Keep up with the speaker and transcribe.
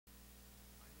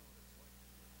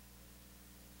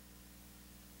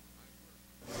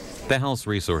The House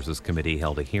Resources Committee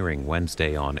held a hearing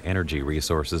Wednesday on energy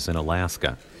resources in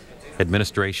Alaska.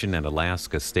 Administration and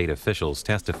Alaska state officials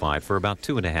testified for about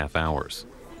 2.5 hours.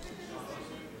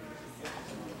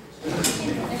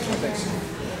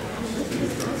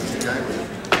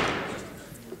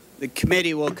 The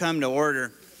committee will come to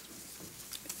order.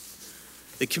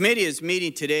 The committee is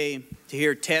meeting today to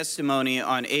hear testimony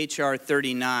on H.R.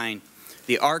 39,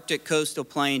 the Arctic Coastal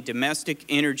Plain Domestic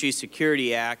Energy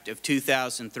Security Act of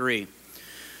 2003.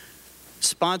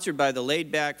 Sponsored by the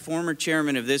laid-back former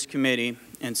chairman of this committee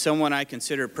and someone I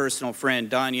consider a personal friend,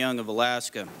 Don Young of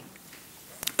Alaska.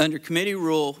 Under Committee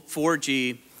Rule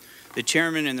 4G, the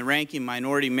chairman and the ranking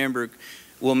minority member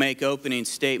will make opening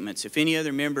statements. If any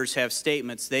other members have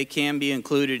statements, they can be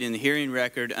included in the hearing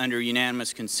record under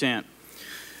unanimous consent.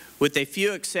 With a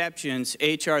few exceptions,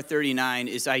 H.R. 39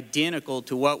 is identical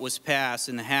to what was passed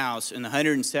in the House in the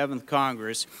 107th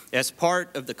Congress as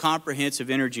part of the Comprehensive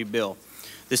Energy Bill.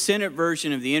 The Senate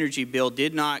version of the Energy Bill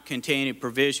did not contain a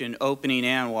provision opening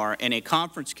ANWR, and a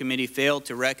conference committee failed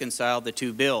to reconcile the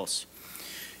two bills.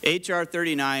 H.R.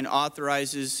 39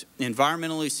 authorizes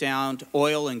environmentally sound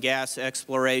oil and gas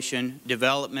exploration,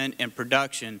 development, and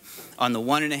production on the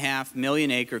 1.5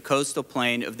 million acre coastal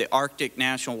plain of the Arctic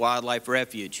National Wildlife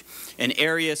Refuge, an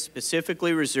area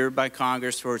specifically reserved by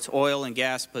Congress for its oil and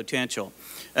gas potential.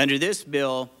 Under this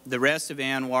bill, the rest of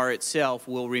ANWR itself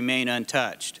will remain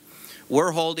untouched.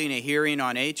 We're holding a hearing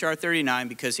on H.R. 39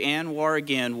 because ANWR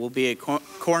again will be a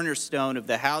cornerstone of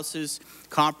the House's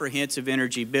comprehensive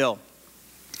energy bill.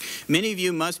 Many of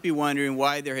you must be wondering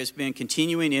why there has been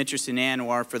continuing interest in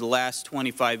ANWR for the last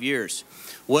 25 years.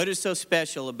 What is so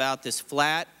special about this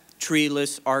flat,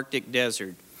 treeless Arctic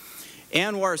desert?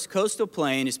 ANWR's coastal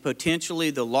plain is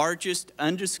potentially the largest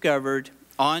undiscovered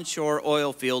onshore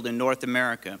oil field in North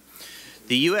America.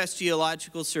 The U.S.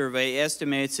 Geological Survey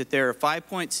estimates that there are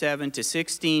 5.7 to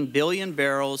 16 billion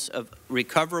barrels of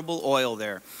recoverable oil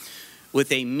there,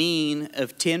 with a mean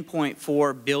of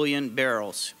 10.4 billion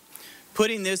barrels.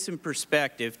 Putting this in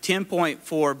perspective,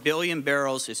 10.4 billion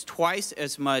barrels is twice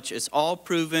as much as all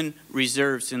proven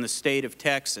reserves in the state of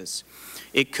Texas.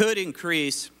 It could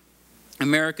increase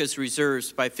America's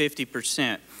reserves by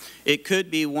 50%. It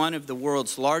could be one of the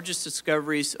world's largest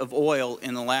discoveries of oil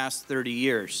in the last 30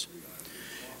 years.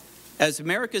 As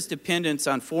America's dependence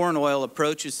on foreign oil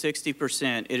approaches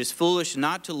 60%, it is foolish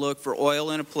not to look for oil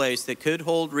in a place that could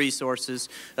hold resources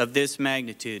of this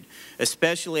magnitude,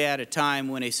 especially at a time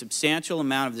when a substantial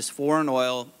amount of this foreign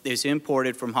oil is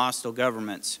imported from hostile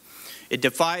governments. It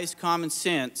defies common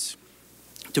sense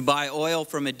to buy oil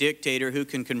from a dictator who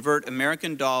can convert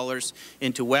American dollars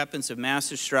into weapons of mass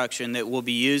destruction that will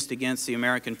be used against the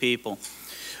American people.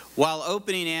 While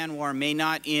opening ANWR may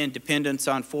not end dependence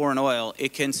on foreign oil,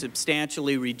 it can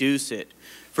substantially reduce it.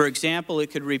 For example, it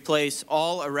could replace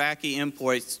all Iraqi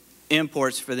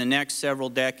imports for the next several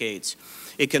decades.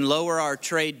 It can lower our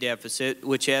trade deficit,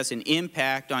 which has an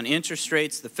impact on interest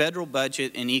rates, the federal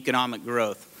budget, and economic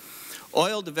growth.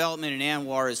 Oil development in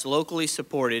ANWR is locally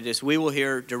supported, as we will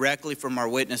hear directly from our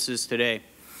witnesses today.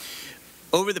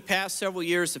 Over the past several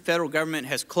years, the federal government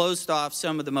has closed off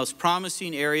some of the most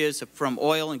promising areas from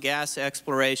oil and gas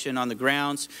exploration on the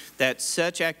grounds that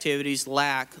such activities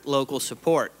lack local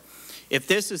support. If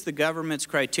this is the government's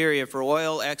criteria for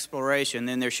oil exploration,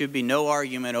 then there should be no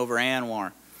argument over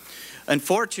ANWR.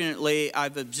 Unfortunately,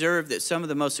 I've observed that some of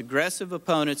the most aggressive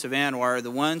opponents of ANWR are the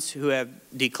ones who have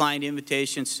declined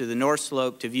invitations to the North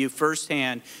Slope to view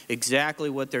firsthand exactly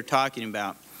what they're talking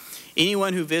about.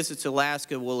 Anyone who visits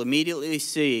Alaska will immediately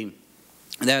see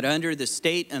that under the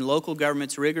state and local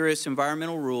government's rigorous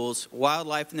environmental rules,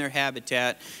 wildlife and their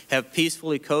habitat have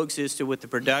peacefully coexisted with the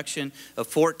production of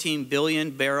 14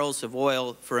 billion barrels of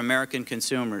oil for American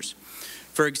consumers.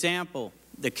 For example,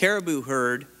 the caribou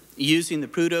herd using the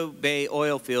Prudhoe Bay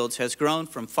oil fields has grown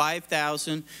from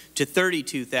 5,000 to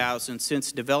 32,000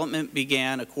 since development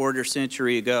began a quarter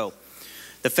century ago.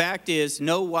 The fact is,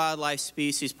 no wildlife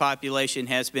species population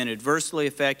has been adversely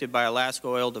affected by Alaska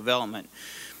oil development.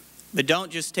 But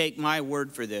don't just take my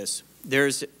word for this.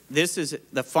 This is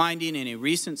the finding in a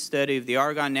recent study of the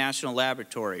Argonne National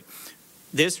Laboratory.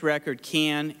 This record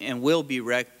can and will be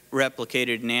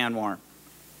replicated in ANWR.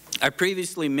 I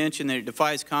previously mentioned that it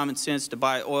defies common sense to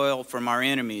buy oil from our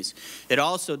enemies. It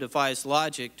also defies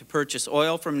logic to purchase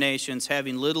oil from nations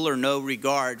having little or no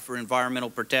regard for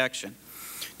environmental protection.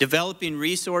 Developing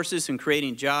resources and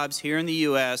creating jobs here in the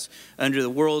U.S. under the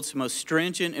world's most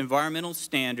stringent environmental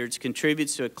standards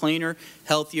contributes to a cleaner,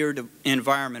 healthier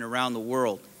environment around the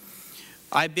world.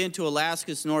 I've been to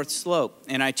Alaska's North Slope,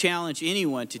 and I challenge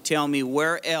anyone to tell me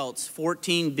where else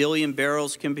 14 billion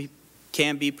barrels can be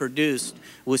can be produced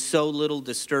with so little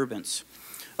disturbance.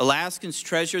 Alaskans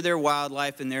treasure their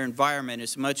wildlife and their environment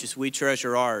as much as we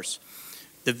treasure ours.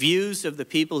 The views of the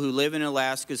people who live in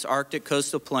Alaska's Arctic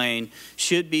coastal plain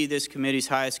should be this committee's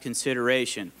highest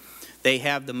consideration. They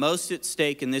have the most at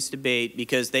stake in this debate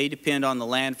because they depend on the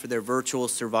land for their virtual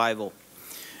survival.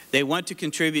 They want to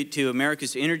contribute to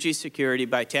America's energy security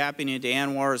by tapping into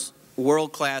ANWR's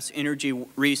world-class energy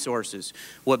resources.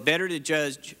 What better to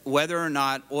judge whether or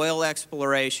not oil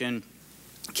exploration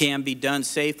can be done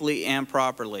safely and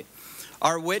properly?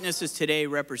 Our witnesses today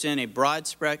represent a broad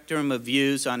spectrum of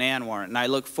views on ANWR, and I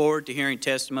look forward to hearing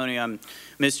testimony on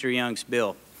Mr. Young's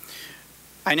bill.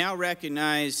 I now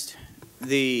recognize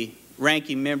the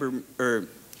ranking member,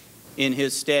 in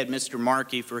his stead, Mr.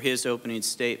 Markey, for his opening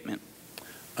statement.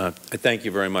 Thank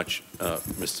you very much,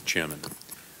 Mr. Chairman.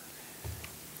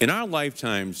 In our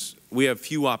lifetimes, we have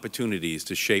few opportunities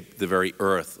to shape the very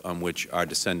earth on which our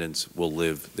descendants will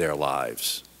live their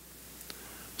lives.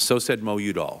 So said Mo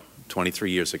Udall 23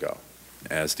 years ago,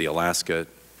 as the Alaska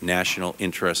National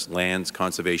Interest Lands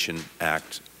Conservation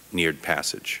Act neared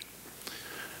passage.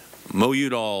 Mo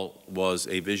Udall was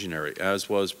a visionary, as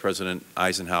was President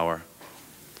Eisenhower,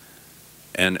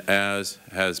 and as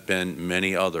has been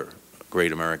many other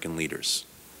great American leaders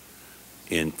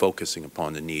in focusing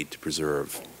upon the need to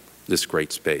preserve this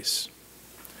great space.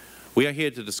 We are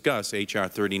here to discuss H.R.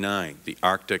 39, the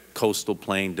Arctic Coastal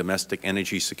Plain Domestic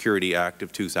Energy Security Act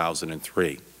of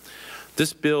 2003.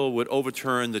 This bill would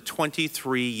overturn the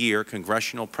 23-year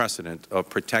congressional precedent of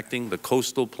protecting the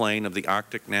coastal plain of the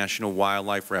Arctic National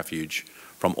Wildlife Refuge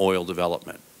from oil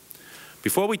development.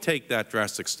 Before we take that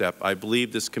drastic step, I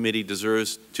believe this committee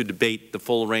deserves to debate the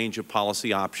full range of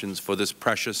policy options for this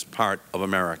precious part of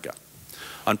America.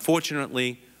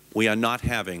 Unfortunately, we are not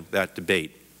having that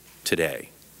debate today.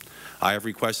 I have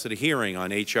requested a hearing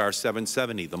on H.R.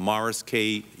 770, the Morris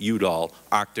K. Udall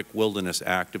Arctic Wilderness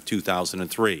Act of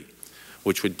 2003,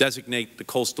 which would designate the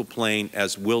coastal plain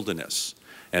as wilderness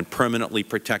and permanently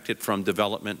protect it from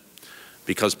development,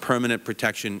 because permanent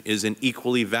protection is an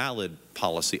equally valid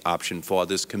policy option for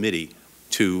this committee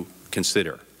to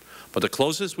consider. But the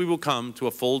closest we will come to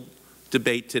a full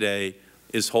debate today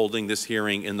is holding this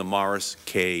hearing in the Morris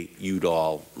K.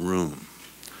 Udall room.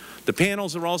 The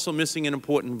panels are also missing an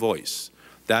important voice,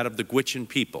 that of the Gwich'in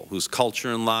people, whose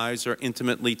culture and lives are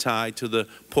intimately tied to the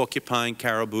porcupine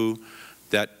caribou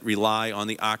that rely on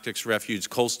the Arctic's refuge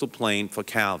coastal plain for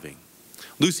calving.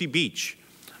 Lucy Beach,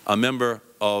 a member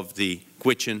of the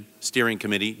Gwich'in Steering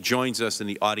Committee, joins us in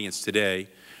the audience today,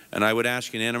 and I would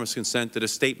ask unanimous consent that a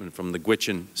statement from the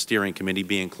Gwich'in Steering Committee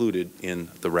be included in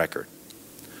the record.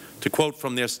 To quote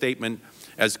from their statement,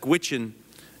 as Gwich'in,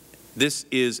 this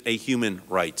is a human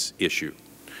rights issue.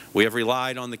 We have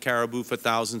relied on the caribou for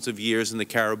thousands of years, and the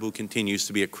caribou continues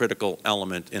to be a critical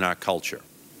element in our culture.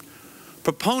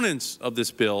 Proponents of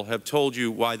this bill have told you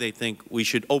why they think we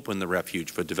should open the refuge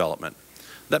for development.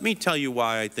 Let me tell you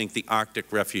why I think the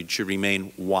Arctic refuge should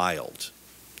remain wild.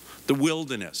 The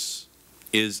wilderness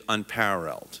is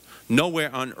unparalleled.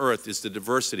 Nowhere on Earth is the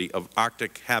diversity of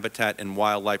Arctic habitat and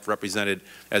wildlife represented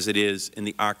as it is in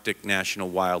the Arctic National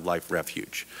Wildlife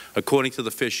Refuge. According to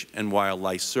the Fish and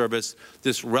Wildlife Service,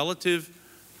 this relative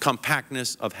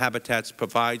compactness of habitats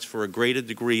provides for a greater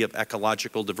degree of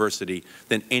ecological diversity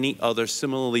than any other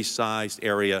similarly sized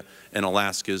area in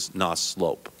Alaska's North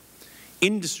Slope.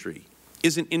 Industry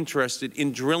isn't interested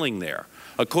in drilling there.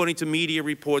 According to media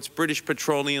reports, British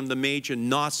Petroleum, the major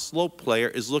North Slope player,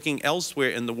 is looking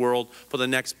elsewhere in the world for the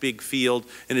next big field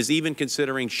and is even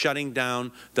considering shutting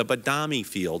down the Badami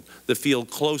field, the field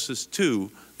closest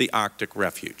to the Arctic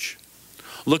refuge.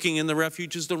 Looking in the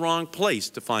refuge is the wrong place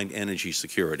to find energy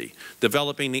security.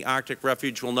 Developing the Arctic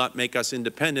refuge will not make us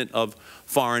independent of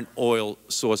foreign oil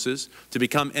sources. To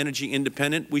become energy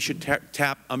independent, we should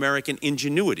tap American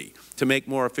ingenuity to make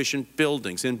more efficient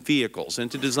buildings and vehicles and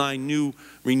to design new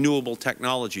renewable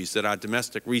technologies that our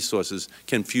domestic resources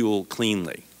can fuel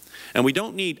cleanly. And we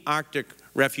don't need Arctic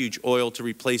refuge oil to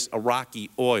replace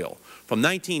Iraqi oil. From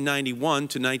 1991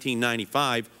 to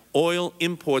 1995, oil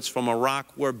imports from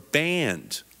Iraq were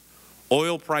banned.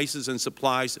 Oil prices and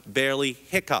supplies barely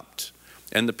hiccuped,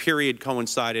 and the period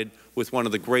coincided with one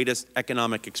of the greatest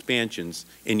economic expansions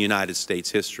in United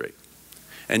States history.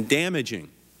 And damaging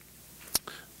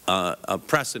a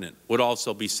precedent would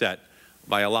also be set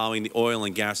by allowing the oil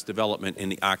and gas development in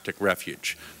the Arctic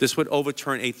refuge. This would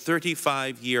overturn a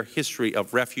 35-year history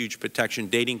of refuge protection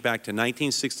dating back to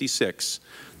 1966,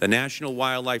 the National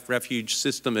Wildlife Refuge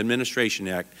System Administration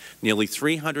Act. Nearly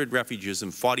 300 refuges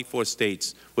in 44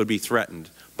 states would be threatened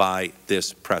by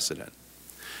this precedent.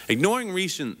 Ignoring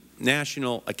recent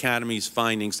National Academy's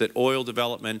findings that oil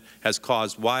development has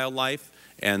caused wildlife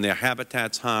and their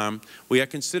habitats harm, we are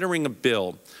considering a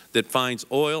bill that finds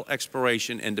oil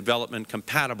exploration and development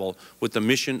compatible with the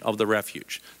mission of the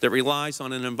refuge, that relies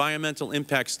on an environmental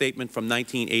impact statement from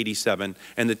 1987,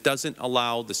 and that doesn't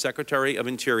allow the Secretary of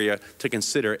Interior to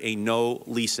consider a no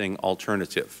leasing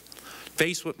alternative.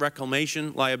 Faced with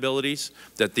reclamation liabilities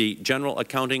that the General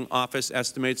Accounting Office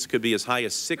estimates could be as high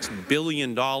as $6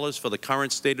 billion for the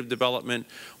current state of development,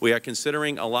 we are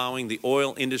considering allowing the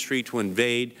oil industry to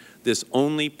invade this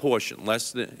only portion,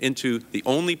 into the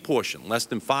only portion, less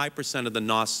than 5% of the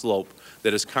North Slope,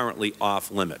 that is currently off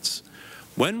limits.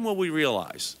 When will we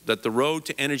realize that the road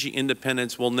to energy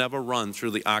independence will never run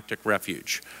through the Arctic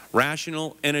refuge?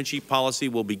 Rational energy policy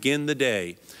will begin the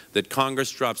day that Congress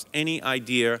drops any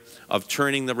idea of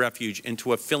turning the refuge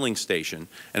into a filling station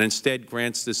and instead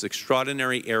grants this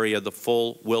extraordinary area the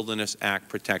full Wilderness Act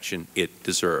protection it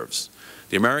deserves.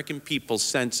 The American people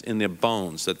sense in their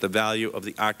bones that the value of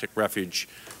the Arctic refuge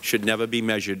should never be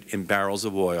measured in barrels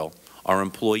of oil or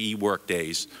employee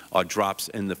workdays or drops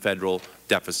in the federal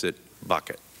deficit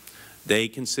bucket. They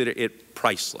consider it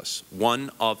priceless, one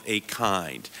of a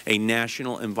kind, a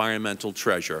national environmental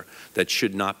treasure that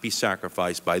should not be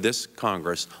sacrificed by this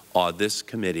Congress or this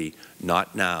committee,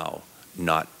 not now,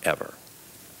 not ever.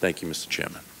 Thank you, Mr.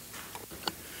 Chairman.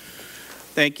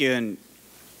 Thank you. And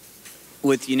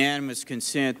with unanimous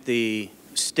consent, the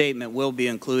statement will be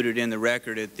included in the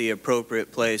record at the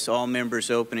appropriate place. All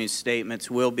members' opening statements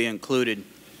will be included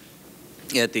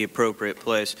at the appropriate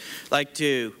place. I'd like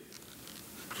to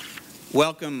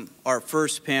welcome our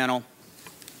first panel.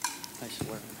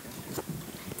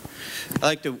 I'd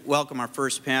like to welcome our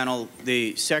first panel,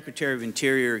 the Secretary of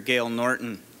Interior, Gail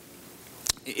Norton.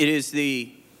 It is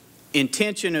the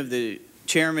intention of the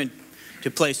Chairman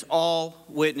to place all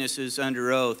witnesses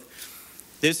under oath.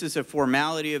 This is a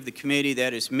formality of the committee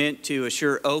that is meant to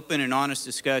assure open and honest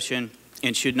discussion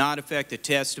and should not affect the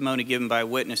testimony given by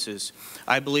witnesses.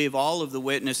 I believe all of the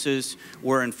witnesses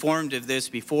were informed of this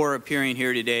before appearing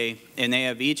here today, and they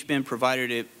have each been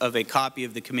provided of a copy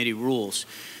of the committee rules.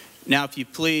 Now, if you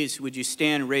please, would you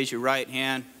stand and raise your right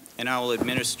hand, and I will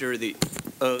administer the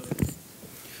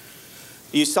oath.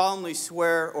 You solemnly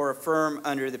swear or affirm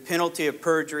under the penalty of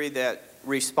perjury that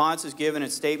responses given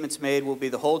and statements made will be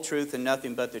the whole truth and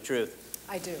nothing but the truth?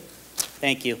 I do.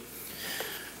 Thank you.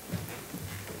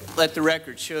 Let the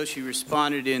record show she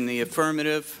responded in the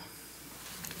affirmative.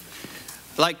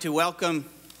 I'd like to welcome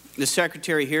the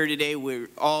Secretary here today. We're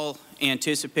all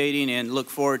anticipating and look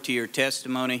forward to your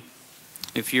testimony.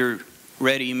 If you're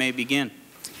ready, you may begin.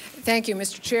 Thank you,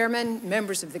 Mr. Chairman,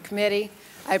 members of the committee.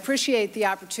 I appreciate the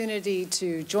opportunity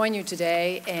to join you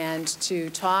today and to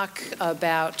talk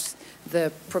about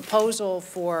the proposal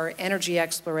for energy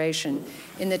exploration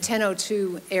in the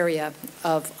 1002 area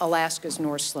of Alaska's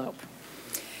North Slope.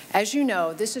 As you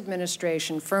know, this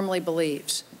administration firmly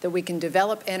believes that we can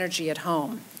develop energy at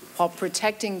home while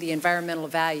protecting the environmental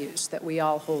values that we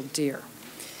all hold dear.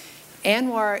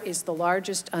 ANWR is the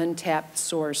largest untapped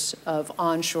source of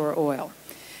onshore oil.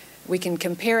 We can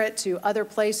compare it to other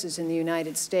places in the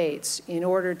United States in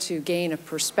order to gain a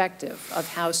perspective of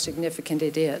how significant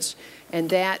it is. And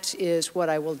that is what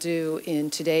I will do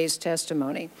in today's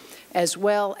testimony, as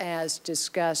well as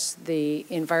discuss the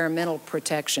environmental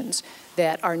protections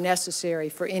that are necessary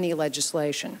for any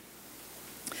legislation.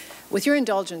 With your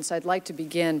indulgence, I'd like to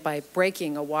begin by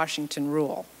breaking a Washington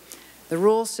rule. The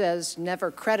rule says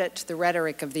never credit the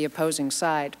rhetoric of the opposing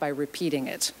side by repeating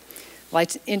it. Well,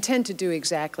 I intend to do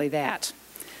exactly that.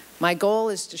 My goal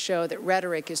is to show that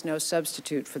rhetoric is no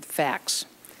substitute for the facts.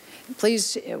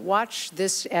 Please watch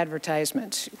this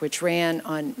advertisement, which ran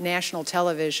on national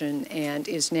television and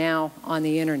is now on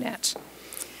the internet.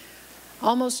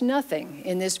 Almost nothing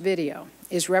in this video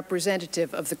is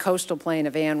representative of the coastal plain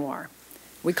of ANWR.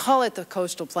 We call it the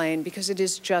coastal plain because it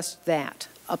is just that,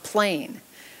 a plain.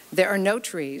 There are no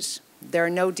trees, there are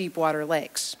no deep water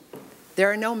lakes. There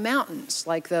are no mountains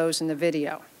like those in the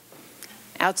video.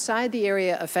 Outside the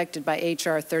area affected by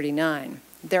H.R. 39,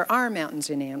 there are mountains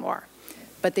in ANWR,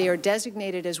 but they are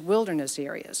designated as wilderness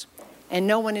areas, and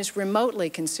no one is remotely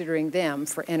considering them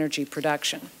for energy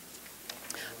production.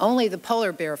 Only the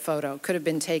polar bear photo could have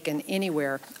been taken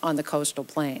anywhere on the coastal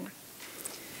plain.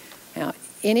 Now,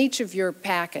 in each of your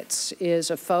packets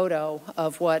is a photo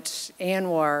of what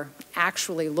ANWR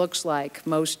actually looks like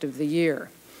most of the year.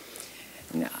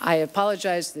 I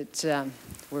apologize that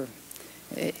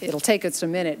it'll take us a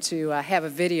minute to have a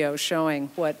video showing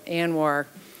what ANWR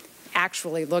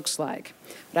actually looks like.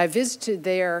 But I visited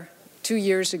there 2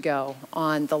 years ago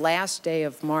on the last day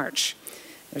of March.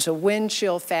 There's a wind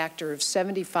chill factor of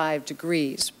 75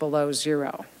 degrees below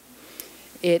zero.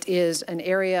 It is an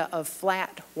area of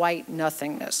flat white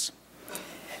nothingness.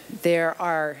 There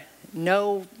are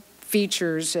no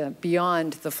features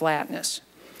beyond the flatness.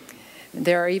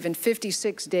 There are even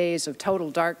 56 days of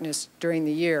total darkness during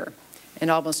the year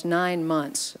and almost 9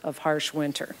 months of harsh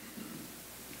winter.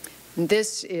 And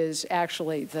this is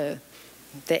actually the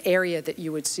area that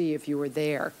you would see if you were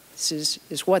there. This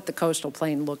is what the coastal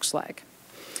plain looks like.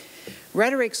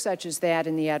 Rhetoric such as that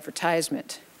in the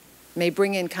advertisement may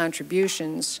bring in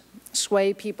contributions,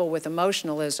 sway people with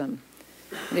emotionalism,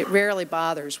 and it rarely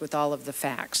bothers with all of the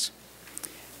facts.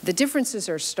 The differences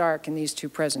are stark in these two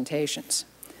presentations.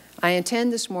 I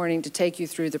intend this morning to take you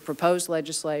through the proposed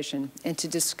legislation and to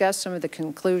discuss some of the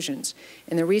conclusions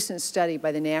in the recent study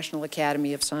by the National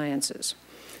Academy of Sciences.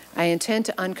 I intend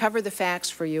to uncover the facts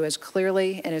for you as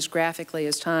clearly and as graphically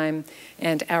as time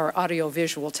and our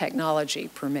audiovisual technology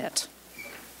permit.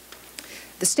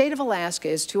 The state of Alaska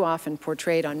is too often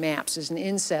portrayed on maps as an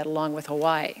inset along with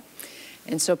Hawaii,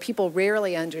 and so people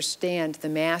rarely understand the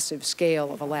massive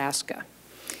scale of Alaska.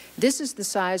 This is the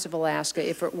size of Alaska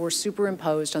if it were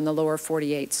superimposed on the lower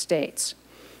 48 states.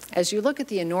 As you look at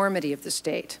the enormity of the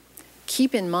state,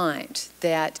 keep in mind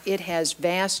that it has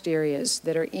vast areas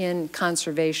that are in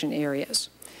conservation areas.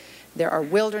 There are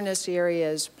wilderness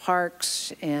areas,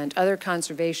 parks, and other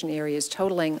conservation areas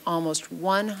totaling almost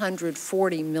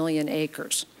 140 million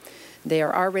acres. They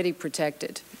are already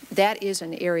protected. That is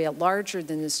an area larger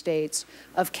than the states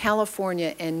of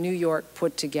California and New York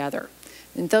put together.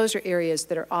 And those are areas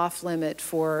that are off-limit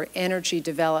for energy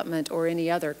development or any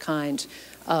other kind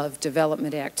of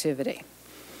development activity.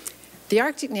 The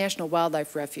Arctic National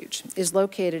Wildlife Refuge is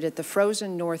located at the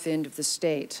frozen north end of the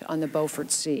state on the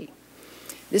Beaufort Sea.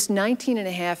 This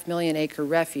 19.5 million acre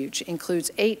refuge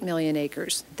includes 8 million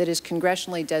acres that is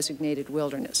congressionally designated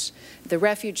wilderness. The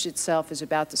refuge itself is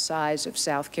about the size of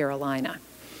South Carolina.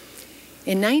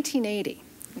 In 1980,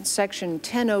 Section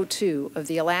 1002 of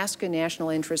the Alaska National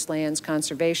Interest Lands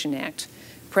Conservation Act,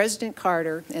 President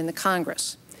Carter and the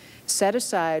Congress set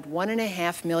aside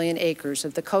 1.5 million acres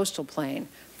of the coastal plain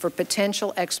for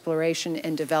potential exploration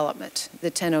and development, the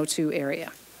 1002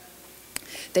 area.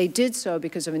 They did so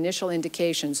because of initial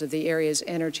indications of the area's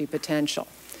energy potential.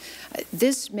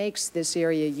 This makes this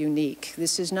area unique.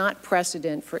 This is not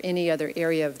precedent for any other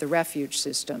area of the refuge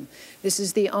system. This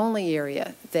is the only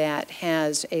area that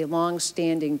has a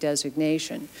long-standing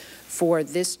designation for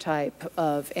this type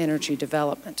of energy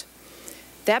development.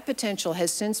 That potential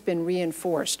has since been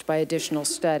reinforced by additional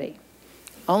study.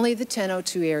 Only the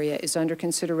 1002 area is under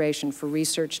consideration for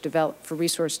resource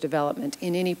development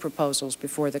in any proposals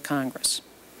before the Congress.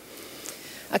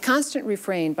 A constant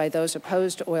refrain by those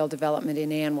opposed to oil development in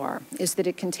ANWR is that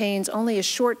it contains only a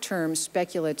short-term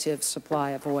speculative supply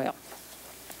of oil.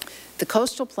 The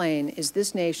coastal plain is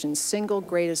this nation's single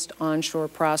greatest onshore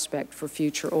prospect for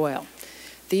future oil.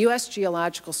 The U.S.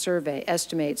 Geological Survey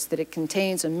estimates that it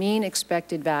contains a mean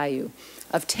expected value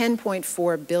of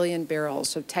 10.4 billion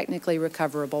barrels of technically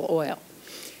recoverable oil.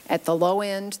 At the low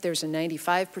end, there's a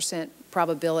 95%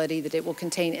 probability that it will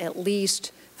contain at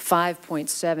least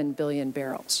 5.7 billion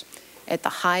barrels. At the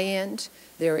high end,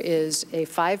 there is a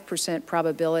 5%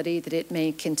 probability that it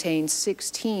may contain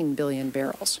 16 billion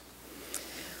barrels.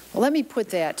 Well, let me put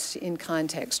that in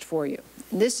context for you.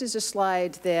 This is a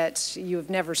slide that you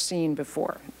have never seen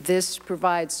before. This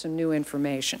provides some new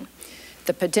information.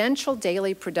 The potential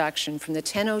daily production from the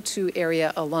 1002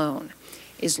 area alone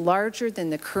is larger than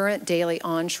the current daily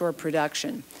onshore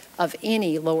production of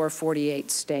any lower 48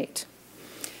 state.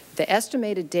 The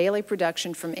estimated daily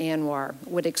production from ANWR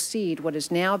would exceed what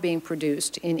is now being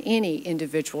produced in any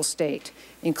individual state,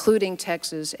 including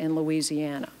Texas and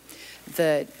Louisiana.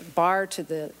 The bar to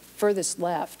the furthest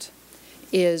left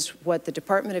is what the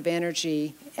Department of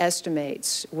Energy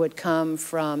estimates would come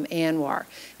from ANWR.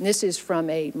 And this is from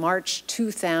a March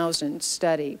 2000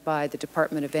 study by the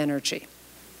Department of Energy.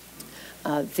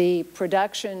 The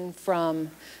production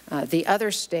from the other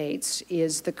states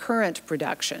is the current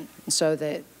production. So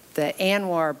the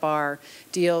ANWR bar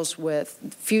deals with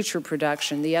future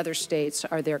production. The other states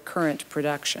are their current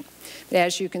production.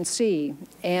 As you can see,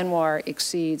 ANWR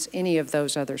exceeds any of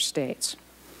those other states.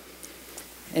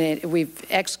 And we've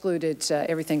excluded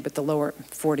everything but the lower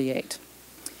 48.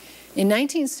 In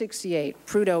 1968,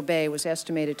 Prudhoe Bay was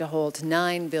estimated to hold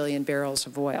 9 billion barrels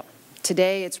of oil.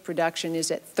 Today, its production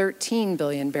is at 13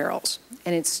 billion barrels,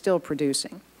 and it's still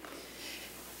producing.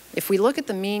 If we look at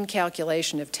the mean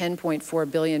calculation of 10.4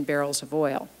 billion barrels of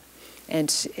oil,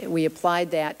 and we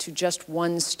applied that to just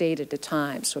one state at a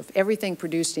time, so if everything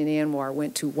produced in ANWR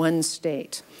went to one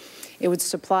state, It would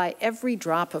supply every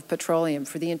drop of petroleum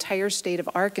for the entire state of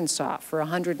Arkansas for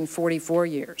 144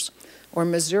 years, or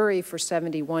Missouri for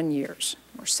 71 years,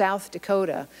 or South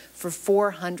Dakota for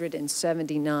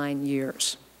 479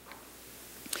 years.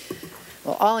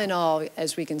 Well, all in all,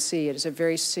 as we can see, it is a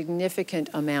very significant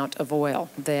amount of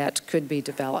oil that could be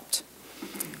developed.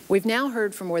 We've now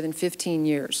heard for more than 15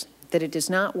 years that it is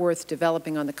not worth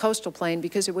developing on the coastal plain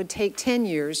because it would take 10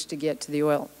 years to get the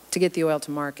oil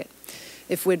to market.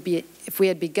 If we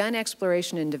had begun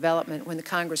exploration and development when the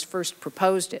Congress first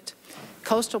proposed it,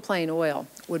 coastal plain oil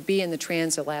would be in the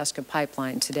Trans-Alaska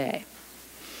Pipeline today.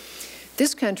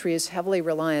 This country is heavily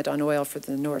reliant on oil from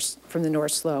the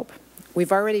North Slope.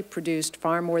 We've already produced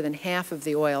far more than half of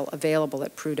the oil available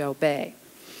at Prudhoe Bay.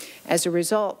 As a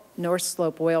result, North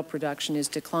Slope oil production is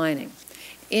declining.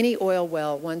 Any oil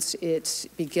well, once it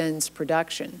begins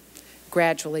production,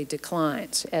 gradually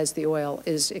declines as the oil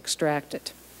is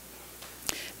extracted.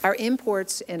 Our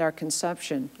imports and our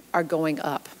consumption are going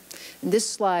up. And this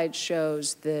slide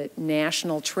shows the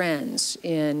national trends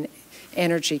in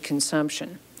energy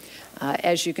consumption.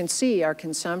 As you can see, our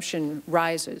consumption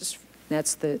rises.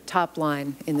 That's the top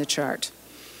line in the chart.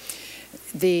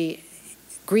 The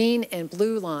green and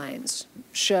blue lines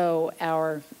show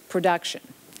our production.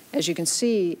 As you can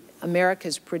see,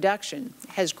 America's production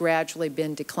has gradually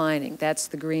been declining. That's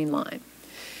the green line.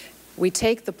 We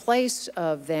take the place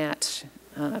of that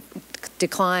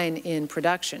decline in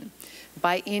production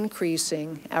by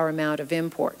increasing our amount of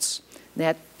imports.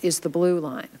 That is the blue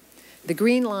line. The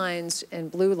green lines and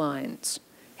blue lines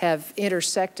have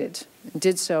intersected and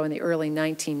did so in the early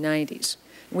 1990s.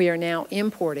 We are now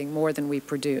importing more than we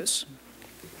produce.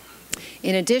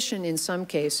 In addition, in some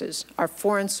cases, our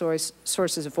foreign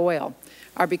sources of oil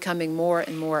are becoming more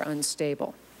and more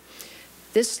unstable.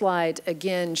 This slide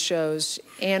again shows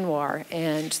ANWR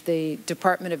and the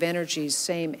Department of Energy's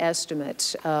same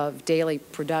estimate of daily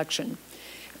production.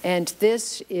 And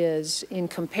this is in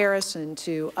comparison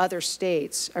to other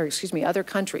other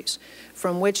countries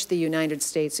from which the United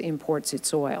States imports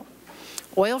its oil.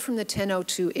 Oil from the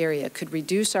 1002 area could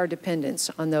reduce our dependence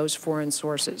on those foreign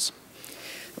sources.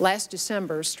 Last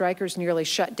December, strikers nearly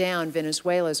shut down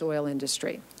Venezuela's oil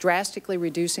industry, drastically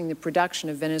reducing the production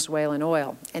of Venezuelan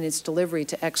oil and its delivery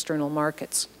to external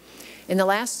markets. In the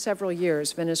last several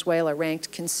years, Venezuela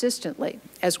ranked consistently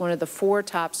as one of the 4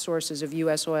 top sources of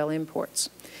U.S. oil imports.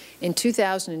 In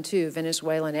 2002,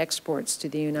 Venezuelan exports to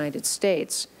the United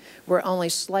States were only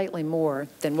slightly more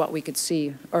than what we could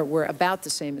see, or were about the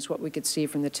same as what we could see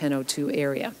from the 1002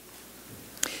 area.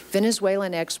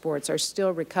 Venezuelan exports are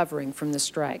still recovering from the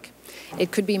strike.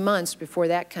 It could be months before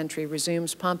that country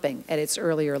resumes pumping at its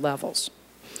earlier levels.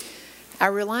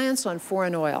 Our reliance on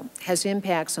foreign oil has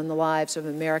impacts on the lives of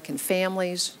American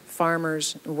families,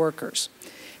 farmers, and workers,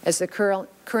 as the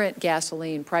current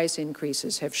gasoline price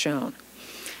increases have shown.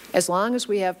 As long as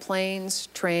we have planes,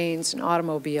 trains, and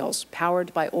automobiles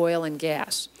powered by oil and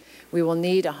gas, we will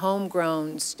need a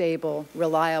homegrown, stable,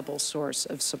 reliable source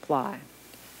of supply.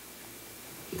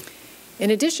 In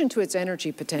addition to its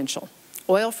energy potential,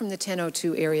 oil from the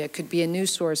 1002 area could be a new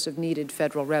source of needed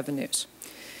federal revenues.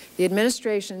 The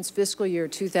administration's fiscal year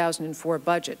 2004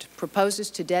 budget proposes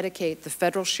to dedicate the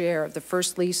federal share of the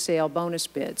first lease sale bonus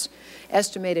bids,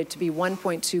 estimated to be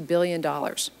 $1.2 billion,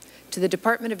 to the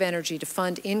Department of Energy to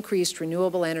fund increased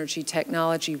renewable energy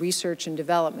technology research and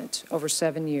development over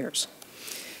 7 years.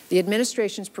 The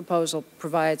administration's proposal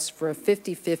provides for a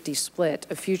 50-50 split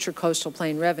of future coastal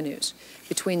plain revenues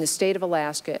between the state of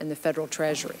Alaska and the federal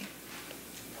treasury.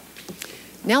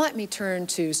 Now let me turn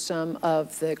to some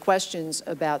of the questions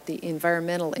about the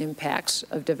environmental impacts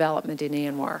of development in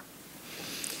ANWR.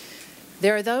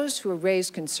 There are those who have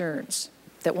raised concerns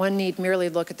that one need merely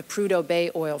look at the Prudhoe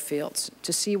Bay oil fields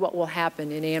to see what will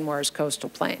happen in ANWR's coastal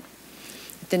plain.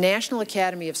 The National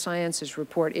Academy of Sciences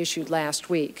report issued last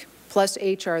week, plus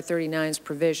H.R. 39's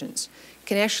provisions,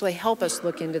 can actually help us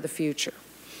look into the future.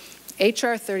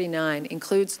 H.R. 39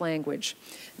 includes language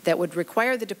that would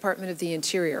require the Department of the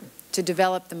Interior to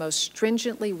develop the most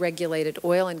stringently regulated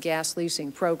oil and gas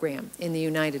leasing program in the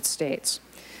United States.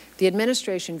 The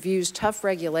administration views tough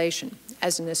regulation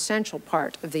as an essential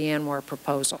part of the ANWR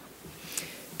proposal.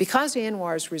 Because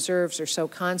ANWR's reserves are so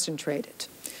concentrated,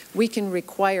 we can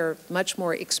require much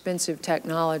more expensive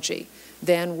technology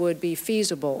than would be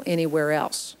feasible anywhere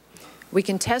else. We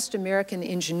can test American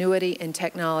ingenuity and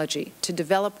technology to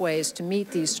develop ways to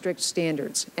meet these strict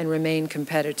standards and remain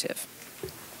competitive.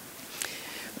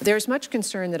 There is much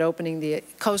concern that opening the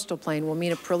coastal plain will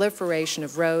mean a proliferation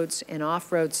of roads and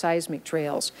off-road seismic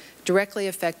trails directly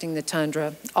affecting the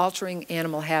tundra, altering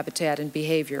animal habitat and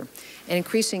behavior, and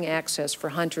increasing access for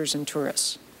hunters and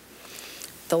tourists.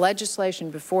 The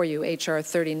legislation before you, H.R.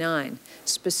 39,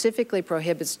 specifically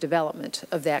prohibits development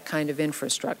of that kind of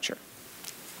infrastructure.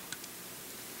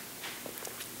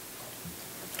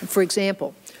 For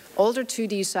example, older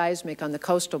 2D seismic on the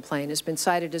coastal plain has been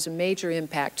cited as a major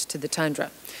impact to the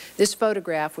tundra. This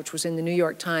photograph, which was in the New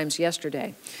York Times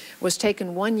yesterday, was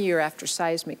taken 1 year after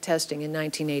seismic testing in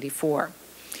 1984.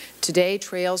 Today,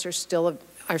 trails are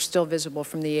still visible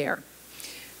from the air.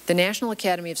 The National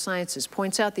Academy of Sciences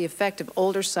points out the effect of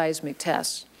older seismic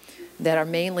tests that are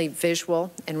mainly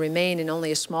visual and remain in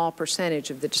only a small percentage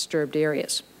of the disturbed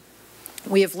areas.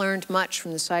 We have learned much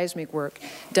from the seismic work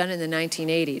done in the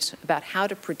 1980s about how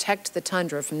to protect the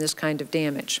tundra from this kind of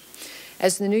damage.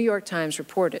 As the New York Times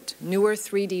reported, newer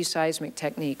 3D seismic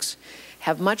techniques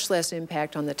have much less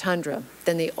impact on the tundra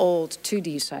than the old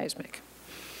 2D seismic.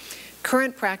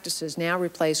 Current practices now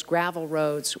replace gravel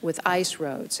roads with ice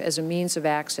roads as a means of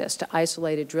access to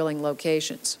isolated drilling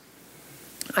locations.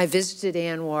 I visited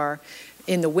ANWR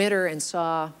in the winter and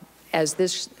saw, as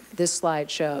this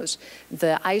slide shows,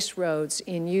 the ice roads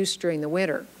in use during the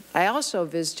winter. I also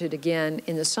visited again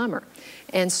in the summer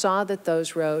and saw that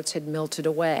those roads had melted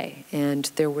away, and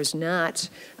there was not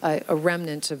a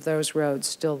remnant of those roads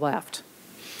still left.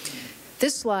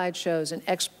 This slide shows an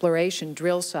exploration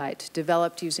drill site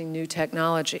developed using new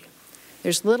technology.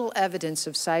 There's little evidence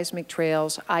of seismic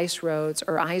trails, ice roads,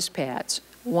 or ice pads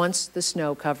once the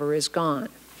snow cover is gone.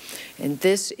 And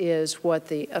this is what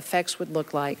the effects would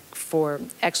look like for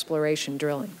exploration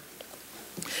drilling.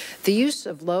 The use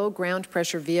of low ground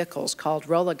pressure vehicles called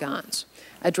rolagons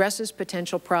addresses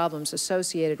potential problems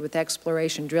associated with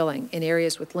exploration drilling in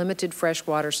areas with limited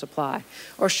freshwater supply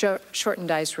or shortened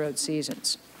ice road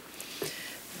seasons.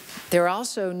 There are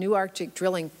also new Arctic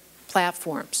drilling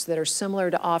platforms that are similar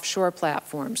to offshore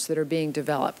platforms that are being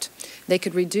developed. They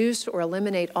could reduce or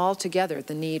eliminate altogether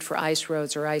the need for ice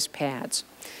roads or ice pads.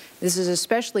 This is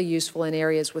especially useful in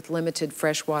areas with limited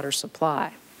freshwater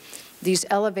supply. These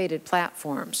elevated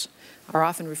platforms are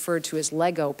often referred to as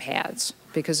Lego pads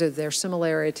because of their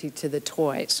similarity to the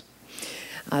toys.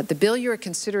 The bill you are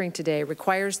considering today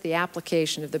requires the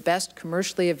application of the best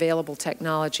commercially available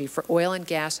technology for oil and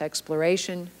gas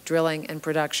exploration, drilling, and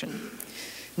production.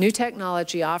 New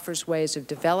technology offers ways of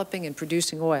developing and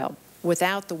producing oil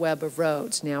without the web of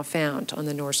roads now found on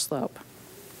the North Slope.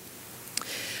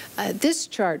 This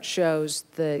chart shows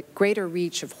the greater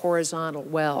reach of horizontal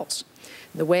wells,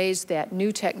 the ways that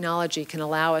new technology can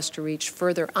allow us to reach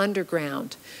further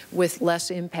underground with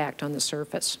less impact on the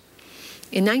surface.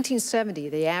 In 1970,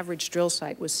 the average drill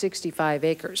site was 65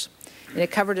 acres, and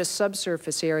it covered a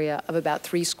subsurface area of about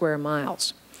 3 square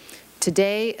miles.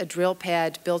 Today, a drill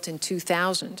pad built in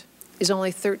 2000 is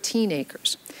only 13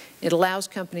 acres. It allows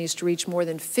companies to reach more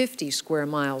than 50 square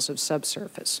miles of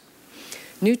subsurface.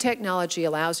 New technology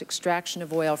allows extraction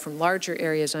of oil from larger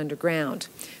areas underground,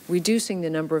 reducing the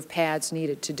number of pads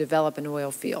needed to develop an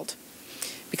oil field.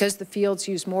 Because the fields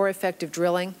use more effective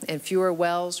drilling and fewer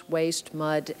wells, waste,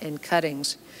 mud, and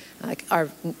cuttings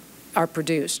are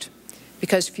produced.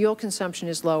 Because fuel consumption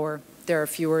is lower, there are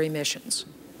fewer emissions.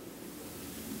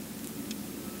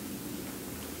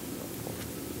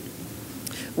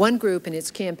 One group in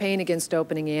its campaign against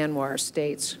opening ANWR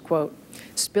states, quote,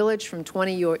 "Spillage from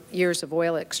 20 years of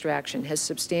oil extraction has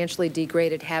substantially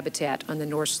degraded habitat on the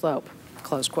North Slope,"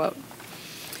 close quote.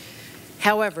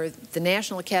 However, the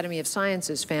National Academy of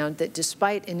Sciences found that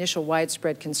despite initial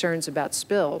widespread concerns about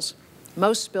spills,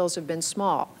 most spills have been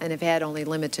small and have had only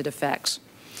limited effects.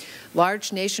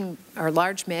 Large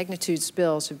magnitude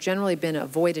spills have generally been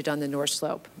avoided on the North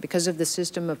Slope because of the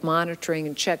system of monitoring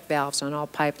and check valves on all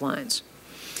pipelines.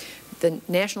 The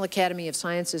National Academy of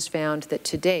Sciences found that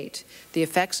to date, the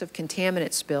effects of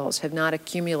contaminant spills have not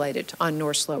accumulated on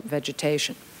North Slope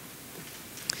vegetation.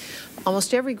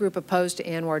 Almost every group opposed to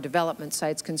ANWR development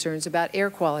cites concerns about air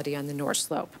quality on the North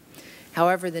Slope.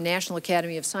 However, the National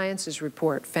Academy of Sciences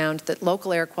report found that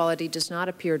local air quality does not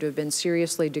appear to have been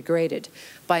seriously degraded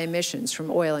by emissions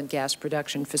from oil and gas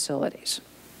production facilities.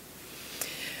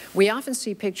 We often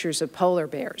see pictures of polar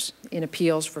bears in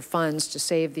appeals for funds to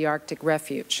save the Arctic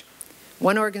refuge.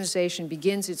 One organization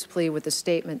begins its plea with the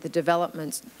statement that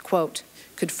development, quote,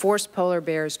 could force polar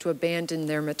bears to abandon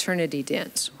their maternity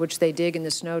dens, which they dig in the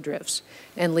snowdrifts,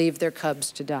 and leave their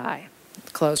cubs to die,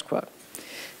 close quote.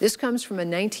 This comes from a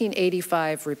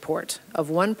 1985 report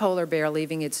of one polar bear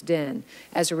leaving its den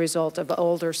as a result of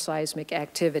older seismic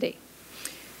activity.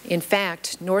 In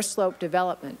fact, North Slope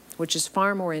development, which is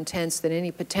far more intense than any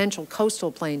potential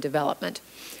coastal plain development,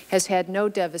 has had no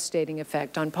devastating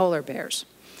effect on polar bears.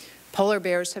 Polar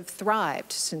bears have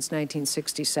thrived since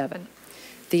 1967.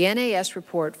 The NAS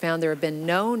report found there have been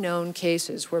no known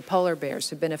cases where polar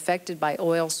bears have been affected by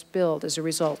oil spilled as a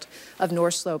result of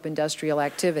North Slope industrial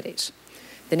activities.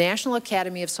 The National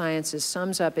Academy of Sciences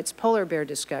sums up its polar bear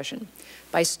discussion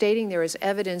by stating there is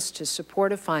evidence to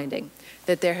support a finding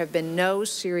that there have been no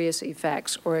serious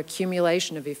effects or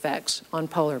accumulation of effects on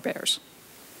polar bears.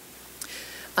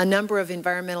 A number of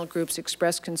environmental groups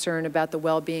expressed concern about the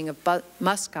well-being of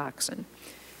musk oxen.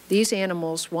 These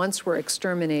animals once were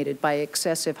exterminated by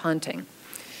excessive hunting.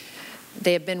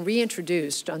 They have been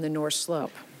reintroduced on the North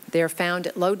Slope. They are found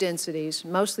at low densities,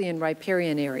 mostly in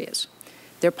riparian areas.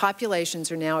 Their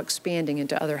populations are now expanding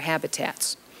into other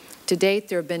habitats. To date,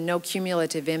 there have been no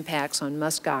cumulative impacts on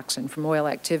musk oxen from oil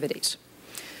activities.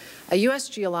 A U.S.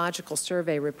 Geological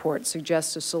Survey report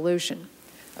suggests a solution: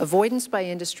 avoidance by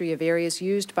industry of areas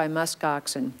used by musk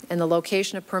oxen and the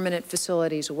location of permanent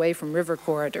facilities away from river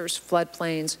corridors,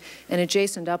 floodplains, and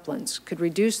adjacent uplands could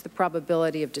reduce the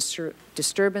probability of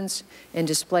disturbance and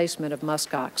displacement of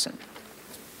musk oxen.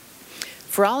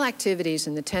 For all activities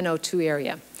in the 1002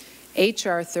 area,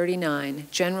 H.R. 39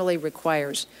 generally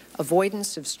requires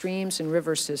avoidance of streams and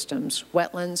river systems,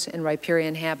 wetlands, and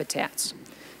riparian habitats.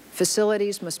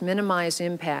 Facilities must minimize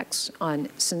impacts on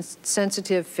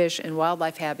sensitive fish and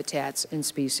wildlife habitats and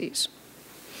species.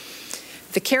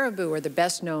 The caribou are the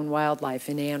best-known wildlife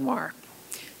in ANWR.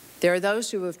 There are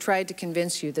those who have tried to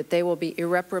convince you that they will be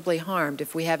irreparably harmed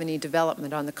if we have any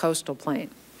development on the coastal plain.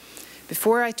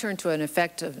 Before I turn to a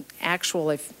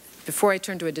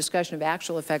discussion of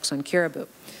actual effects on caribou,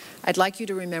 I'd like you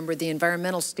to remember the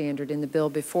environmental standard in the bill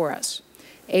before us.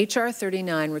 H.R.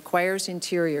 39 requires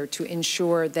Interior to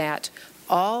ensure that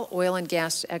all oil and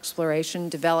gas exploration,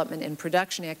 development, and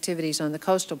production activities on the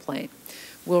coastal plain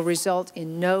will result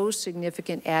in no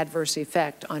significant adverse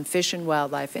effect on fish and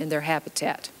wildlife and their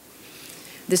habitat.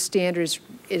 This standard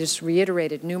is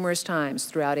reiterated numerous times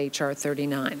throughout H.R.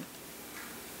 39.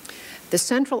 The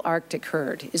Central Arctic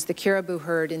herd is the caribou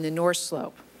herd in the North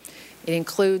Slope. It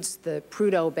includes the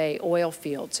Prudhoe Bay oil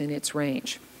fields in its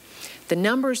range. The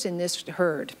numbers in this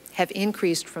herd have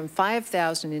increased from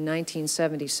 5,000 in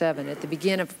 1977 at the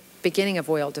beginning of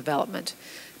oil development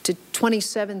to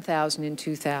 27,000 in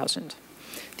 2000.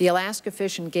 The Alaska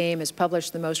Fish and Game has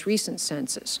published the most recent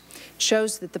census. It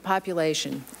shows that the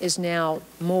population is now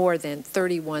more than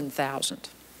 31,000.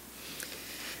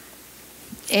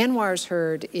 ANWR's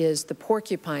herd is the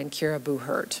porcupine caribou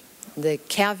herd. The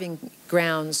calving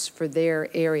grounds for their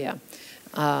area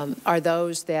are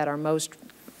those that are most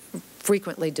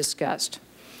frequently discussed.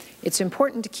 It's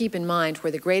important to keep in mind where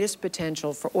the greatest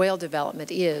potential for oil development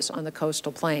is on the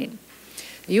coastal plain.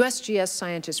 USGS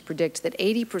scientists predict that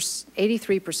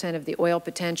 83% of the oil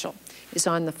potential is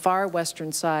on the far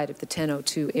western side of the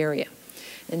 1002 area.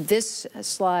 And this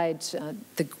slide,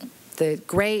 the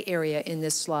gray area in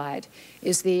this slide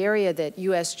is the area that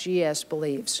USGS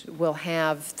believes will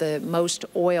have the most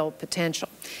oil potential.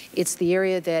 It's the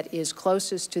area that is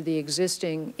closest to the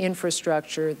existing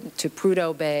infrastructure, to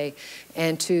Prudhoe Bay,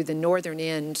 and to the northern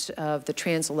end of the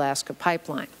Trans-Alaska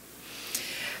Pipeline.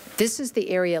 This is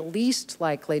the area least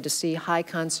likely to see high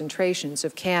concentrations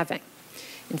of calving.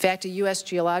 In fact, a U.S.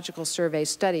 Geological Survey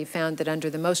study found that under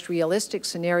the most realistic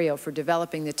scenario for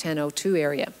developing the 1002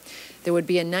 area, there would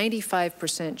be a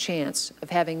 95% chance of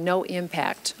having no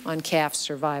impact on calf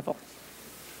survival.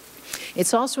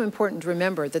 It's also important to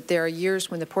remember that there are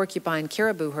years when the porcupine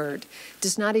caribou herd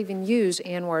does not even use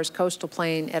ANWR's coastal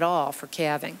plain at all for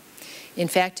calving. In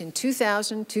fact, in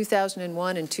 2000,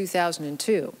 2001, and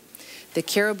 2002, the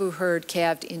caribou herd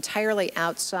calved entirely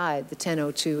outside the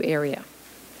 1002 area.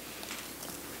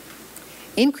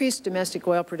 Increased domestic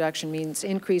oil production means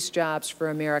increased jobs for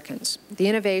Americans. The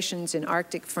innovations in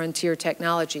Arctic frontier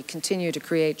technology continue to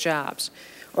create jobs.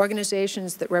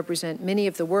 Organizations that represent many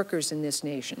of the workers in this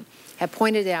nation have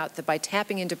pointed out that by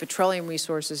tapping into petroleum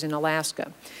resources in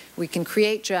Alaska, we can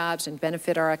create jobs and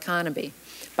benefit our economy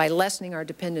by lessening our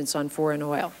dependence on foreign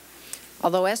oil.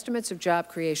 Although estimates of job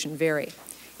creation vary,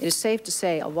 it is safe to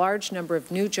say a large number of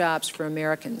new jobs for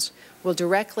Americans will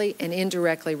directly and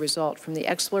indirectly result from the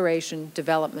exploration,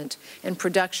 development, and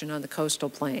production on the coastal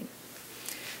plain.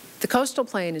 The coastal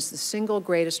plain is the single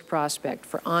greatest prospect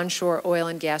for onshore oil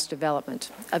and gas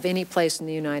development of any place in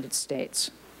the United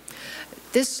States.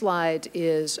 This slide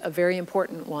is a very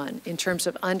important one in terms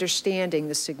of understanding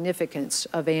the significance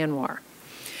of ANWR.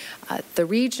 The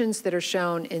regions that are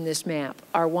shown in this map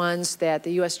are ones that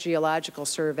the U.S. Geological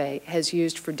Survey has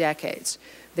used for decades.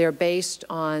 They're based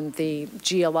on the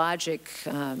geologic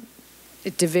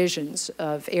divisions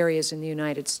of areas in the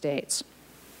United States.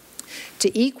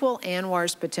 To equal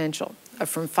ANWR's potential of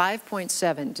from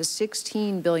 5.7 to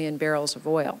 16 billion barrels of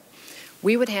oil,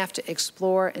 we would have to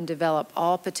explore and develop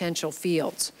all potential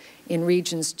fields in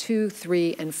regions 2,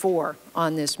 3, and 4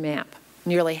 on this map,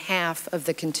 nearly half of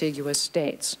the contiguous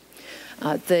states.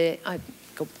 On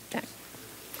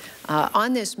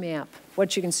this map,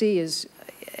 what you can see is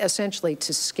essentially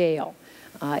to scale.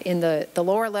 In the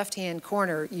lower left-hand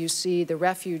corner, you see the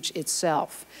refuge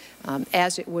itself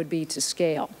as it would be to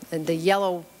scale. And the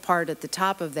yellow part at the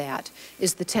top of that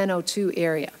is the 1002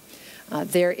 area.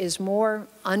 There is more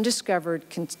undiscovered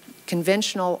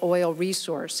conventional oil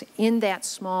resource in that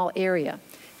small area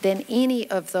than any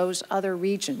of those other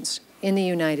regions in the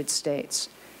United States.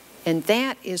 And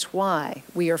that is why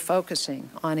we are focusing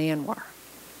on ANWR.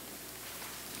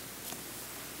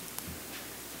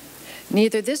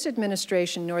 Neither this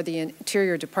administration nor the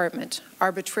Interior Department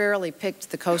arbitrarily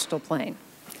picked the coastal plain.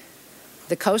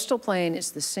 The coastal plain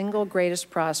is the single greatest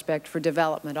prospect for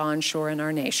development onshore in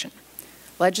our nation.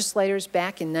 Legislators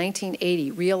back in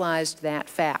 1980 realized that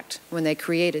fact when they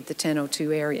created the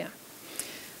 1002 area.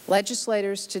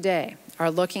 Legislators today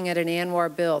are looking at an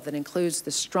ANWR bill that includes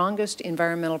the strongest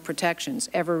environmental protections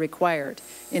ever required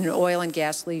in an oil and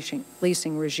gas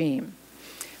leasing regime.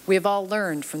 We have all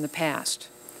learned from the past.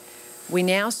 We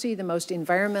now see the most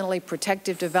environmentally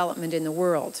protective development in the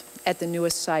world at the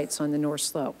newest sites on the North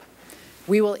Slope.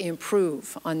 We will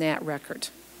improve on that record.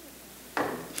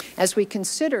 As we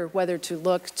consider whether to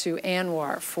look to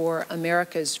ANWR for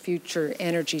America's future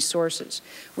energy sources,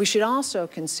 we should also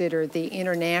consider the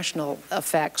international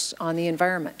effects on the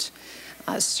environment.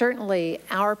 Certainly,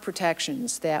 our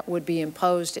protections that would be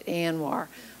imposed at ANWR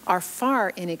are far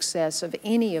in excess of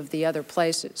any of the other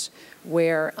places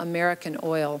where American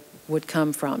oil would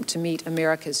come from to meet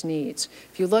America's needs.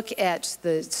 If you look at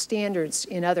the standards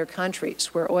in other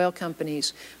countries where oil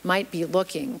companies might be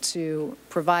looking to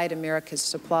provide America's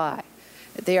supply,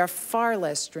 they are far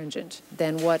less stringent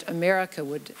than what America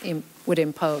would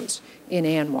impose in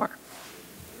ANWR.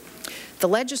 The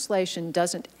legislation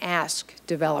doesn't ask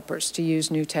developers to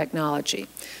use new technology.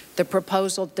 The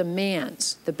proposal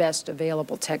demands the best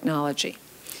available technology.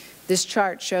 This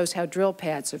chart shows how drill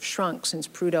pads have shrunk since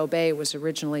Prudhoe Bay was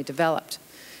originally developed.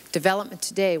 Development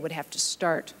today would have to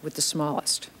start with the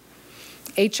smallest.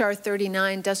 H.R.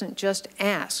 39 doesn't just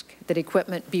ask that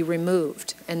equipment be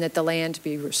removed and that the land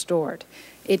be restored.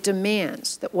 It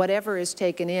demands that whatever is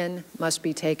taken in must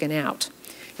be taken out,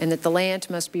 and that the land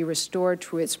must be restored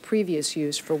to its previous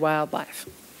use for wildlife.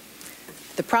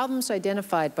 The problems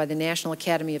identified by the National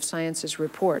Academy of Sciences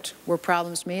report were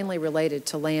problems mainly related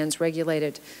to lands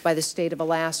regulated by the state of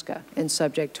Alaska and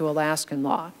subject to Alaskan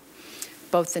law.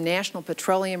 Both the National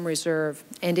Petroleum Reserve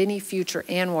and any future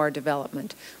ANWR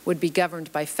development would be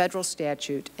governed by federal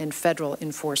statute and federal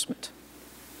enforcement.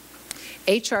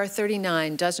 H.R.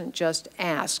 39 doesn't just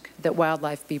ask that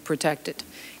wildlife be protected.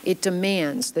 It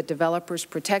demands that developers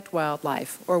protect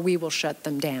wildlife or we will shut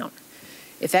them down.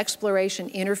 If exploration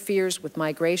interferes with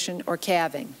migration or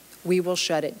calving, we will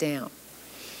shut it down.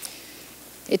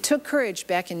 It took courage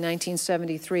back in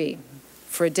 1973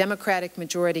 for a Democratic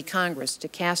majority Congress to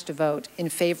cast a vote in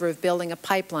favor of building a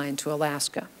pipeline to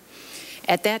Alaska.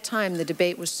 At that time, the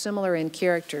debate was similar in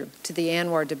character to the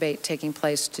ANWR debate taking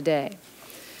place today.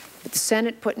 But the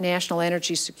Senate put national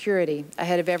energy security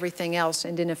ahead of everything else,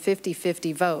 and in a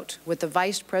 50-50 vote, with the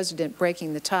Vice President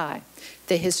breaking the tie,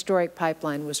 the historic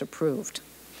pipeline was approved.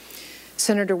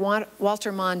 Senator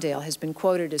Walter Mondale has been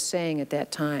quoted as saying at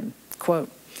that time, quote,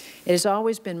 "It has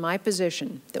always been my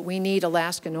position that we need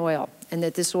Alaskan oil and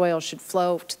that this oil should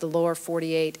flow to the lower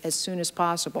 48 as soon as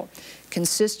possible,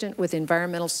 consistent with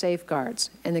environmental safeguards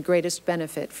and the greatest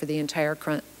benefit for the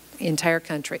entire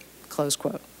country," close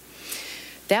quote.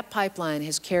 That pipeline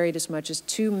has carried as much as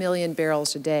 2 million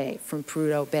barrels a day from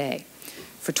Prudhoe Bay.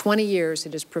 For 20 years,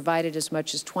 it has provided as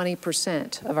much as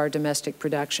 20% of our domestic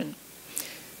production.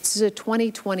 This is a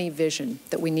 2020 vision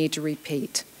that we need to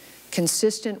repeat,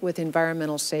 consistent with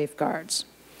environmental safeguards.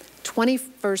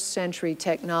 21st century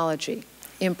technology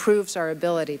improves our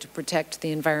ability to protect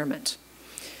the environment.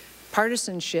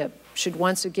 Partisanship should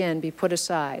once again be put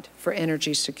aside for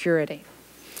energy security.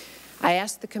 I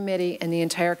ask the committee and the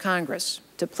entire Congress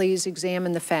to please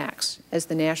examine the facts, as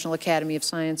the National Academy of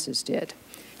Sciences did,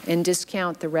 and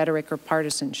discount the rhetoric or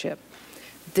partisanship.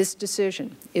 This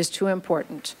decision is too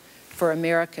important for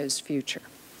America's future.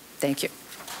 Thank you.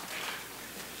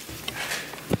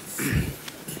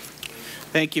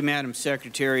 Thank you, Madam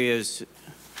Secretary. It's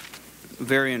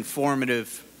very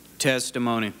informative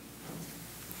testimony.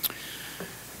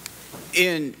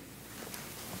 In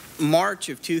March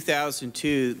of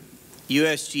 2002,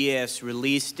 USGS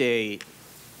released a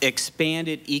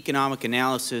expanded economic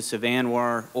analysis of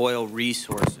ANWR oil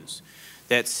resources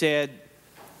that said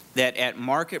that at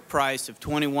market price of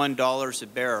 $21 a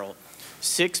barrel,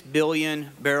 6 billion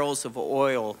barrels of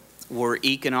oil were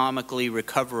economically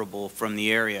recoverable from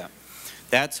the area.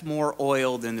 That's more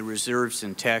oil than the reserves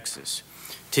in Texas.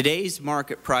 Today's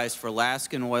market price for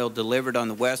Alaskan oil delivered on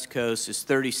the West Coast is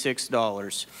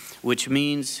 $36, which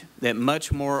means that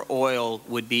much more oil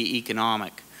would be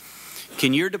economic.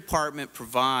 Can your department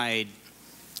provide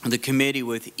the committee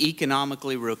with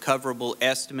economically recoverable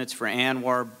estimates for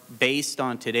ANWR based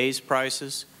on today's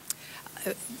prices?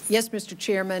 Yes, Mr.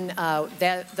 Chairman.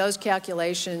 Those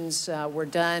calculations were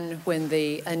done when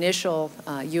the initial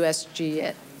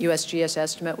USGS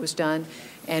estimate was done,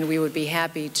 and we would be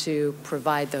happy to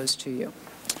provide those to you.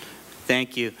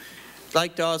 Thank you. I'd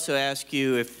like to also ask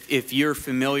you if you're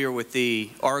familiar with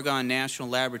the Argonne National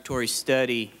Laboratory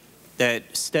study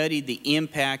that studied the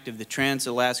impact of the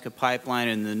Trans-Alaska Pipeline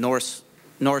in the North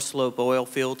Slope oil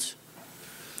fields?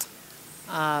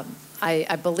 I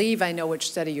believe I know which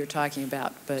study you're talking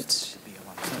about, but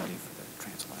BLM study for the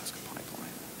Trans-Alaska Pipeline.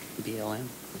 BLM?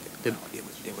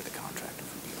 They were the contractor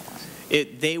for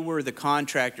BLM. They were the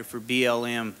contractor for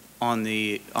BLM on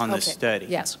the study.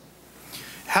 Yes.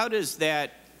 How does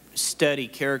that study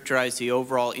characterize the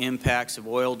overall impacts of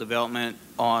oil development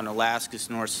on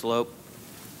Alaska's North Slope?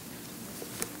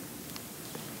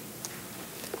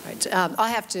 Right. I'll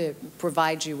have to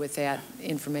provide you with that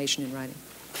information in writing.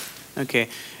 Okay.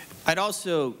 I'd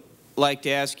also like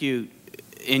to ask you,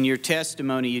 in your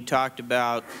testimony, you talked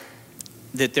about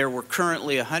that there were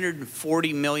currently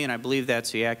 140 million, I believe that's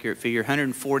the accurate figure,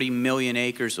 140 million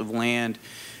acres of land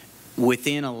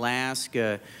within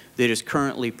Alaska that is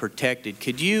currently protected.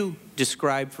 Could you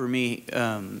describe for me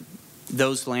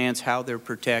those lands, how they're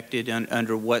protected,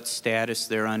 under what status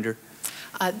they're under?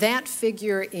 That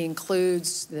figure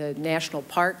includes the national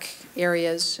park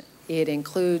areas. It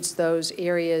includes those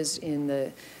areas in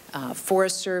the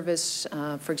Forest Service,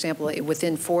 for example,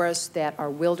 within forests that are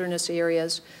wilderness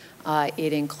areas.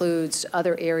 It includes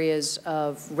other areas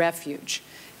of refuge.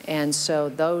 And so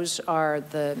those are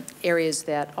the areas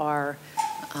that are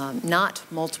not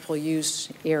multiple use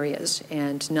areas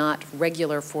and not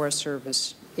regular Forest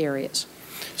Service areas.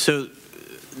 So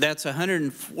that's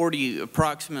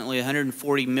approximately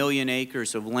 140 million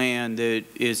acres of land that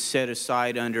is set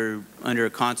aside under a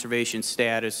conservation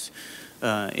status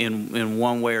in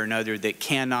one way or another that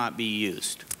cannot be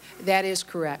used. That is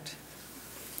correct.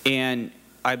 And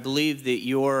I believe that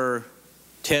your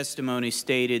testimony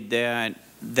stated that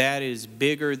that is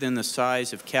bigger than the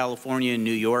size of California and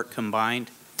New York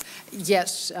combined?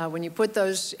 Yes, when you put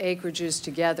those acreages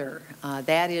together,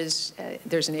 there's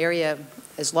an area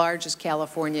as large as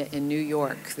California and New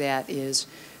York that is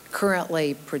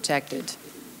currently protected.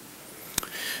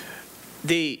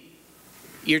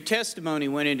 Your testimony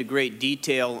went into great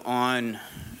detail on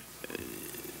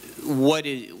what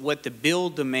the bill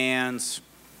demands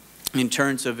in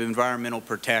terms of environmental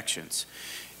protections.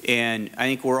 And I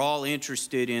think we're all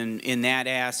interested in that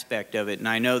aspect of it. And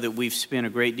I know that we've spent a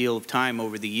great deal of time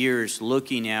over the years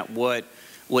looking at what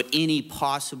any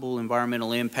possible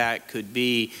environmental impact could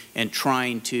be and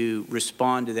trying to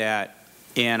respond to that.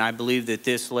 And I believe that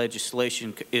this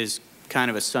legislation is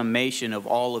kind of a summation of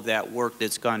all of that work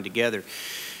that's gone together.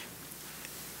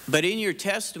 But in your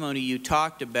testimony, you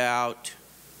talked about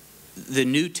the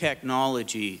new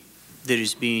technology that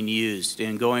is being used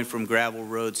and going from gravel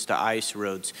roads to ice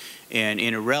roads. And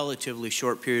in a relatively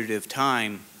short period of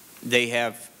time, they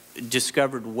have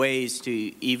discovered ways to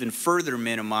even further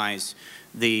minimize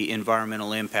the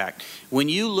environmental impact. When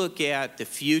you look at the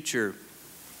future,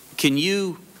 can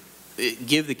you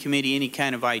give the committee any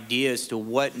kind of idea as to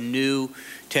what new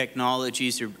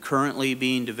technologies are currently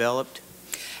being developed?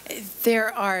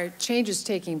 There are changes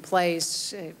taking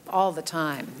place all the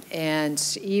time, and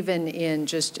even in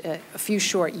just a few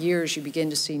short years you begin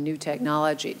to see new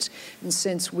technologies. And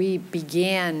since we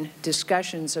began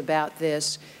discussions about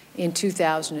this in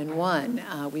 2001,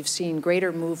 we've seen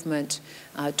greater movement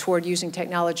toward using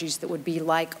technologies that would be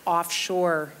like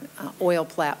offshore oil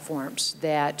platforms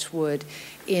that would,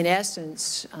 in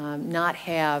essence, not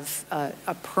have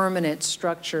a permanent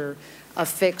structure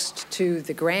affixed to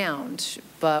the ground,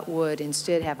 but would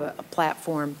instead have a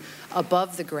platform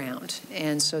above the ground.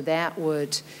 And so that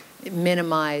would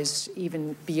minimize,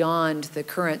 even beyond the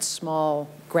current small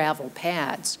gravel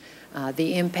pads,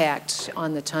 the impact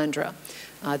on the tundra.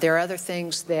 There are other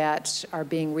things that are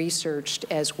being researched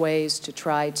as ways to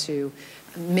try to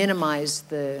minimize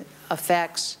the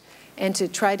effects and to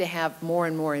try to have more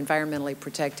and more environmentally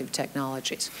protective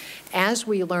technologies. As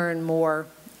we learn more,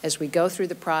 as we go through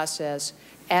the process,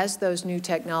 as those new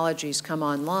technologies come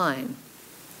online,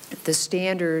 the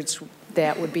standards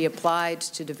that would be applied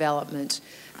to development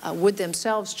would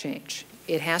themselves change.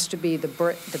 It has to be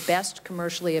the best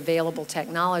commercially available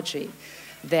technology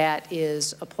that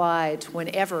is applied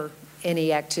whenever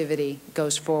any activity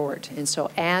goes forward. And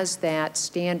so as that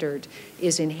standard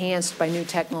is enhanced by new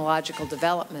technological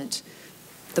development,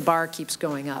 the bar keeps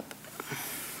going up.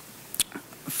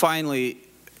 Finally,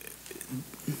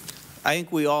 I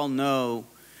think we all know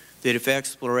that if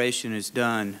exploration is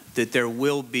done, that there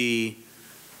will be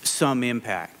some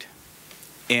impact.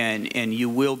 And you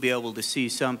will be able to see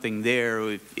something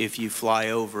there if you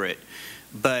fly over it.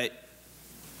 But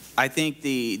I think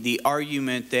the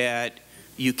argument that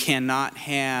you cannot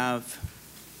have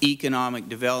economic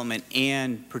development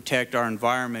and protect our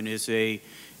environment is a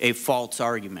false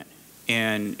argument.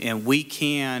 And we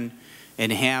can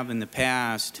and have in the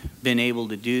past been able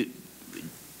to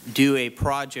do a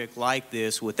project like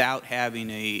this without having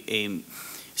a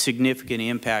significant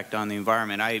impact on the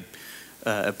environment. I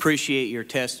appreciate your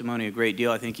testimony a great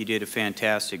deal. I think you did a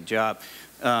fantastic job.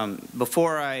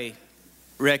 Before I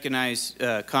recognize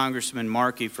Congressman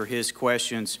Markey for his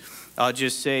questions, I'll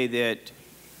just say that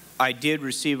I did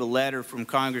receive a letter from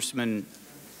Congressman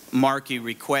Markey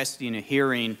requesting a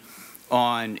hearing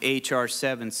on H.R.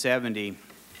 770,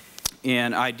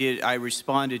 and I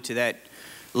responded to that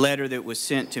letter that was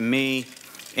sent to me,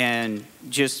 and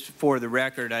just for the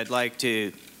record, I'd like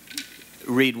to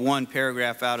read one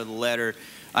paragraph out of the letter.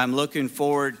 I'm looking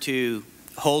forward to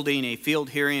holding a field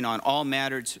hearing on all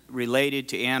matters related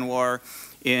to ANWR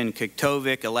in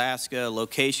Kaktovik, Alaska, a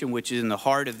location which is in the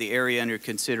heart of the area under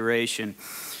consideration.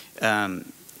 And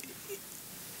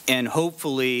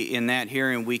hopefully in that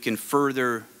hearing we can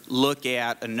further look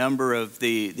at a number of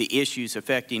the issues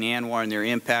affecting ANWR and their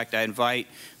impact. I invite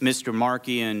Mr.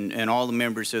 Markey and all the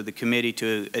members of the committee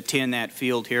to attend that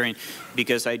field hearing,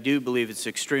 because I do believe it's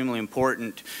extremely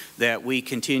important that we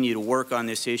continue to work on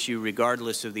this issue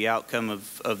regardless of the outcome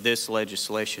of this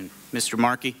legislation. Mr.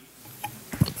 Markey.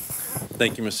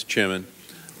 Thank you, Mr. Chairman.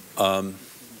 And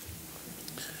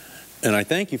I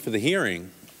thank you for the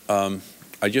hearing.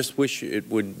 I just wish it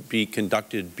would be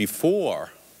conducted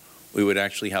before we would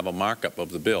actually have a markup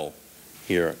of the bill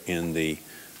here in the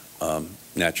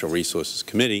Natural Resources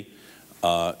Committee.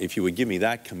 If you would give me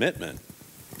that commitment,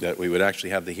 that we would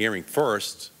actually have the hearing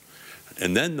first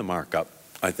and then the markup,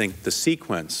 I think the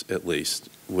sequence, at least,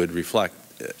 would reflect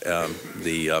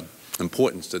the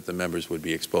importance that the members would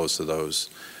be exposed to those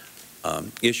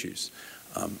issues.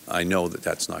 I know that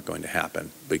that's not going to happen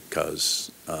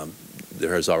because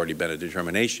there has already been a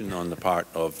determination on the part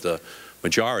of the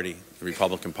majority, the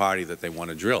Republican Party, that they want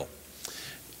to drill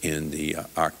in the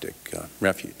Arctic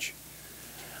refuge.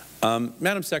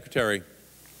 Madam Secretary,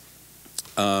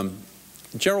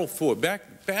 Gerald Ford,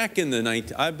 back in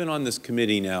the I've been on this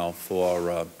committee now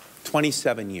for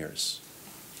 27 years.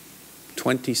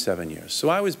 27 years. So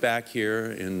I was back here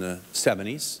in the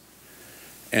 70s,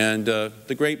 and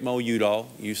the great Mo Udall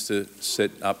used to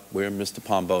sit up where Mr.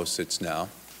 Pombo sits now,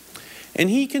 and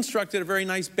he constructed a very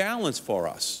nice balance for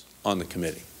us on the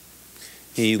committee.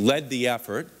 He led the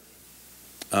effort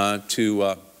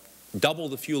to double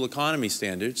the fuel economy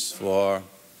standards for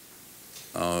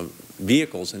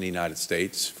vehicles in the United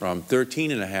States from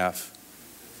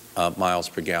 13.5 miles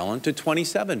per gallon to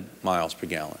 27 miles per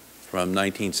gallon from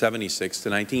 1976 to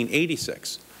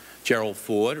 1986. Gerald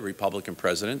Ford, a Republican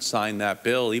president, signed that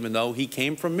bill even though he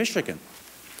came from Michigan.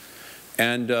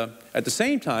 And at the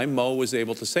same time, Mo was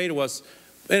able to say to us,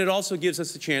 and it also gives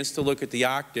us a chance to look at the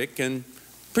Arctic and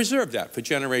preserve that for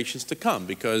generations to come,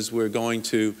 because we're going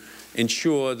to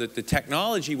ensure that the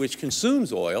technology which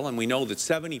consumes oil, and we know that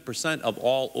 70% of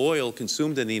all oil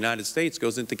consumed in the United States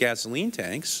goes into gasoline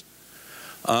tanks,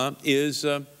 is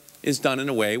done in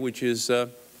a way which is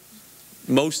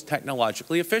most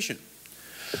technologically efficient.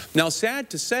 Now, sad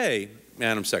to say,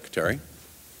 Madam Secretary,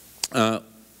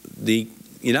 the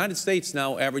United States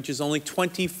now averages only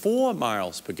 24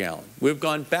 miles per gallon. We've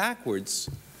gone backwards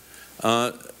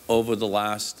over the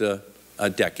last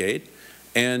decade,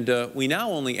 and we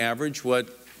now only average what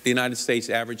the United States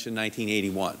averaged in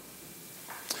 1981.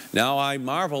 Now I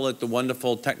marvel at the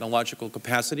wonderful technological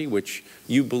capacity which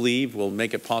you believe will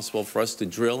make it possible for us to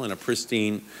drill in a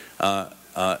pristine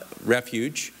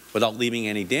refuge without leaving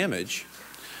any damage.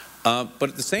 But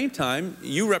at the same time,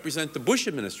 you represent the Bush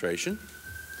administration,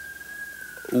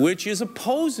 which is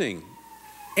opposing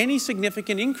any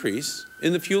significant increase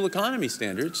in the fuel economy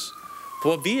standards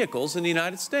for vehicles in the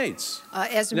United States.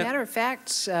 As a matter of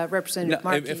fact, Representative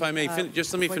Markey, if I may,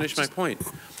 just let me finish my point.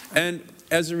 And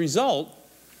as a result,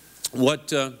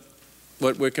 what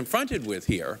we're confronted with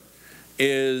here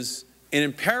is an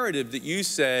imperative that you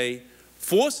say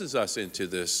forces us into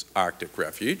this Arctic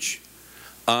refuge,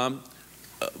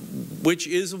 which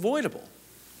is avoidable.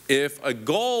 If a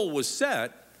goal was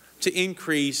set to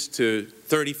increase to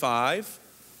 35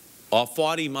 or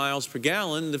 40 miles per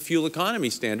gallon the fuel economy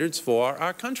standards for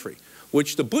our country,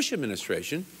 which the Bush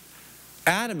administration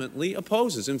adamantly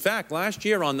opposes. In fact, last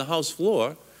year on the House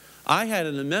floor, I had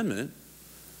an amendment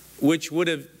which would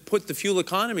have put the fuel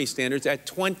economy standards at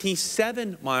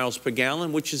 27 miles per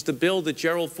gallon, which is the bill that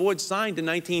Gerald Ford signed in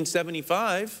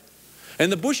 1975.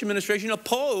 And the Bush administration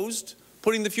opposed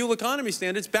putting the fuel economy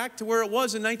standards back to where it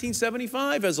was in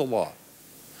 1975 as a law.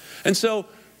 And so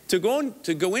to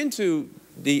go into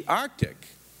the Arctic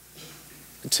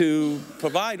to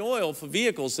provide oil for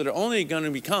vehicles that are only going to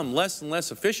become less and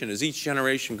less efficient as each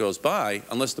generation goes by,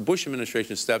 unless the Bush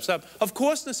administration steps up, of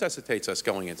course necessitates us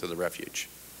going into the refuge.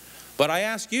 But I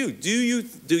ask you, do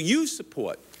you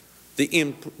support the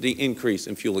increase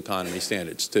in fuel economy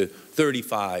standards to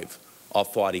 35 or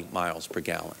 40 miles per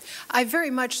gallon? I very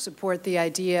much support the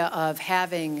idea of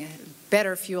having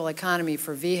better fuel economy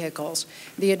for vehicles.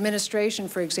 The administration,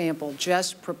 for example,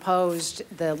 just proposed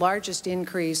the largest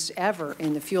increase ever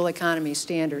in the fuel economy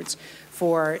standards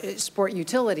for sport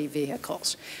utility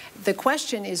vehicles. The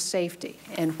question is safety,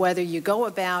 and whether you go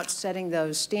about setting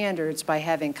those standards by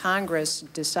having Congress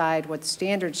decide what the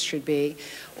standards should be,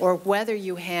 or whether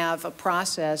you have a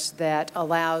process that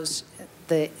allows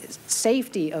the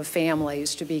safety of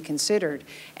families to be considered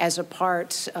as a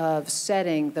part of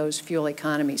setting those fuel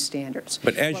economy standards.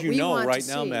 But as you know right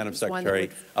now, Madam Secretary,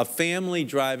 a family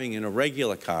driving in a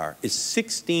regular car is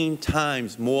 16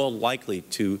 times more likely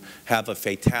to have a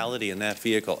fatality in that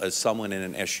vehicle as someone in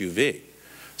an SUV.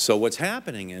 So what's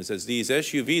happening is, as these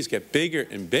SUVs get bigger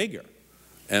and bigger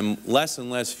and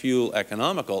less fuel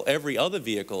economical, every other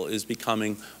vehicle is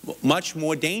becoming much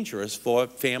more dangerous for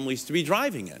families to be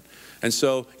driving in. And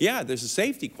so, yeah, there's a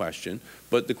safety question,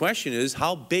 but the question is,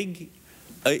 how big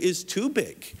is too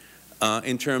big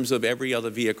in terms of every other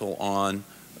vehicle on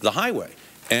the highway?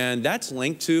 And that's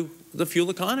linked to the fuel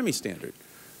economy standard.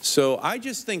 So I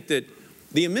just think that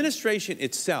the administration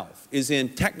itself is in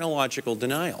technological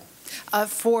denial.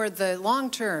 For the long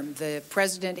term, the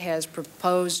President has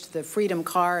proposed the Freedom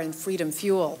Car and Freedom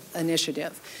Fuel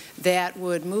initiative that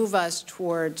would move us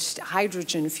towards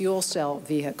hydrogen fuel cell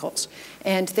vehicles.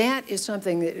 And that is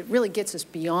something that really gets us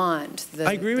beyond the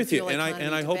I agree with you, and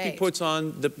I hope he puts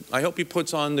on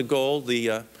the goal,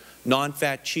 the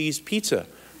non-fat cheese pizza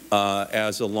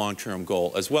as a long-term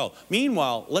goal as well.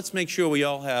 Meanwhile, let's make sure we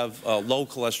all have low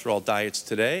cholesterol diets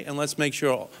today, and let's make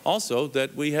sure also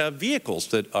that we have vehicles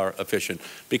that are efficient,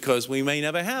 because we may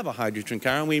never have a hydrogen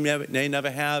car and we may never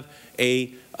have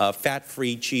a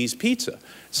fat-free cheese pizza.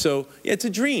 So it's a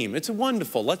dream. It's a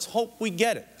wonderful. Let's hope we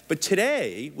get it. But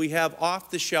today we have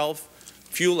off-the-shelf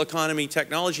fuel economy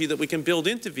technology that we can build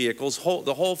into vehicles,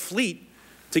 the whole fleet,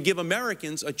 to give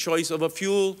Americans a choice of a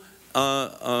fuel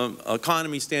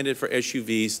economy standard for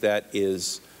SUVs that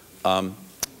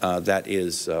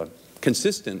is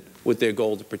consistent with their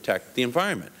goal to protect the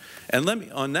environment. And let me,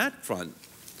 on that front,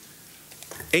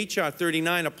 H.R.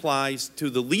 39 applies to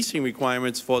the leasing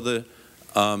requirements for the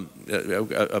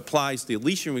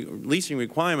leasing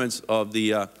requirements of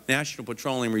the National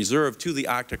Petroleum Reserve to the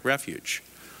Arctic Refuge.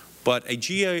 But a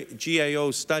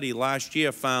GAO study last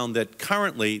year found that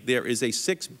currently there is a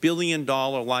 $6 billion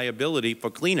liability for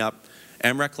cleanup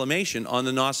and reclamation on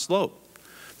the North Slope.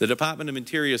 The Department of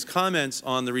Interior's comments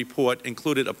on the report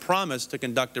included a promise to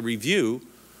conduct a review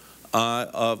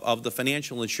of the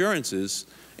financial insurances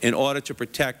in order to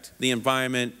protect the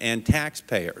environment and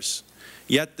taxpayers.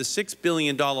 Yet the $6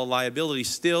 billion liability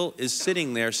still is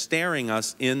sitting there staring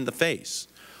us in the face.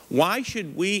 Why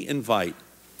should we invite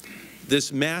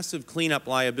this massive cleanup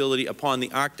liability upon the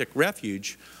Arctic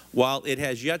Refuge while it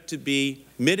has yet to be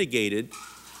mitigated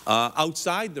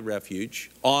outside the refuge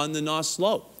on the North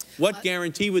Slope? What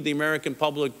guarantee would the American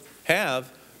public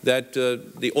have that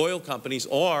the oil companies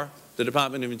or the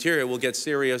Department of Interior will get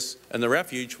serious in the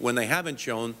refuge when they haven't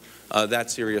shown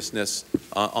that seriousness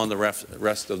on the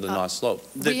rest of the North Slope?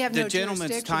 The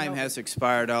gentleman's time has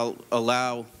expired. I'll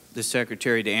allow the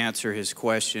Secretary to answer his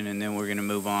question, and then we're going to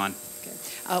move on.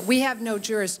 We have no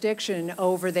jurisdiction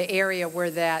over the area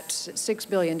where that $6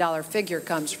 billion figure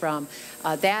comes from.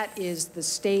 That is the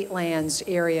state lands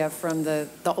area from the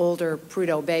older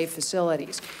Prudhoe Bay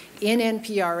facilities. In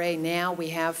NPRA now we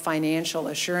have financial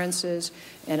assurances,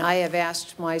 and I have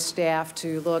asked my staff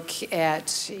to look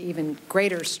at even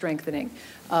greater strengthening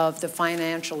of the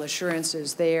financial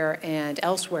assurances there and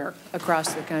elsewhere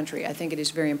across the country. I think it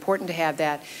is very important to have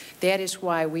that. That is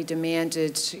why we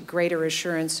demanded greater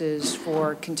assurances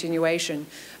for continuation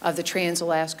of the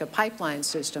Trans-Alaska Pipeline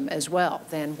System as well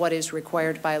than what is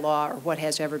required by law or what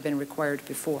has ever been required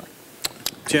before.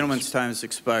 Gentleman's time has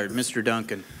expired. Mr.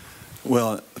 Duncan.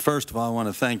 Well, first of all, I want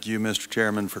to thank you, Mr.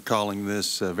 Chairman, for calling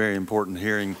this very important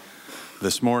hearing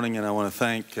this morning, and I want to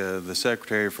thank the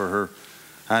Secretary for her,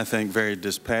 I think, very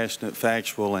dispassionate,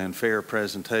 factual, and fair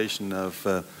presentation of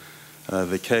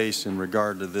the case in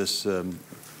regard to this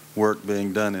work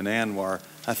being done in ANWR.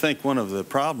 I think one of the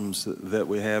problems that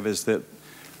we have is that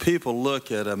people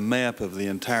look at a map of the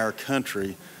entire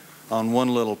country on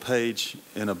one little page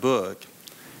in a book,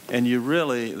 and they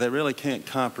really can't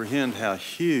comprehend how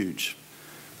huge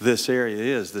this area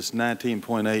is, this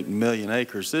 19.8 million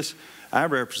acres. I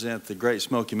represent the Great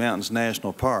Smoky Mountains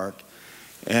National Park,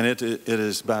 and it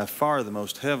is by far the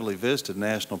most heavily visited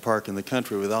national park in the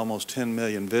country, with almost 10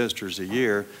 million visitors a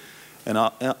year. And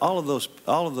all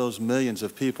of those millions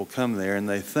of people come there, and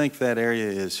they think that area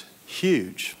is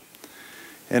huge.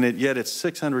 And yet it's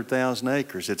 600,000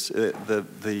 acres.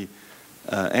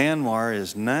 ANWR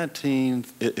is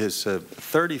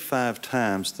 35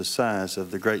 times the size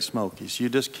of the Great Smokies. You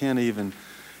just can't even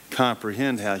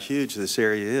comprehend how huge this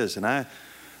area is. And I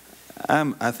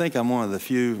think I'm one of the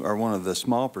few, or one of the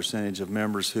small percentage of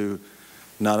members who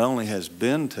not only has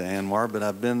been to ANWR, but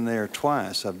I've been there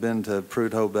twice. I've been to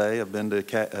Prudhoe Bay, I've been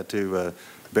to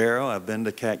Barrow, I've been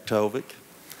to Kaktovik.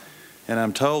 And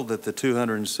I'm told that the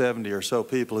 270 or so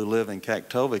people who live in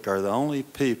Kaktovik are the only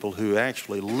people who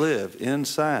actually live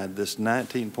inside this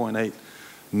 19.8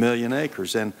 million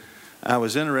acres. And I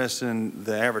was interested in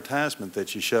the advertisement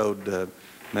that you showed,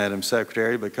 Madam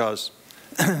Secretary, because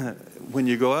when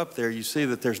you go up there, you see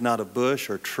that there's not a bush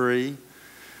or tree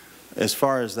as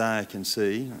far as the eye can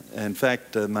see. In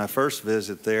fact, my first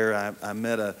visit there, I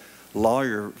met a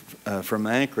lawyer from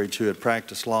Anchorage who had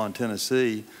practiced law in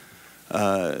Tennessee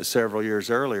several years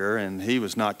earlier, and he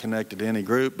was not connected to any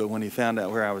group, but when he found out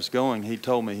where I was going, he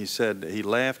told me, he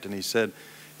laughed and he said,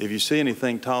 if you see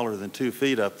anything taller than 2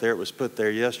 feet up there, it was put there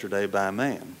yesterday by a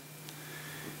man.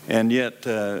 And yet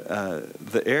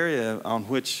the area on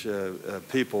which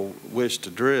people wish to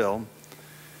drill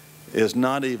is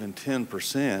not even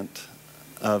 10%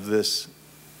 of this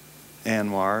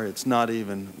ANWR. It's not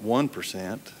even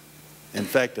 1%. In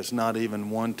fact, it's not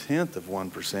even 1/10 of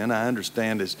 1%. I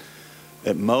understand is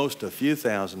at most a few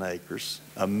thousand acres,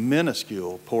 a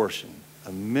minuscule portion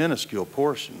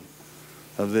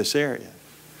of this area.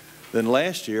 Then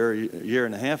last year, a year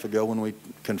and a half ago, when we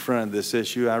confronted this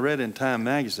issue, I read in Time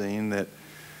magazine that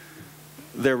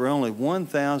there were only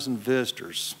 1,000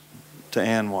 visitors to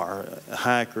ANWR,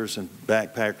 hikers and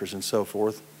backpackers and so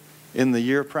forth, in the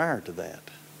year prior to that.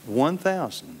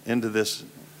 1,000 into this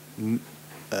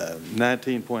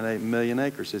 19.8 million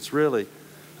acres. It's really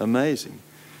amazing.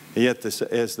 Yet,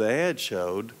 as the ad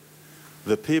showed,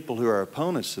 the people who are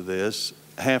opponents to this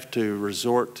have to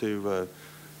resort to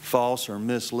false or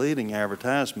misleading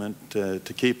advertisement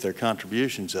to keep their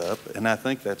contributions up. And I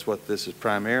think that's what this is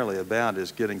primarily about,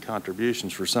 is getting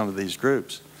contributions for some of these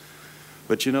groups.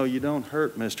 But you know, you don't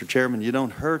hurt, Mr. Chairman, you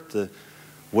don't hurt the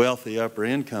wealthy upper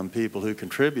income people who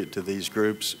contribute to these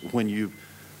groups when you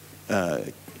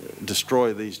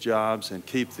destroy these jobs and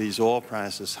keep these oil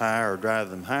prices higher or drive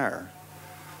them higher.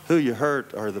 Who you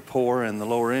hurt are the poor and the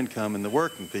lower income and the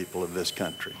working people of this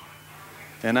country.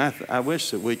 And I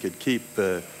wish that we could keep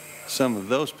some of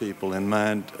those people in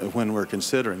mind when we're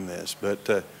considering this.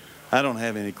 But I don't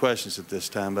have any questions at this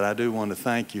time, but I do want to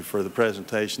thank you for the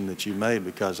presentation that you made,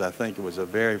 because I think it was a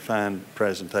very fine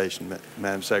presentation,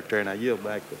 Madam Secretary, and I yield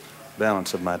back the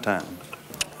balance of my time.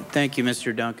 Thank you,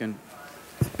 Mr. Duncan.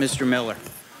 Mr. Miller.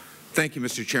 Thank you,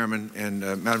 Mr. Chairman, and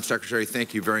Madam Secretary,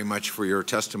 thank you very much for your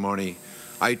testimony.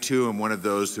 I, too, am one of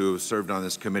those who have served on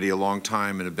this committee a long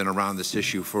time and have been around this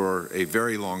issue for a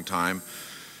very long time.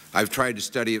 I've tried to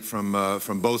study it from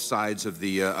both sides of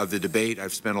the debate.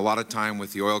 I've spent a lot of time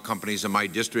with the oil companies in my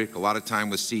district, a lot of time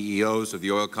with CEOs of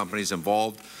the oil companies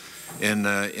involved in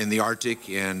the Arctic,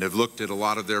 and have looked at a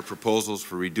lot of their proposals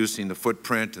for reducing the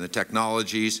footprint and the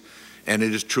technologies, and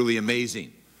it is truly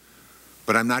amazing.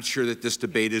 But I'm not sure that this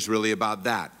debate is really about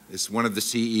that. As one of the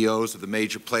CEOs of the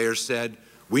major players said,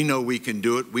 we know we can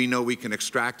do it, we know we can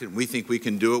extract it, and we think we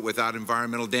can do it without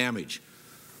environmental damage.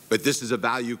 But this is a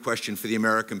value question for the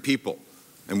American people,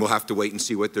 and we'll have to wait and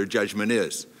see what their judgment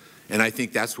is. And I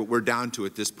think that's what we're down to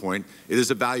at this point. It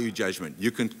is a value judgment. You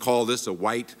can call this a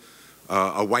white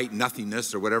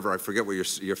nothingness or whatever. I forget what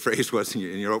your phrase was in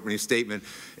your opening statement.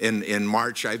 In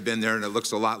March, I've been there, and it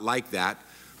looks a lot like that.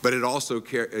 But it also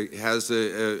has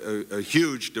a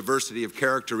huge diversity of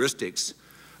characteristics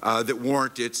that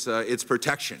warrant its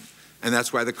protection. And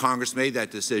that's why the Congress made that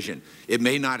decision. It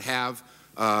may not have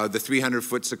the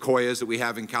 300-foot sequoias that we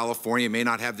have in California. It may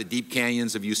not have the deep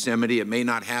canyons of Yosemite. It may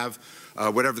not have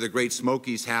whatever the Great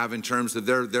Smokies have in terms of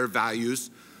their values.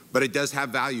 But it does have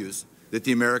values that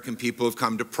the American people have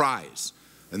come to prize.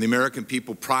 And the American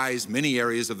people prize many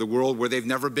areas of the world where they've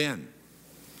never been.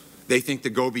 They think the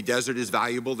Gobi Desert is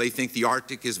valuable. They think the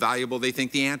Arctic is valuable. They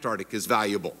think the Antarctic is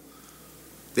valuable.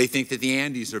 They think that the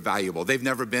Andes are valuable. They've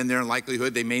never been there, in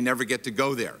likelihood they may never get to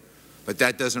go there. But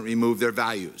that doesn't remove their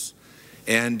values.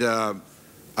 And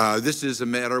this is a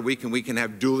matter, we can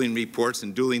have dueling reports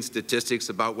and dueling statistics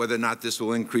about whether or not this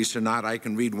will increase or not. I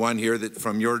can read one here that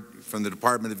from the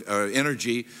Department of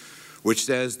Energy, which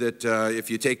says that if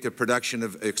you take the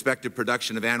expected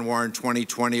production of ANWR in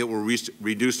 2020, it will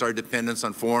reduce our dependence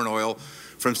on foreign oil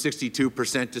from 62%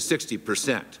 to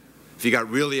 60%. If you got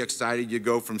really excited, you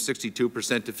go from 62% to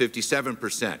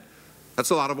 57%.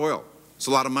 That's a lot of oil. It's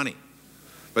a lot of money.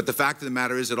 But the fact of the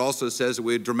matter is it also says that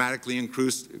we would dramatically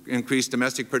increase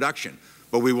domestic production,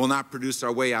 but we will not produce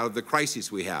our way out of the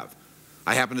crises we have.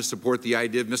 I happen to support the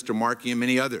idea of Mr. Markey and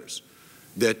many others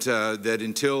that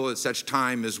until such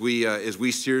time as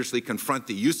we seriously confront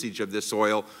the usage of this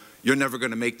oil, you're never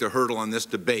going to make the hurdle on this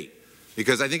debate.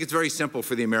 Because I think it's very simple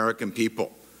for the American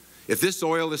people. If this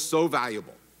oil is so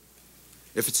valuable,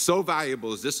 if it's so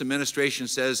valuable as this administration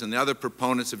says and the other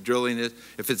proponents of drilling it,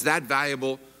 if it's that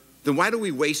valuable, then why do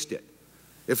we waste it?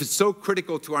 If it's so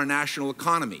critical to our national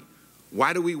economy,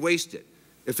 why do we waste it?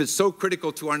 If it's so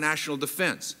critical to our national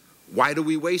defense, why do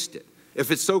we waste it?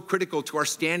 If it's so critical to our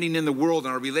standing in the world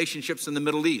and our relationships in the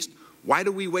Middle East, why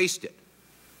do we waste it?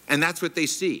 And that's what they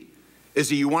see, is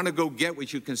that you want to go get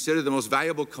what you consider the most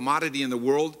valuable commodity in the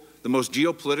world, the most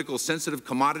geopolitical, sensitive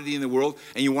commodity in the world,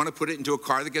 and you want to put it into a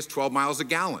car that gets 12 miles a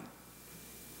gallon.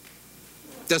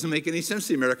 Doesn't make any sense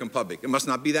to the American public. It must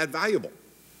not be that valuable.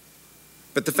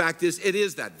 But the fact is, it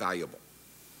is that valuable.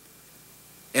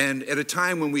 And at a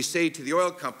time when we say to the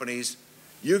oil companies,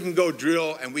 you can go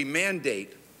drill, and we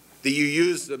mandate that you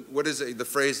use the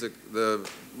phrase, the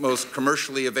most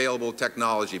commercially available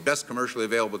technology, best commercially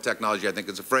available technology, I think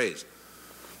is a phrase.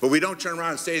 But we don't turn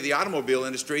around and say to the automobile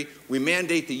industry, we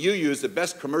mandate that you use the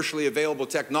best commercially available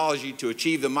technology to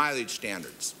achieve the mileage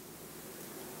standards.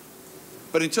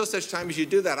 But until such time as you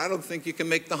do that, I don't think you can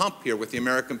make the hump here with the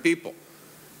American people,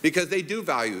 because they do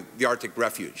value the Arctic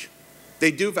refuge.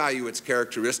 They do value its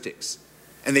characteristics.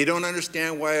 And they don't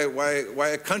understand why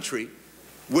a country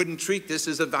wouldn't treat this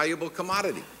as a valuable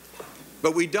commodity.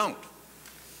 But we don't.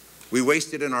 We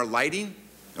waste it in our lighting,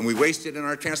 and we waste it in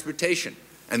our transportation.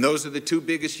 And those are the two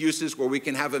biggest uses where we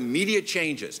can have immediate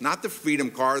changes, not the Freedom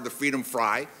Car, the Freedom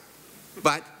Fry,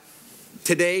 but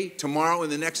today, tomorrow,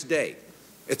 and the next day.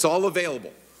 It's all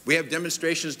available. We have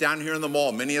demonstrations down here in the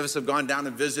mall. Many of us have gone down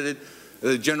and visited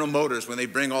General Motors when they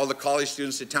bring all the college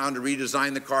students to town to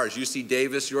redesign the cars. UC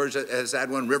Davis, yours has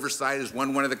had one. Riverside has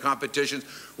won one of the competitions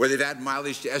where they've added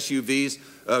mileage to SUVs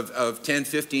of 10,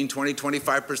 15, 20,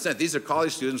 25%. These are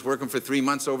college students working for 3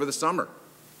 months over the summer.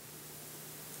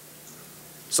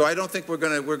 So I don't think we're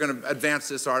going to advance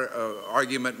this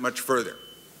argument much further.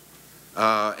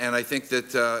 And I think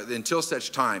that until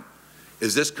such time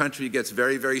as this country gets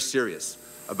very, very serious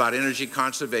about energy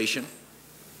conservation,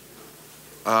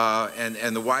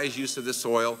 and the wise use of this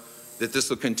oil, that this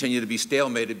will continue to be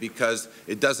stalemated because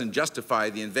it doesn't justify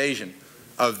the invasion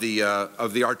of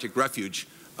the Arctic refuge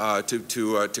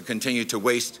to continue to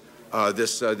waste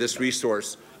this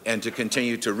resource and to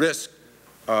continue to risk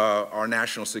our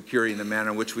national security in the manner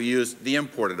in which we use the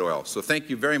imported oil. So thank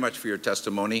you very much for your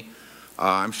testimony.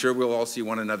 I'm sure we'll all see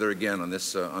one another again on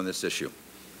this issue.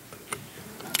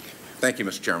 Thank you,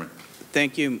 Mr. Chairman.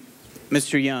 Thank you.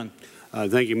 Mr. Young.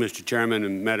 Thank you, Mr. Chairman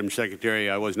and Madam Secretary.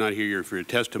 I was not here for your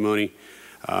testimony.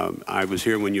 I was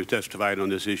here when you testified on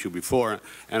this issue before,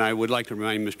 and I would like to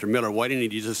remind Mr. Miller, why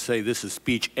didn't you just say this is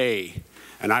speech A,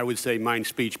 and I would say mine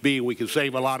speech B, and we could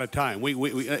save a lot of time.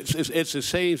 It's the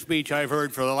same speech I've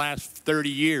heard for the last 30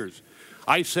 years.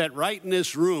 I sat right in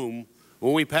this room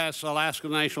when we passed the Alaska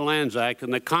National Lands Act,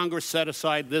 and the Congress set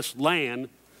aside this land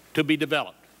to be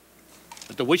developed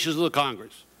at the wishes of the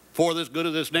Congress for the good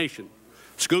of this nation.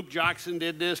 Scoop Jackson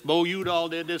did this, Bo Udall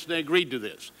did this, and they agreed to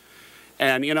this.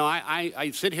 And, you know,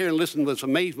 I sit here and listen with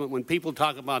amazement when people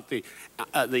talk about the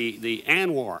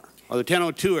ANWR, or the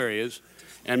 1002 areas,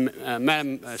 and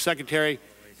Madam Secretary,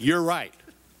 You're right.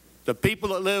 The people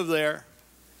that live there,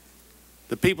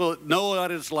 the people that know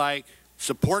what it's like,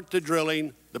 support the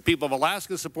drilling. The people of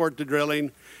Alaska support the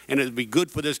drilling, and it would be good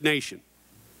for this nation.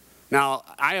 Now,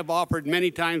 I have offered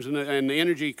many times in the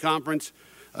energy conference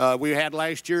we had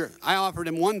last year, I offered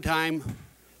them one time,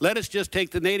 let us just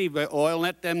take the native oil and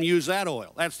let them use that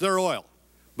oil. That's their oil.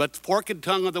 But the fork and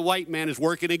tongue of the white man is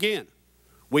working again.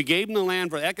 We gave them the land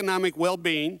for economic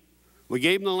well-being. We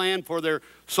gave them the land for their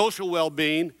social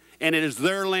well-being, and it is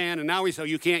their land, and now we say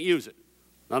you can't use it.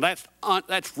 Now,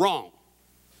 that's wrong.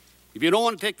 If you don't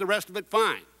want to take the rest of it,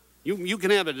 fine. You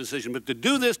can have a decision. But to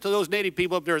do this to those native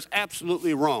people up there is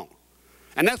absolutely wrong.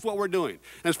 And that's what we're doing.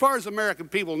 And as far as American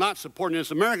people not supporting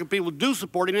this, American people do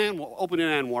support opening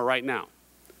an war right now.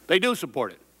 They do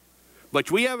support it.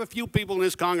 But we have a few people in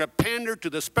this Congress that pander to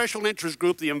the special interest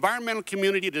group, the environmental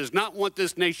community that does not want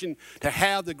this nation to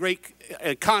have the great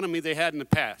economy they had in the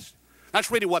past. That's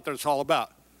really what it's all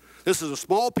about. This is a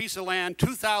small piece of land,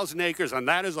 2,000 acres, and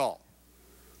that is all.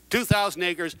 2,000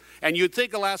 acres, and you'd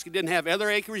think Alaska didn't have other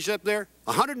acreage up there?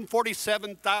 447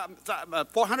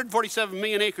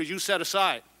 million acres you set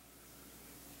aside.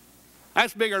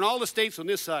 That's bigger than all the states on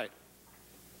this side.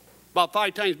 About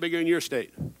 5 times bigger than your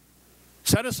state.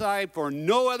 Set aside for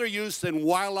no other use than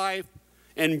wildlife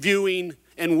and viewing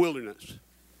and wilderness.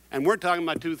 And we're talking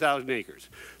about 2,000 acres.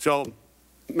 So,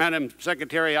 Madam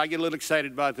Secretary, I get a little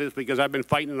excited about this because I've been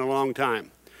fighting it a long time.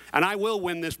 And I will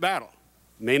win this battle.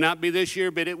 May not be this year,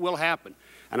 but it will happen.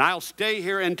 And I'll stay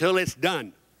here until it's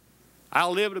done.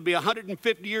 I'll live to be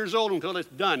 150 years old until it's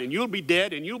done. And you'll be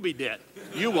dead, and you'll be dead.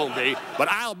 You won't be, but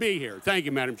I'll be here. Thank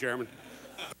you, Madam Chairman.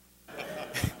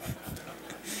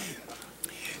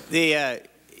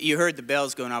 You heard the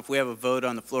bells going off. We have a vote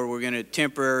on the floor. We're going to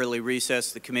temporarily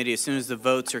recess the committee. As soon as the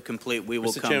votes are complete, we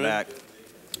will come back.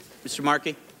 Mr.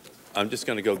 Markey? I'm just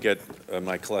going to go get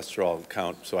my cholesterol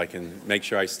count so I can make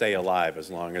sure I stay alive as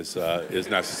long as is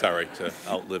necessary to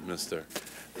outlive Mr.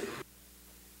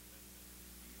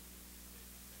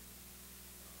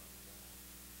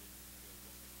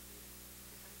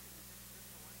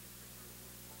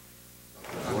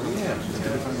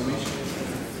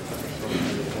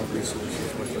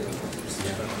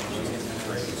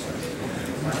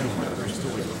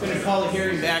 I'm going to call the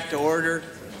hearing back to order.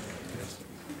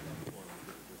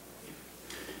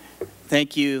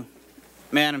 Thank you,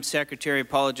 Madam Secretary.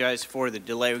 Apologize for the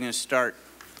delay. We're going to start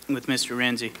with Mr.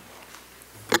 Renzi.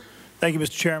 Thank you,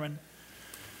 Mr. Chairman.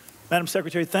 Madam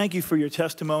Secretary, thank you for your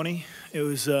testimony. It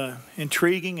was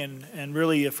intriguing and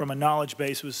really, from a knowledge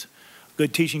base, was a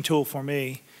good teaching tool for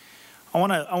me. I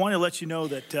want to let you know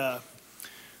that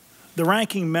the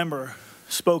ranking member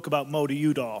spoke about Modi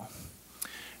Udall.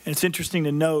 And it's interesting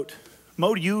to note,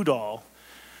 Modi Udall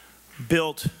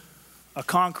built a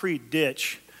concrete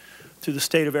ditch through the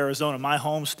state of Arizona, my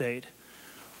home state,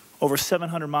 over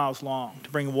 700 miles long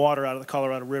to bring water out of the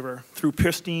Colorado River through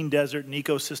pristine desert and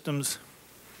ecosystems,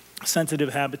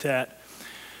 sensitive habitat,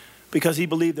 because he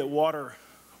believed that water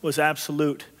was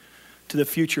absolute to the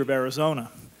future of Arizona.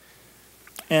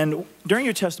 And during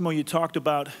your testimony, you talked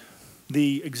about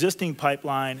the existing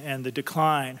pipeline and the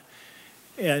decline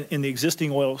in the existing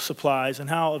oil supplies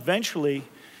and how eventually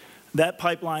that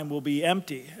pipeline will be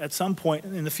empty at some point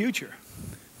in the future.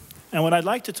 And what I'd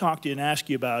like to talk to you and ask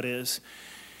you about is,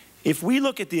 if we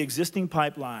look at the existing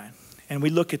pipeline and we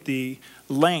look at the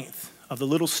length of the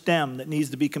little stem that needs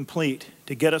to be complete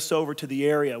to get us over to the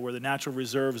area where the natural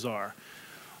reserves are,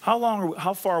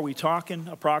 how far are we talking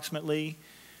approximately,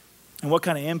 and what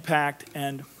kind of impact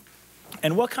and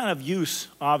what kind of use,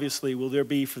 obviously, will there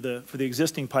be for the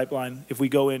existing pipeline if we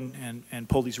go in and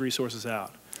pull these resources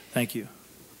out? Thank you.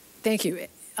 Thank you.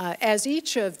 As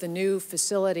each of the new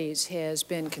facilities has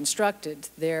been constructed,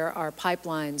 there are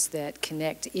pipelines that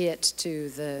connect it to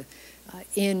the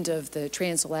end of the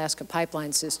Trans-Alaska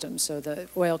pipeline system, so the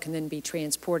oil can then be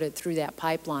transported through that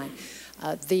pipeline.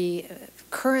 The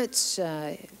current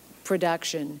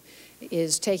production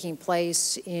is taking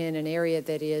place in an area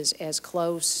that is as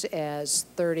close as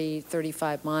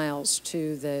 35 miles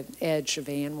to the edge of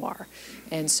ANWR.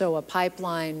 And so a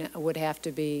pipeline would have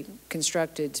to be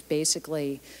constructed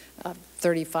basically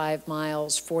 35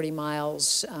 miles, 40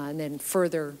 miles, and then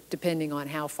further depending on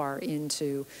how far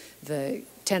into the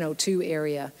 1002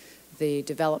 area the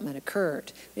development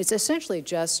occurred. It's essentially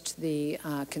just the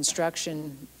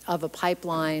construction of a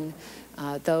pipeline.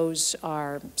 Those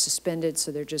are suspended,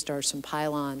 so there just are some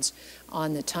pylons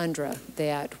on the tundra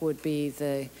that would be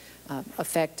the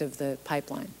effect of the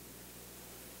pipeline.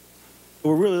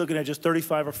 We're really looking at just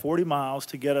 35 or 40 miles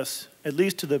to get us at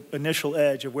least to the initial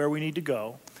edge of where we need to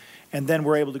go. and then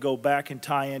we're able to go back and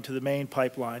tie into the main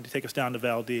pipeline to take us down to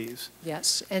Valdez.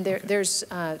 Yes, and there's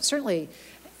certainly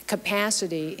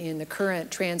capacity in the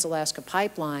current Trans-Alaska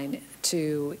Pipeline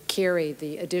to carry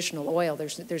the additional oil.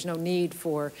 There's no need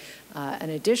for an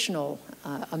additional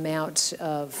amount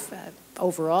of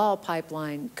overall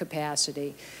pipeline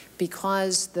capacity,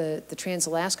 because the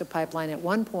Trans-Alaska Pipeline at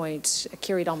one point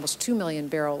carried almost 2 million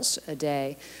barrels a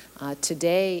day.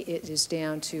 Today it is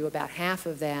down to about half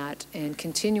of that and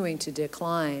continuing to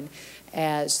decline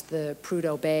as the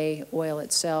Prudhoe Bay oil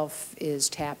itself is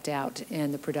tapped out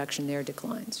and the production there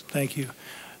declines. Thank you.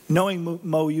 Knowing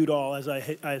Mo Udall as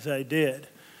I did,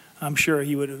 I'm sure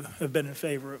he would have been in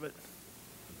favor of it.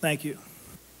 Thank you.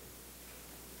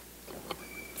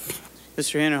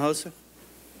 Mr. Hinojosa.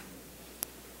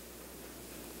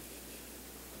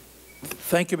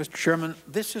 Thank you, Mr. Chairman.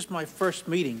 This is my first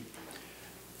meeting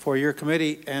for your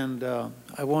committee, and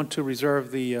I want to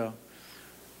reserve the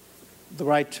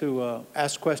right to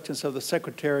ask questions of the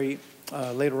Secretary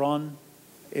later on.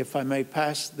 If I may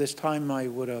pass this time, I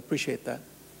would appreciate that.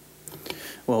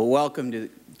 Well, welcome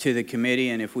to the committee,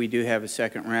 and if we do have a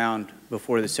second round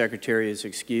before the Secretary is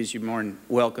excused, you're more than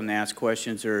welcome to ask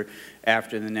questions, or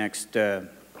after the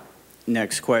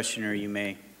next questioner, you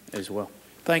may as well.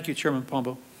 Thank you, Chairman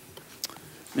Pombo.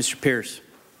 Mr. Pierce.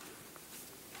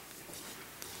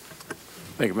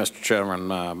 Thank you, Mr. Chairman.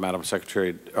 Madam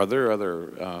Secretary, are there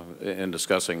other, in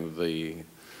discussing the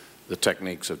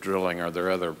techniques of drilling, are there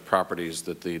other properties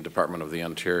that the Department of the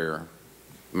Interior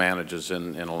manages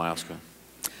in Alaska?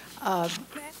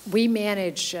 We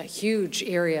manage a huge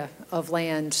area of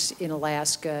land in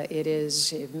Alaska. It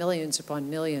is millions upon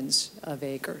millions of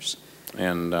acres.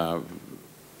 And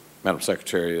Madam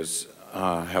Secretary,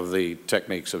 have the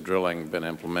techniques of drilling been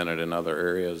implemented in other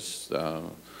areas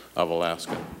of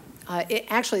Alaska?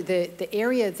 Actually, the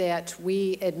area that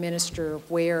we administer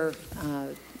where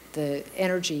the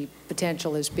energy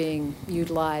potential is being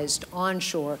utilized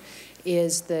onshore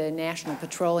is the National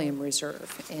Petroleum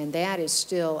Reserve, and that is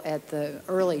still at the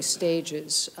early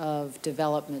stages of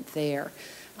development there.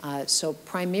 So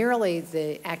primarily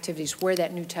the activities where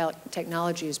that new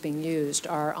technology is being used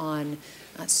are on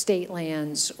state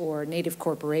lands or native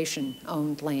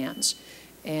corporation-owned lands.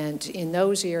 And in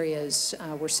those areas,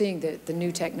 we're seeing the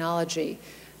new technology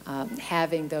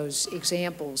having those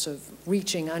examples of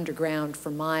reaching underground for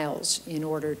miles in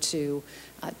order to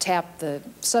tap the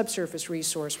subsurface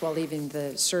resource while leaving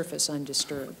the surface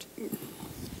undisturbed.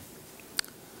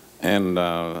 And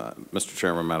Mr.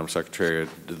 Chairman, Madam Secretary,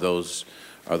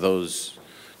 are those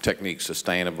techniques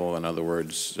sustainable? In other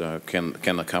words, can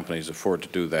the companies afford to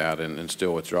do that and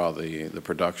still withdraw the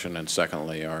production? And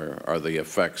secondly, are the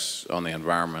effects on the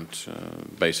environment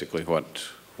basically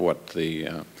what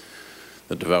the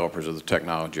developers of the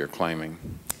technology are claiming?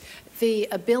 The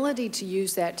ability to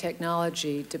use that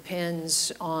technology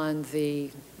depends on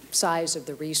the size of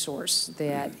the resource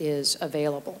that is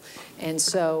available. And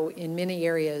so in many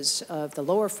areas of the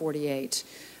lower 48,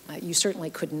 you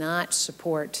certainly could not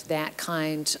support that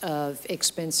kind of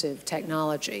expensive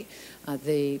technology.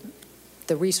 The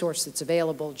resource that's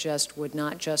available just would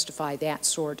not justify that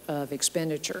sort of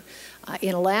expenditure.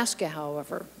 In Alaska,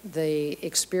 however, the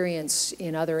experience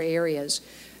in other areas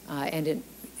and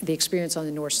the experience on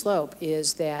the North Slope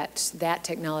is that that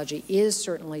technology is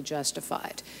certainly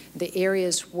justified. The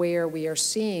areas where we are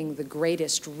seeing the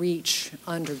greatest reach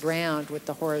underground with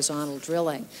the horizontal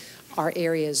drilling are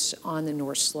areas on the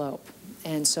North Slope.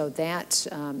 And so that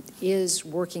is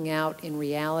working out in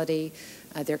reality.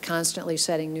 They're constantly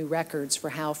setting new records for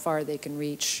how far they can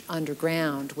reach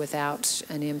underground without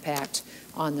an impact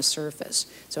on the surface.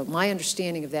 So my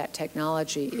understanding of that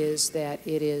technology is that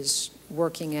it is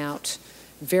working out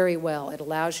very well. It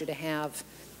allows you to have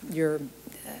your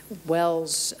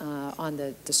wells on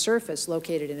the surface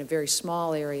located in a very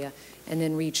small area and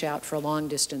then reach out for a long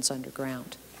distance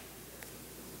underground.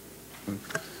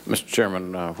 Mr.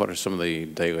 Chairman, what are some of the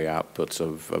daily outputs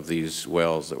of these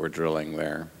wells that we're drilling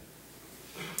there?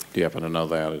 Do you happen to know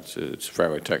that? It's a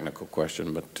fairly technical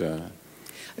question, but...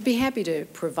 I'd be happy to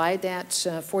provide that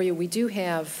for you. We do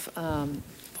have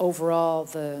overall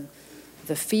the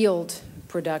field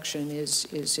production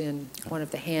is in one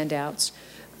of the handouts.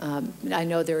 I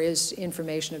know there is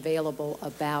information available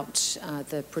about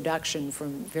the production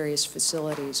from various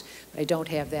facilities, but I don't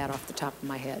have that off the top of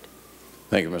my head.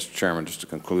 Thank you, Mr. Chairman. Just a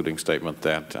concluding statement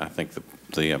that I think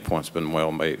the point's been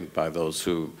well made by those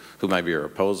who maybe are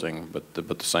opposing, but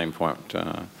the same point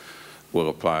will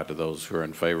apply to those who are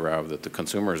in favor of, that the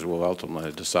consumers will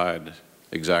ultimately decide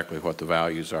exactly what the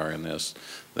values are in this,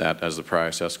 that as the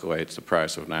price escalates, the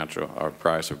price of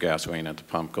price of gasoline at the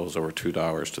pump goes over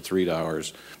 $2 to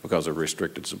 $3 because of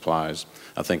restricted supplies.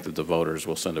 I think that the voters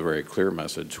will send a very clear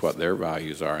message what their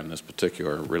values are in this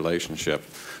particular relationship.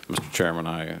 Mr. Chairman,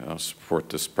 I support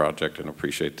this project and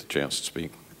appreciate the chance to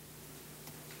speak.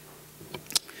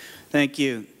 Thank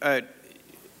you.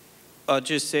 I'll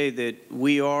just say that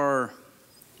we are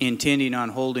intending on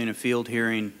holding a field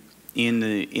hearing in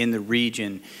the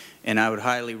region, and I would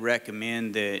highly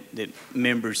recommend that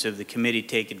members of the committee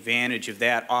take advantage of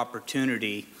that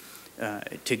opportunity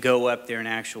to go up there and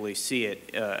actually see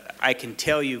it. I can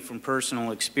tell you from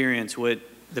personal experience what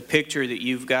the picture that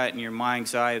you've got in your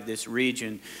mind's eye of this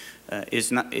region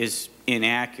is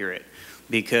inaccurate,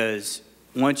 because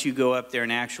once you go up there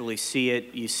and actually see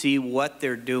it, you see what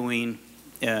they're doing,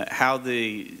 how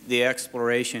the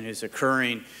exploration is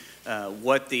occurring,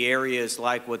 what the area is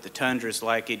like, what the tundra is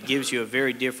like. It gives you a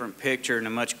very different picture and a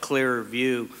much clearer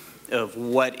view of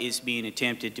what is being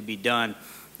attempted to be done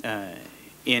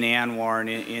in ANWR and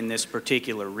in this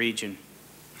particular region.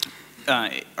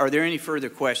 Are there any further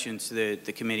questions that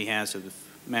the committee has of the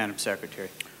Madam Secretary?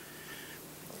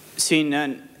 Seeing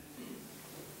none,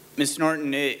 Ms.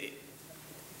 Norton,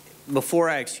 before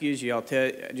I excuse you,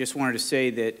 I just wanted to say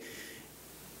that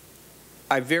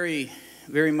I very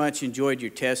much enjoyed your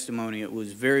testimony. It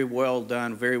was very well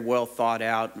done, very well thought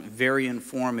out, very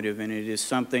informative, and it is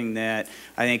something that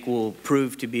I think will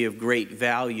prove to be of great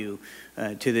value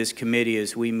to this committee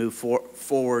as we move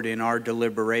forward in our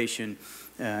deliberation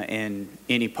and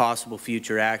any possible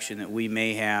future action that we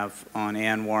may have on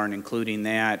ANWR, and including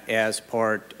that as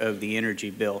part of the energy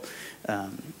bill.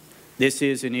 This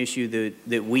is an issue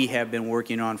that we have been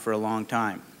working on for a long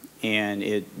time,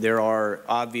 and there are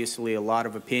obviously a lot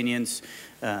of opinions,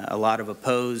 a lot of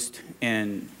opposed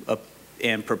and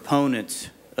proponents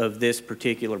of this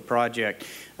particular project,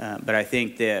 but I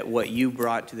think that what you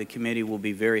brought to the committee will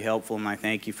be very helpful, and I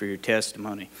thank you for your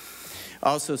testimony.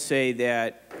 Also say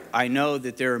that I know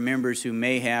that there are members who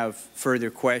may have further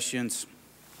questions.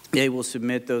 They will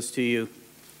submit those to you.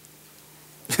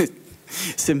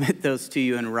 Submit those to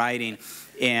you in writing,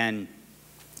 and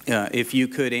if you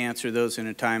could answer those in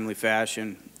a timely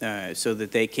fashion so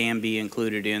that they can be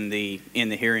included in the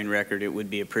hearing record, it would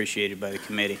be appreciated by the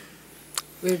committee.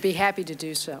 We would be happy to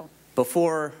do so.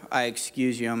 Before I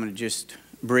excuse you, I'm going to just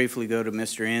briefly go to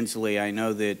Mr. Inslee. I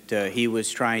know that he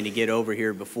was trying to get over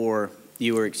here before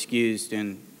you were excused,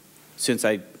 and since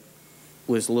I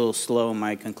was a little slow in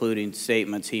my concluding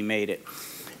statements, he made it.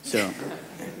 So,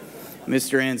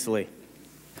 Mr. Inslee.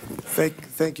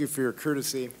 Thank you for your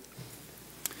courtesy.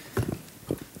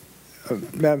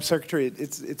 Madam Secretary,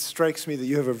 it strikes me that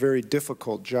you have a very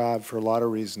difficult job for a lot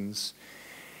of reasons.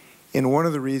 And one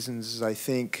of the reasons is I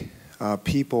think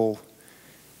people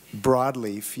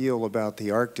broadly feel about the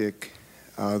Arctic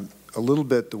a little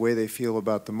bit the way they feel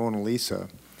about the Mona Lisa,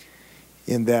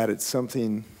 in that it's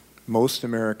something most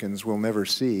Americans will never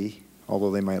see,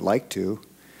 although they might like to.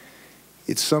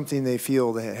 It's something they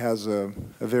feel that has a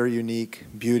very unique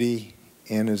beauty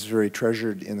and is very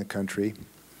treasured in the country.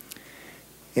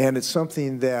 And it's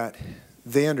something that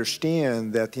they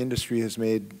understand that the industry has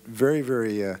made very,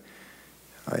 very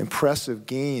impressive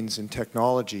gains in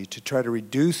technology to try to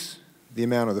reduce the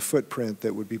amount of the footprint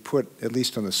that would be put, at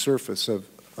least on the surface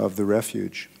of the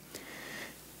refuge.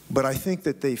 But I think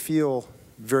that they feel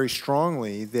very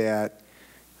strongly that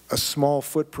a small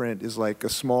footprint is like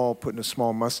putting a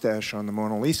small mustache on the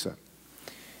Mona Lisa,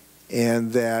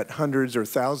 and that hundreds or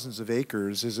thousands of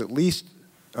acres is at least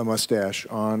a mustache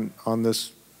on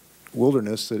this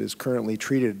wilderness that is currently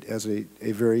treated as a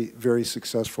very, very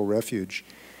successful refuge.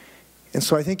 And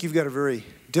so I think you've got a very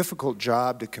difficult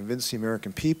job to convince the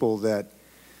American people that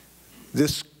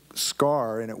this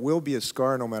scar, and it will be a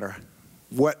scar no matter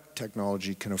what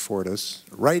technology can afford us,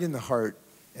 right in the heart,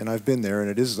 and I've been there, and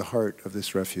it is the heart of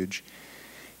this refuge.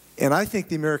 And I think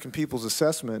the American people's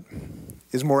assessment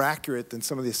is more accurate than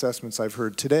some of the assessments I've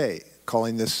heard today,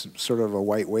 calling this sort of a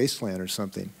white wasteland or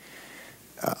something.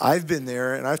 I've been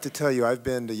there, and I have to tell you, I've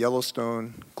been to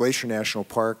Yellowstone Glacier National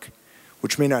Park,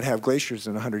 which may not have glaciers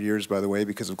in 100 years, by the way,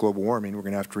 because of global warming. We're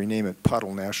going to have to rename it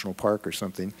Puddle National Park or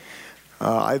something.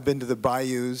 I've been to the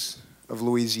bayous of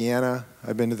Louisiana.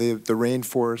 I've been to the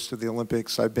rainforest of the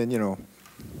Olympics. I've been,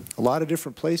 a lot of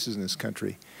different places in this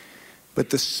country.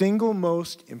 But the single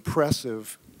most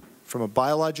impressive, from a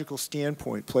biological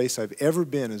standpoint, place I've ever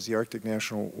been is the Arctic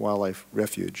National Wildlife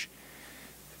Refuge.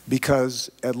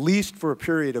 Because at least for a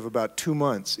period of about 2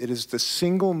 months, it is the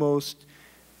single most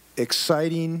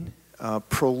exciting,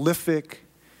 prolific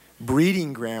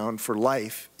breeding ground for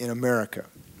life in America.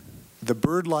 the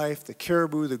bird life, the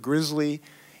caribou, the grizzly.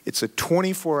 It's a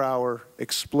 24-hour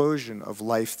explosion of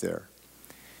life there.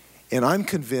 And I'm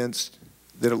convinced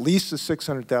that at least the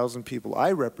 600,000 people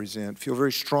I represent feel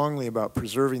very strongly about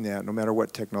preserving that no matter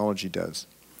what technology does.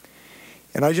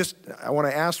 And I want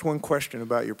to ask one question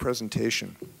about your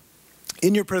presentation.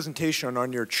 In your presentation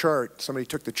on your chart, somebody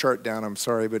took the chart down, I'm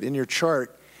sorry, but in your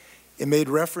chart, it made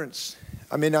reference,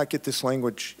 I may not get this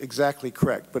language exactly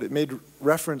correct, but it made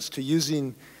reference to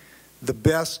using the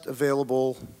best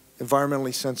available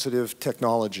environmentally sensitive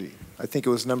technology. I think it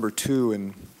was number 2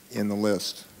 in the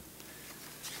list.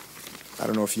 I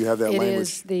don't know if you have that language. It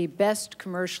is the best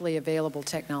commercially available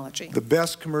technology. The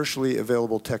best commercially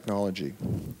available technology.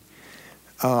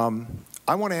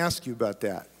 I want to ask you about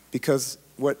that, because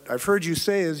what I've heard you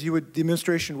say is the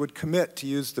administration would commit to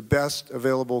use the best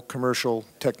available commercial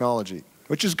technology,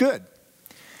 which is good.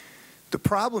 The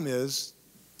problem is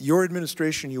your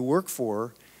administration you work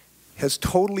for has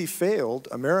totally failed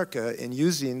America in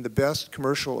using the best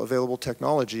commercial available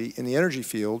technology in the energy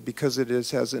field, because it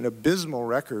has an abysmal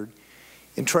record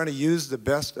in trying to use the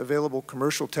best available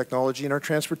commercial technology in our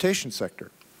transportation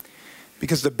sector.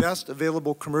 Because the best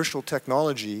available commercial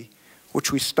technology,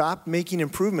 which we stopped making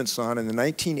improvements on in the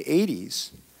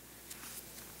 1980s,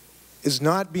 is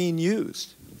not being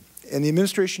used. And the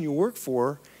administration you work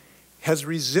for has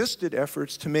resisted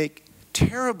efforts to make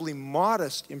terribly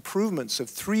modest improvements of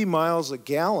 3 miles a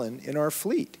gallon in our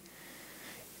fleet.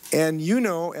 And you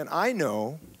know, and I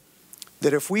know,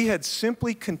 that if we had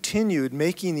simply continued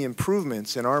making the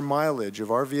improvements in our mileage of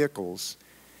our vehicles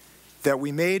that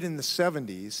we made in the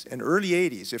 70s and early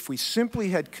 80s, if we simply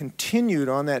had continued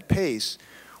on that pace,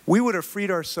 we would have freed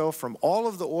ourselves from all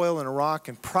of the oil in Iraq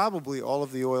and probably all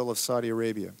of the oil of Saudi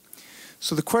Arabia.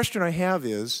 So the question I have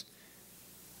is,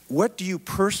 what do you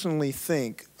personally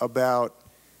think about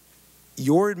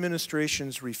your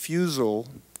administration's refusal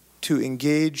to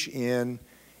engage in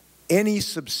any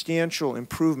substantial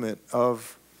improvement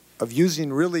of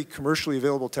using really commercially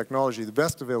available technology, the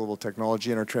best available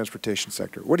technology in our transportation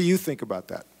sector? What do you think about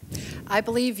that? I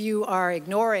believe you are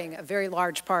ignoring a very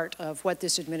large part of what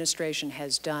this administration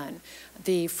has done.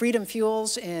 The Freedom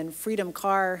Fuels and Freedom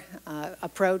Car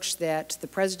approach that the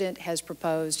President has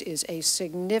proposed is a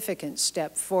significant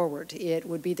step forward. It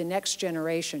would be the next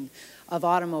generation of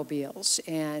automobiles,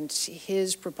 and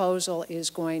his proposal is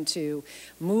going to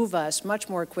move us much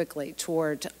more quickly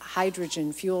toward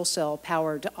hydrogen fuel cell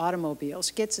powered automobiles.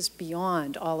 It gets us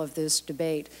beyond all of this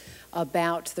debate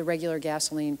about the regular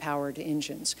gasoline-powered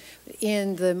engines.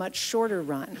 In the much shorter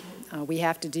run, we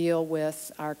have to deal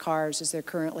with our cars as they're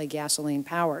currently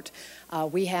gasoline-powered.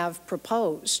 We have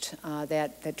proposed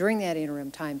that during that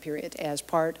interim time period, as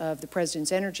part of the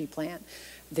President's energy plan,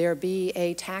 there be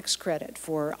a tax credit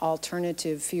for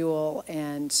alternative fuel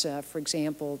and, for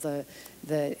example,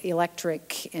 the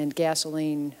electric and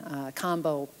gasoline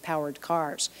combo-powered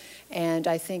cars. And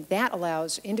I think that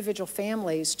allows individual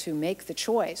families to make the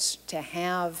choice to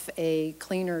have a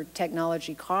cleaner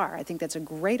technology car. I think that's a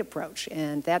great approach,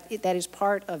 and that is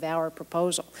part of our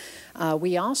proposal.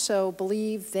 We also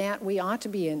believe that we ought to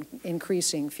be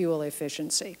increasing fuel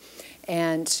efficiency.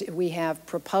 And we have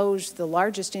proposed the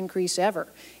largest increase ever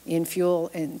in fuel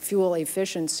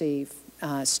efficiency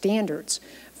standards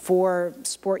for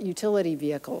sport utility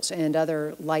vehicles and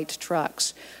other light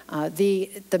trucks.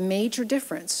 The major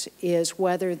difference is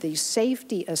whether the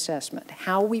safety assessment,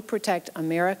 how we protect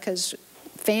America's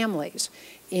families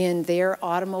in their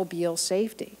automobile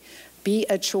safety, be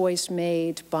a choice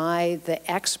made by the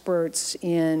experts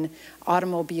in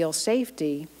automobile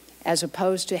safety, as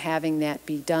opposed to having that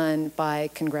be done by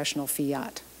congressional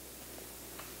fiat.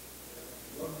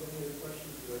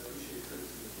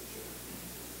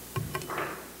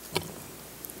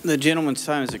 The gentleman's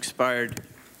time has expired,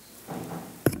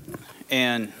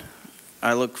 and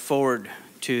I look forward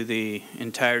to the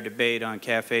entire debate on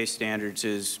CAFE standards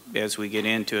as we get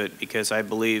into it, because I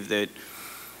believe that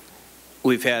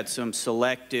we've had some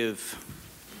selective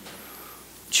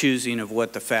choosing of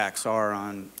what the facts are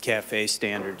on CAFE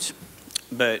standards.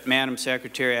 But, Madam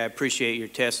Secretary, I appreciate your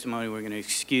testimony. We're going to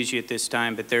excuse you at this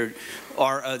time, but there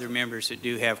are other members that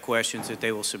do have questions that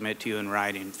they will submit to you in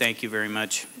writing. Thank you very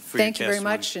much for your testimony. Thank you very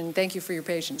much, and thank you for your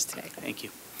patience today. Thank you.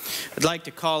 I'd like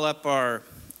to call up our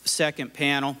second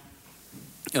panel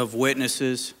of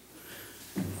witnesses.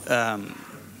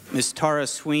 Ms. Tara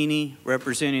Sweeney,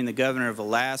 representing the Governor of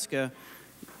Alaska,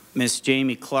 Ms.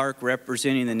 Jamie Clark,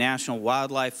 representing the National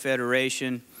Wildlife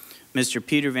Federation, Mr.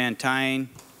 Peter Van Tine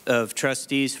of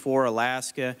Trustees for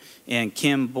Alaska, and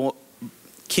Ken Boyd,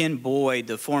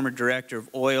 the former Director of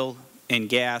Oil and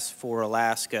Gas for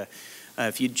Alaska.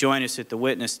 if you'd join us at the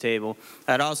witness table.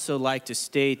 I'd also like to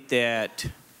state that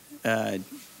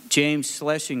James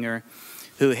Schlesinger,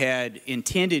 who had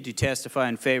intended to testify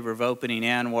in favor of opening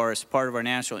ANWR as part of our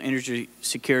national energy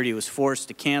security, was forced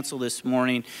to cancel this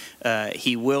morning.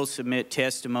 He will submit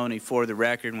testimony for the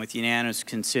record, and with unanimous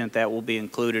consent, that will be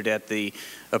included at the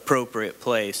appropriate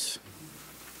place.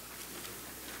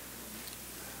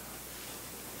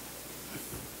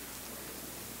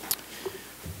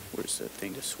 Where's the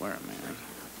thing to swear, man?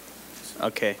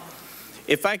 Okay.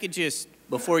 If I could just,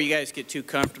 before you guys get too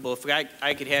comfortable, if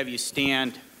I could have you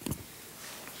stand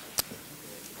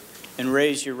and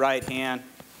raise your right hand.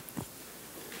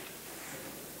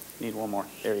 Need one more.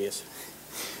 There he is.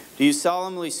 Do you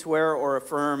solemnly swear or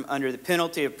affirm under the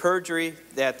penalty of perjury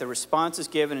that the responses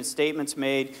given and statements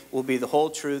made will be the whole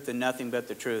truth and nothing but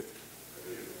the truth?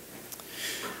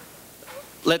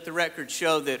 Let the record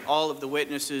show that all of the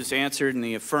witnesses answered in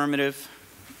the affirmative.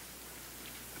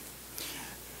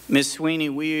 Ms. Sweeney,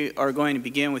 we are going to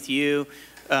begin with you.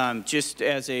 Just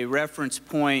as a reference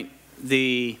point,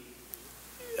 you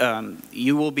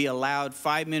will be allowed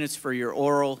 5 minutes for your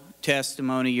oral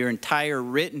testimony. Your entire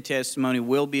written testimony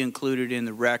will be included in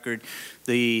the record.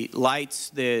 The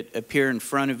lights that appear in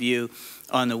front of you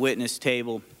on the witness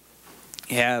table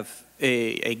have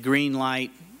a green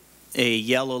light, a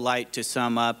yellow light to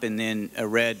sum up, and then a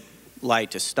red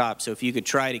light to stop. So if you could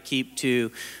try to keep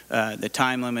to the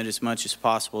time limit as much as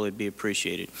possible, it'd be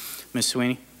appreciated. Ms.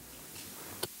 Sweeney.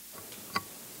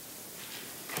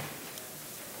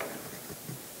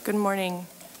 Good morning,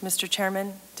 Mr.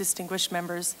 Chairman, distinguished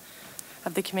members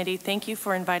of the committee. Thank you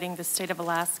for inviting the state of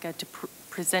Alaska to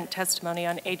present testimony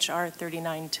on H.R.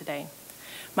 39 today.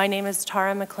 My name is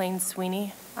Tara McLean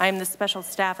Sweeney. I am the Special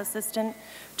Staff Assistant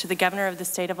to the Governor of the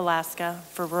State of Alaska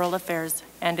for Rural Affairs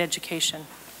and Education.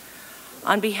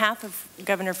 On behalf of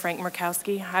Governor Frank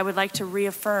Murkowski, I would like to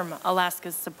reaffirm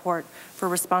Alaska's support for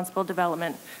responsible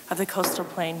development of the coastal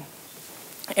plain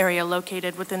area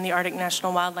located within the Arctic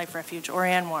National Wildlife Refuge, or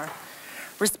ANWR.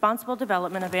 Responsible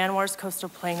development of ANWR's coastal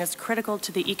plain is critical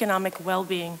to the economic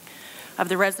well-being of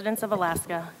the residents of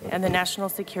Alaska and the national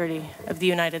security of the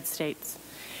United States.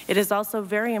 It is also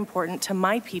very important to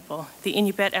my people, the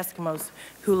Inupiat Eskimos,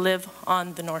 who live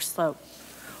on the North Slope.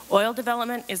 Oil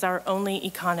development is our only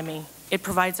economy. It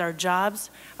provides our jobs,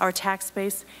 our tax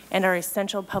base, and our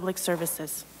essential public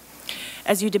services.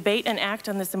 As you debate and act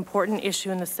on this important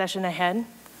issue in the session ahead,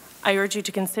 I urge you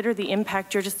to consider the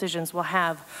impact your decisions will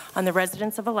have on the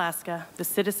residents of Alaska, the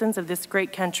citizens of this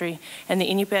great country, and the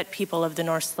Inupiat people of the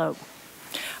North Slope.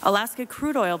 Alaska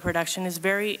crude oil production is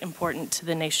very important to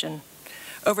the nation.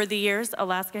 Over the years,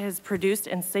 Alaska has produced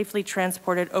and safely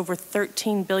transported over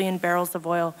 13 billion barrels of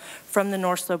oil from the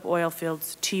North Slope oil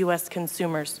fields to U.S.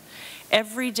 consumers.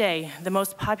 Every day, the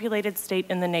most populated state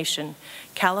in the nation,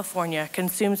 California,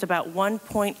 consumes about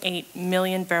 1.8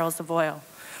 million barrels of oil,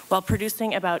 while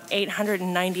producing about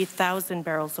 890,000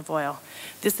 barrels of oil.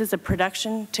 This is a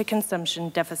production to consumption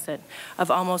deficit of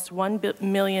almost 1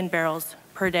 million barrels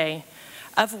per day,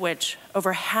 of which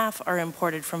over half are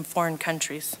imported from foreign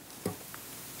countries.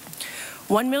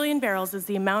 1 million barrels is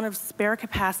the amount of spare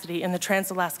capacity in the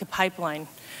Trans-Alaska Pipeline,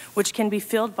 which can be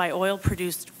filled by oil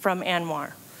produced from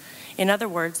ANWR. In other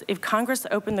words, if Congress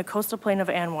opened the coastal plain of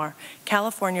ANWR,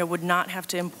 California would not have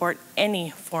to import any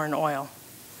foreign oil.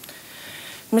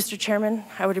 Mr. Chairman,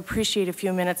 I would appreciate a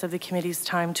few minutes of the committee's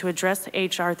time to address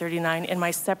H.R. 39 in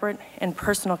my separate and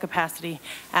personal capacity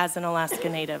as an Alaska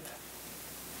Native.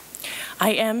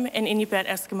 I am an Inupiat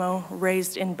Eskimo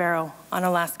raised in Barrow on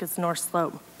Alaska's North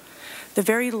Slope. The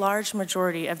very large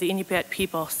majority of the Inupiat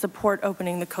people support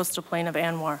opening the coastal plain of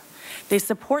ANWR. They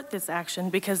support this action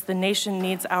because the nation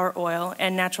needs our oil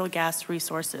and natural gas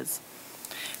resources.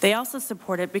 They also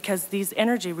support it because these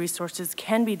energy resources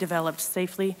can be developed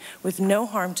safely with no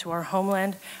harm to our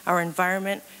homeland, our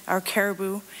environment, our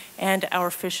caribou, and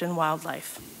our fish and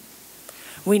wildlife.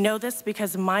 We know this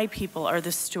because my people are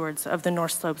the stewards of the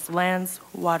North Slope's lands,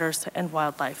 waters, and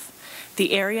wildlife.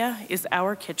 The area is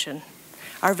our kitchen.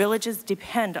 Our villages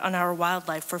depend on our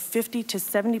wildlife for 50 to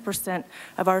 70%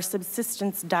 of our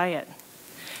subsistence diet.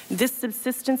 This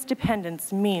subsistence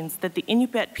dependence means that the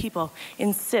Inupiat people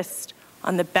insist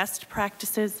on the best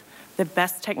practices, the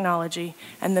best technology,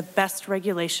 and the best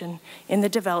regulation in the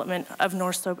development of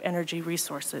North Slope energy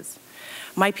resources.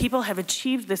 My people have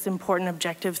achieved this important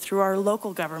objective through our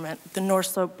local government, the North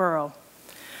Slope Borough.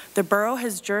 The borough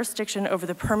has jurisdiction over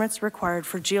the permits required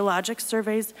for geologic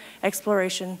surveys,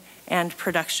 exploration, and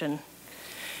production.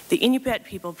 The Inupiat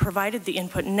people provided the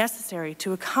input necessary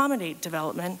to accommodate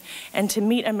development and to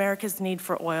meet America's need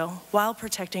for oil while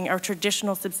protecting our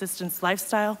traditional subsistence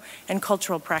lifestyle and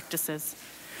cultural practices.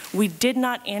 We did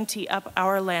not ante up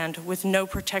our land with no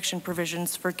protection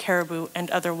provisions for caribou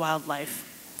and other wildlife.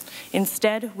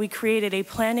 Instead, we created a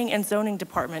planning and zoning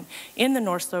department in the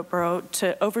North Slope Borough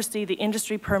to oversee the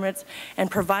industry permits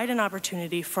and provide an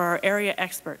opportunity for our area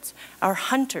experts, our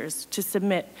hunters, to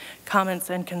submit comments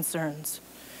and concerns.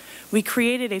 We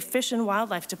created a Fish and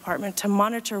Wildlife Department to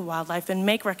monitor wildlife and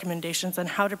make recommendations on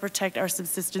how to protect our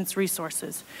subsistence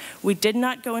resources. We did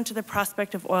not go into the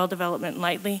prospect of oil development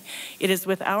lightly. It is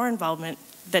with our involvement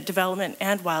that development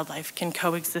and wildlife can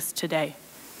coexist today.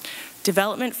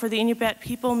 Development for the Inupiat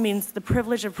people means the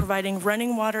privilege of providing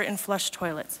running water and flush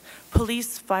toilets,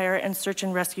 police, fire, and search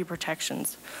and rescue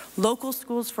protections, local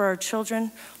schools for our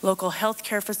children, local health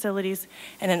care facilities,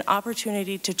 and an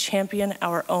opportunity to champion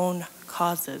our own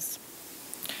causes.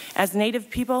 As Native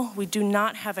people, we do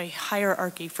not have a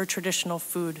hierarchy for traditional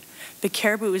food. The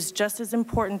caribou is just as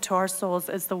important to our souls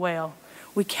as the whale.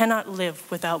 We cannot live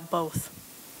without both.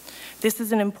 This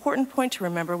is an important point to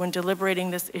remember when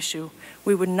deliberating this issue.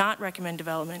 We would not recommend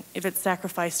development if it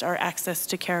sacrificed our access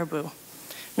to caribou.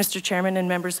 Mr. Chairman and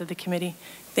members of the committee,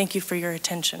 thank you for your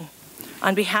attention.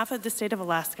 On behalf of the state of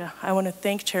Alaska, I want to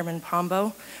thank Chairman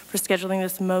Pombo for scheduling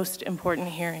this most important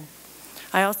hearing.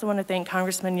 I also want to thank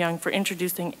Congressman Young for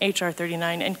introducing H.R.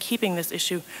 39 and keeping this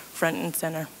issue front and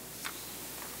center.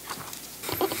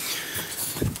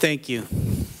 Thank you.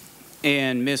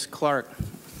 And Ms. Clark,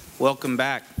 welcome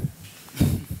back.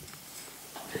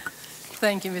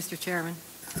 Thank you, Mr. Chairman.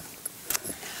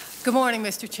 Good morning,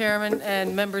 Mr. Chairman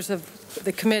and members of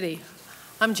the committee.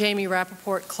 I'm Jamie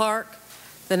Rappaport Clark,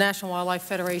 the National Wildlife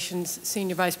Federation's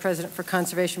Senior Vice President for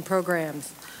Conservation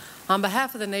Programs. On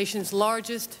behalf of the nation's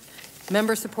largest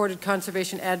member-supported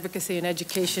conservation advocacy and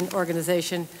education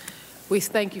organization, we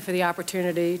thank you for the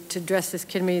opportunity to address this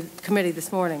committee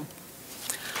this morning.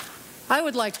 I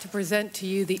would like to present to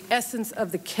you the essence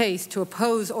of the case to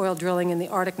oppose oil drilling in the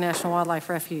Arctic National Wildlife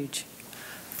Refuge.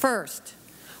 First,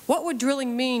 what would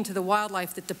drilling mean to the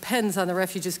wildlife that depends on the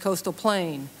refuge's coastal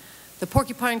plain? The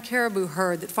porcupine caribou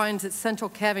herd that finds its central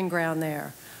calving ground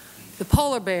there, the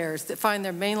polar bears that find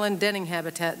their mainland denning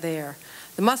habitat there,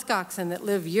 the muskoxen that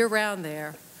live year-round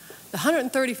there, the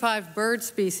 135 bird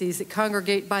species that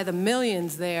congregate by the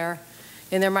millions there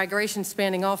in their migration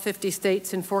spanning all 50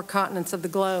 states and 4 continents of the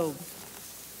globe.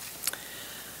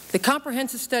 The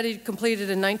comprehensive study completed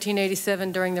in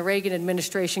 1987 during the Reagan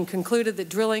administration concluded that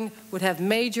drilling would have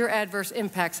major adverse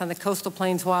impacts on the coastal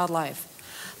plains wildlife.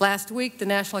 Last week, the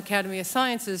National Academy of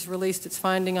Sciences released its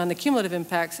finding on the cumulative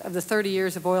impacts of the 30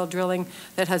 years of oil drilling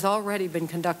that has already been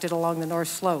conducted along the North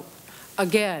Slope.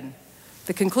 Again,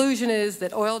 the conclusion is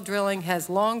that oil drilling has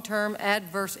long-term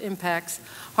adverse impacts,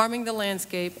 harming the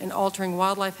landscape and altering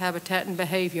wildlife habitat and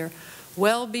behavior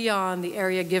well beyond the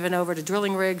area given over to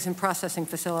drilling rigs and processing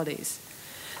facilities.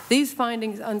 These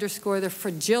findings underscore the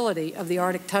fragility of the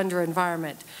Arctic tundra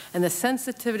environment and the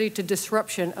sensitivity to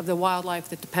disruption of the wildlife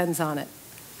that depends on it.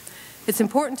 It's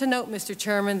important to note, Mr.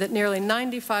 Chairman, that nearly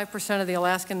 95% of the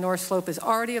Alaskan North Slope is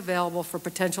already available for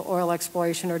potential oil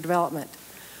exploration or development.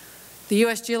 The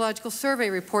U.S. Geological Survey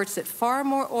reports that far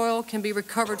more oil can be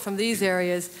recovered from these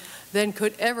areas than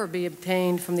could ever be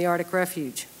obtained from the Arctic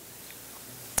Refuge.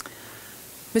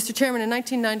 Mr. Chairman, in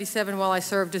 1997, while I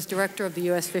served as director of the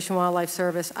U.S. Fish and Wildlife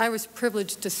Service, I was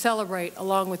privileged to celebrate,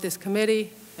 along with this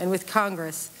committee and with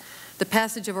Congress, the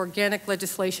passage of organic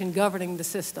legislation governing the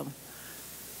system,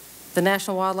 the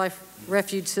National Wildlife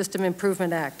Refuge System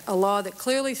Improvement Act, a law that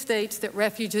clearly states that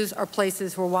refuges are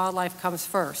places where wildlife comes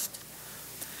first.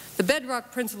 The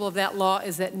bedrock principle of that law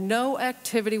is that no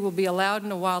activity will be allowed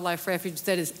in a wildlife refuge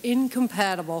that is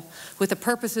incompatible with the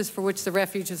purposes for which the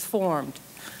refuge is formed,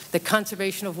 the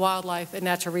conservation of wildlife and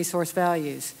natural resource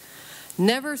values.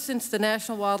 Never since the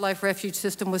National Wildlife Refuge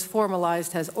System was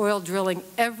formalized has oil drilling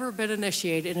ever been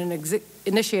initiated in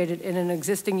an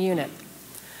existing unit.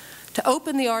 To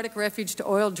open the Arctic Refuge to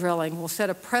oil drilling will set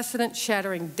a precedent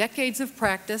shattering decades of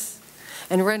practice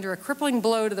and render a crippling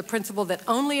blow to the principle that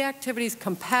only activities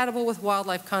compatible with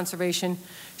wildlife conservation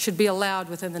should be allowed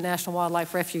within the National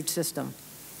Wildlife Refuge System.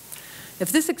 If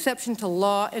this exception to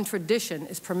law and tradition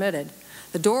is permitted,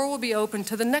 the door will be open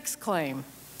to the next claim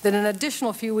that an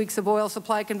additional few weeks of oil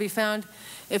supply can be found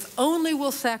if only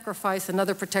we'll sacrifice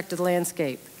another protected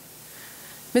landscape.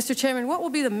 Mr. Chairman, what will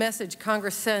be the message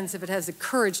Congress sends if it has the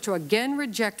courage to again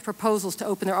reject proposals to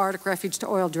open their Arctic refuge to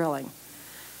oil drilling?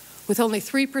 With only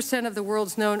 3% of the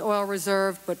world's known oil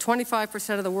reserve, but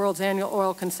 25% of the world's annual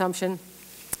oil consumption,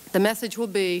 The message will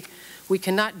be, we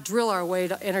cannot drill our way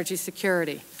to energy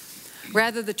security.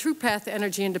 Rather, the true path to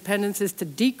energy independence is to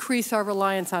decrease our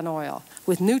reliance on oil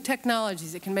with new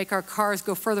technologies that can make our cars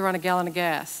go further on a gallon of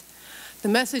gas. The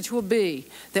message will be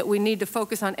that we need to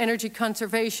focus on energy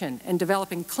conservation and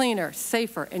developing cleaner,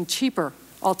 safer, and cheaper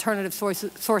alternative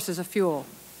sources of fuel.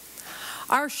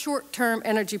 Our short-term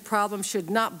energy problem should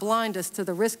not blind us to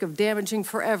the risk of damaging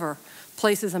forever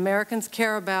places Americans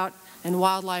care about and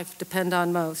wildlife depend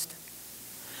on most.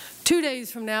 2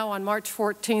 days from now, on March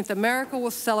 14th, America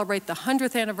will celebrate the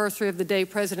 100th anniversary of the day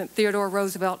President Theodore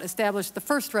Roosevelt established the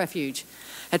first refuge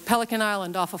at Pelican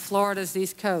Island off of Florida's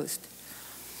east coast.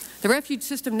 The refuge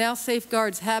system now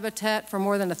safeguards habitat for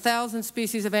more than 1,000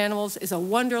 species of animals, is a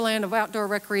wonderland of outdoor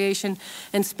recreation,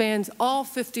 and spans all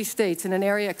 50 states in an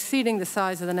area exceeding the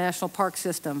size of the national park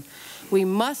system. We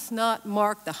must not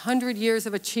mark the 100 years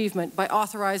of achievement by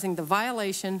authorizing the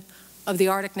violation of the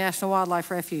Arctic National Wildlife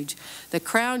Refuge, the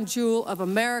crown jewel of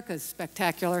America's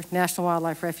spectacular National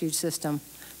Wildlife Refuge system.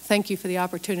 Thank you for the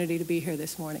opportunity to be here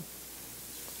this morning.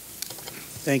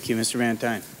 Thank you, Mr. Van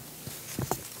Tine.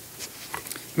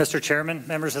 Mr. Chairman,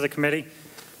 members of the committee,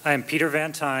 I am Peter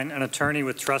Van Tine, an attorney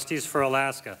with Trustees for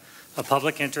Alaska, a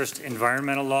public interest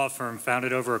environmental law firm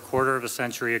founded over a quarter of a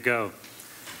century ago.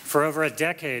 For over a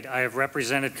decade, I have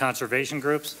represented conservation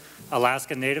groups,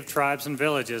 Alaska Native tribes and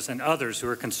villages, and others who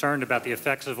are concerned about the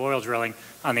effects of oil drilling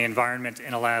on the environment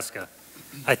in Alaska.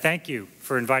 I thank you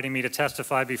for inviting me to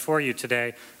testify before you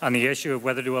today on the issue of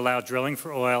whether to allow drilling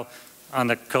for oil on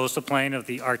the coastal plain of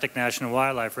the Arctic National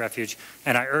Wildlife Refuge,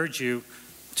 and I urge you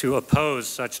to oppose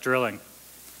such drilling.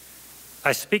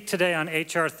 I speak today on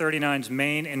H.R. 39's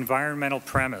main environmental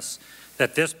premise,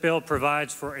 that this bill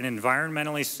provides for an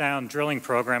environmentally sound drilling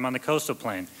program on the coastal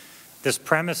plain. This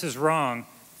premise is wrong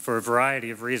for a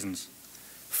variety of reasons.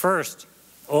 First,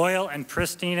 oil and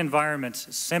pristine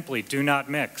environments simply do not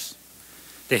mix.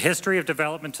 The history of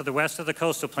development to the west of the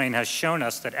coastal plain has shown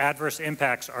us that adverse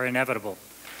impacts are inevitable.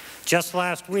 Just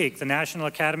last week, the National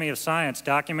Academy of Science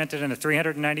documented in a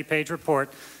 390-page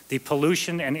report the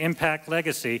pollution and impact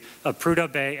legacy of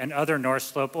Prudhoe Bay and other North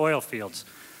Slope oil fields.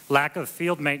 Lack of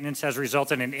field maintenance has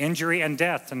resulted in injury and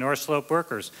death to North Slope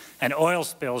workers and oil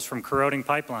spills from corroding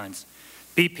pipelines.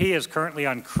 BP is currently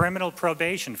on criminal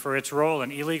probation for its role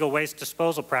in illegal waste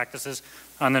disposal practices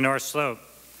on the North Slope.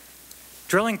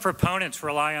 Drilling proponents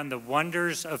rely on the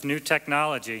wonders of new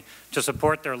technology to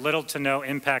support their little to no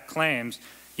impact claims,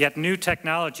 yet new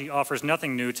technology offers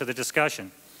nothing new to the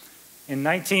discussion. In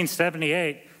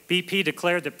 1978, BP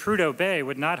declared that Prudhoe Bay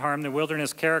would not harm the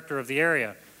wilderness character of the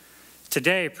area.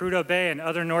 Today, Prudhoe Bay and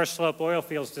other North Slope oil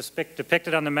fields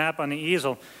depicted on the map on the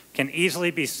easel can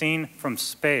easily be seen from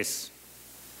space.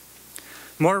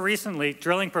 More recently,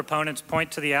 drilling proponents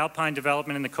point to the alpine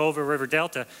development in the Colville River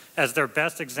Delta as their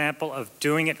best example of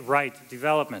doing it right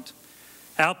development.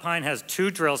 Alpine has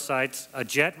 2 drill sites, a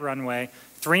jet runway,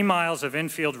 3 miles of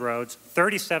infield roads,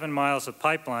 37 miles of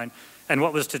pipeline, and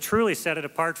what was to truly set it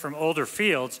apart from older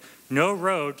fields, no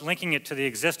road linking it to the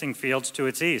existing fields to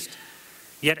its east.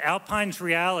 Yet Alpine's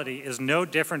reality is no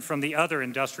different from the other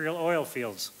industrial oil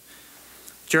fields.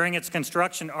 During its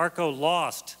construction, ARCO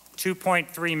lost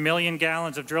 2.3 million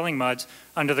gallons of drilling muds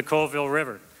under the Colville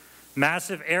River.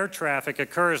 Massive air traffic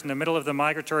occurs in the middle of the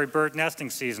migratory bird nesting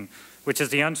season, which is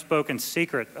the unspoken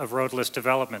secret of roadless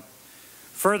development.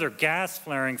 Further, gas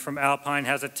flaring from Alpine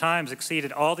has at times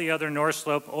exceeded all the other North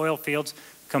Slope oil fields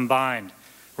combined,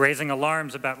 raising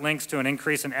alarms about links to an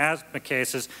increase in asthma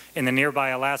cases in the nearby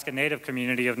Alaska Native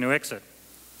community of Nuiqsut.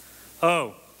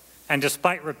 Oh, and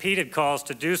despite repeated calls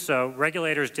to do so,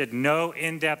 regulators did no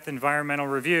in-depth environmental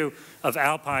review of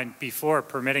Alpine before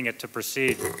permitting it to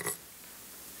proceed.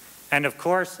 And of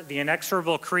course, the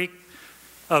inexorable creep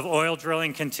of oil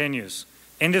drilling continues.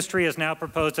 Industry has now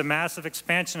proposed a massive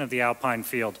expansion of the Alpine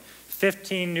field.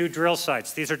 15 new drill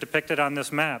sites, these are depicted on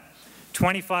this map.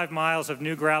 25 miles of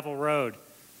new gravel road,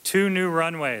 2 new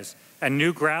runways, and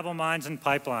new gravel mines and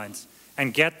pipelines.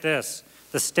 And get this,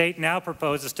 the state now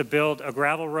proposes to build a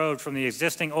gravel road from the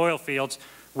existing oil fields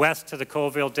west to the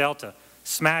Colville Delta,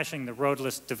 smashing the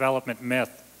roadless development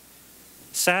myth.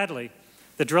 Sadly,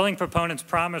 the drilling proponents'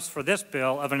 promise for this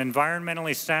bill of an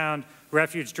environmentally sound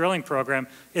refuge drilling program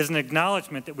is an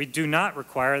acknowledgement that we do not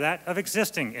require that of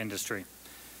existing industry.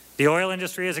 The oil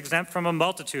industry is exempt from a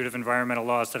multitude of environmental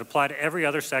laws that apply to every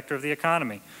other sector of the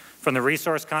economy, from the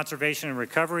Resource Conservation and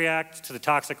Recovery Act to the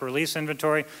Toxic Release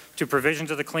Inventory to provisions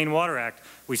of the Clean Water Act.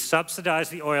 We subsidize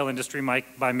the oil industry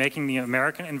by making the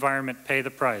American environment pay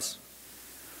the price.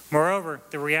 Moreover,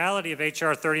 the reality of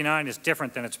H.R. 39 is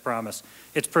different than its promise.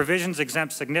 Its provisions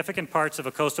exempt significant parts of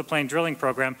a coastal plain drilling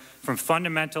program from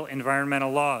fundamental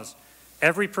environmental laws.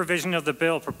 Every provision of the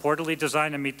bill purportedly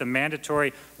designed to meet the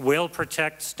mandatory will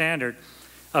protect standard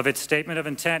of its statement of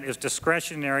intent is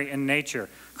discretionary in nature,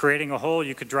 creating a hole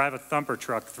you could drive a thumper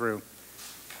truck through.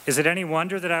 Is it any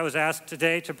wonder that I was asked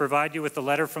today to provide you with the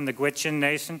letter from the Gwich'in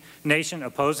Nation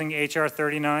opposing H.R.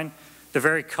 39? The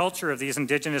very culture of these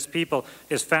indigenous people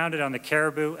is founded on the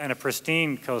caribou and a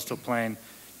pristine coastal plain.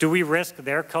 Do we risk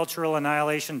their cultural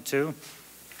annihilation too?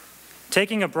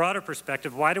 Taking a broader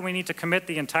perspective, why do we need to commit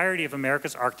the entirety of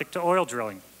America's Arctic to oil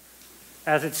drilling?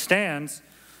 As it stands,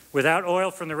 without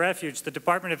oil from the refuge, the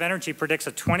Department of Energy predicts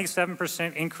a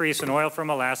 27% increase in oil from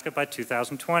Alaska by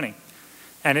 2020.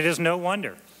 And it is no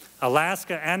wonder.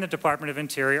 Alaska and the Department of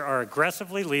Interior are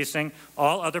aggressively leasing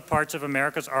all other parts of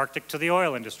America's Arctic to the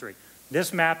oil industry.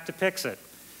 This map depicts it.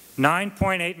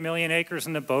 9.8 million acres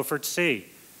in the Beaufort Sea,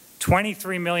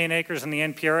 23 million acres in the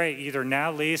NPRA, either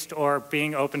now leased or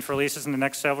being open for leases in the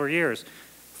next several years,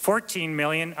 14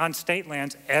 million on state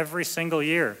lands every single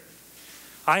year.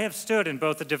 I have stood in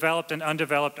both the developed and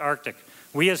undeveloped Arctic.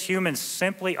 We as humans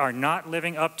simply are not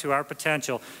living up to our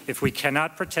potential if we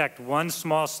cannot protect one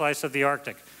small slice of the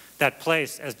Arctic, that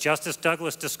place, as Justice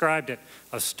Douglas described it,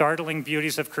 of startling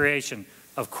beauties of creation,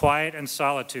 of quiet and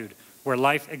solitude, where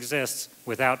life exists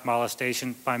without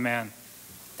molestation by man.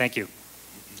 Thank you.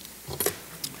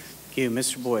 Thank you.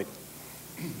 Mr. Boyd.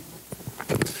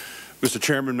 Mr.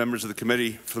 Chairman, members of the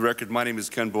committee, for the record, my name is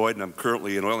Ken Boyd, and I'm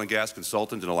currently an oil and gas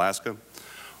consultant in Alaska.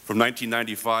 From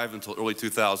 1995 until early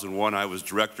 2001, I was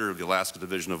director of the Alaska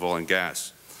Division of Oil and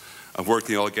Gas. I've worked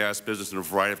in the oil and gas business in a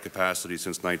variety of capacities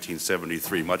since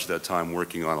 1973, much of that time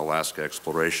working on Alaska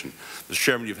exploration. Mr.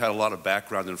 Chairman, you've had a lot of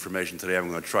background information today. I'm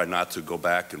going to try not to go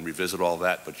back and revisit all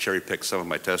that, but cherry-pick some of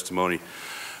my testimony.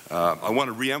 I want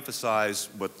to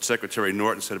reemphasize what Secretary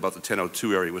Norton said about the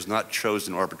 1002 area. It was not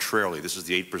chosen arbitrarily. This is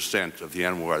the 8% of the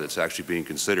NWR that's actually being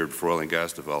considered for oil and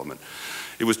gas development.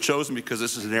 It was chosen because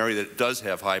this is an area that does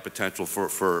have high potential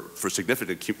for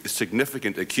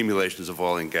significant accumulations of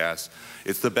oil and gas.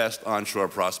 It's the best onshore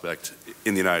prospect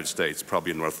in the United States,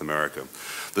 probably in North America.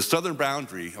 The southern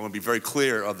boundary, I want to be very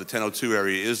clear, of the 1002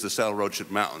 area is the Saddle Roadship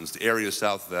Mountains. The areas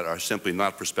south of that are simply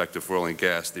not prospective for oil and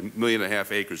gas. The 1.5 million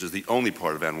acres is the only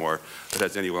part of NWR that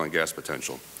has any oil and gas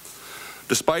potential.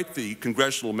 Despite the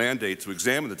congressional mandate to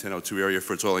examine the 1002 area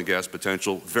for its oil and gas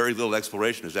potential, very little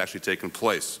exploration has actually taken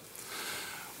place.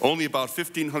 Only about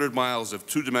 1,500 miles of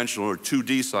two-dimensional or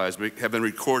 2D seismic have been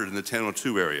recorded in the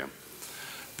 1002 area.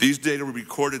 These data were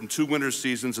recorded in 2 winter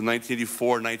seasons in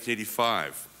 1984 and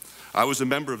 1985. I was a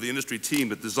member of the industry team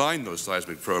that designed those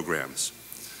seismic programs.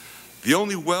 The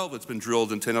only well that's been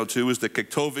drilled in 1002 is the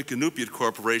Kiktovik Inupiat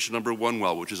Corporation #1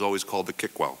 well, which is always called the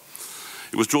Kik well.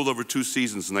 It was drilled over 2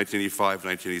 seasons in 1985 and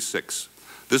 1986.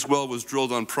 This well was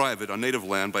drilled on private, on native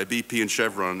land by BP and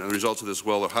Chevron, and the results of this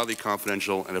well are highly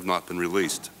confidential and have not been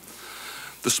released.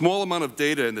 The small amount of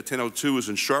data in the 1002 is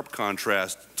in sharp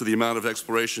contrast to the amount of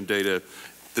exploration data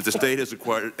that the state has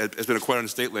been acquired on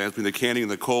state lands between the Canning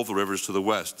and the Colville rivers to the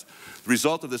west. The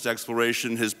result of this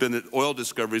exploration has been that oil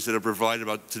discoveries that have provide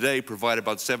about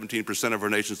 17% of our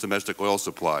nation's domestic oil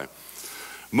supply.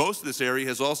 Most of this area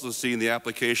has also seen the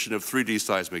application of 3D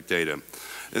seismic data.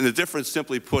 And the difference,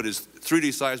 simply put, is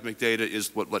 3D seismic data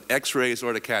is what X-rays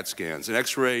are to CAT scans. An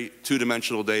X-ray,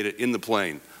 two-dimensional data in the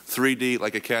plane. 3D,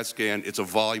 like a CAT scan, it's a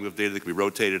volume of data that can be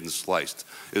rotated and sliced.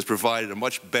 It has provided a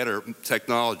much better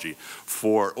technology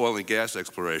for oil and gas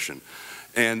exploration.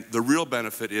 And the real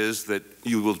benefit is that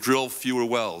you will drill fewer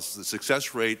wells. The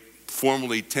success rate,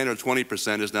 formerly 10 or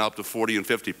 20%, is now up to 40 and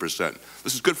 50%.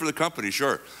 This is good for the company,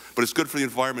 sure, but it's good for the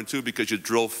environment too because you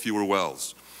drill fewer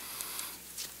wells.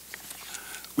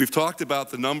 We've talked about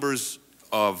the numbers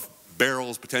of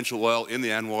barrels, potential oil in the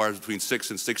NWR between 6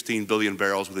 and 16 billion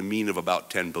barrels with a mean of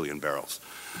about 10 billion barrels.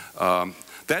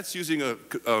 That's using a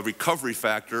recovery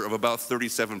factor of about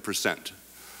 37%.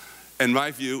 In my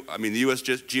view, I mean, the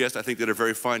USGS, I think, did a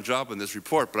very fine job in this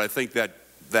report, but I think that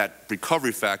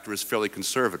recovery factor is fairly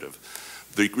conservative.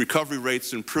 The recovery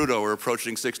rates in Prudhoe are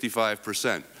approaching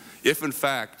 65%. If, in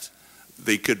fact,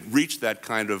 they could reach that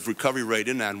kind of recovery rate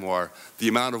in ANWR, the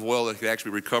amount of oil that could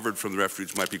actually be recovered from the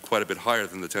refuge might be quite a bit higher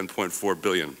than the 10.4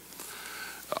 billion.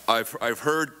 I've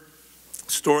heard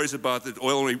stories about that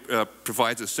oil only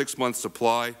provides a 6-month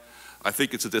supply. I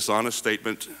think it's a dishonest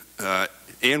statement.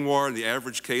 ANWR, in the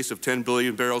average case of 10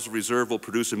 billion barrels of reserve, will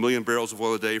produce 1 million barrels of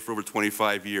oil a day for over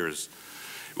 25 years.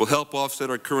 It will help offset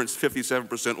our current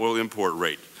 57% oil import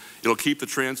rate. It'll keep the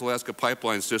Trans-Alaska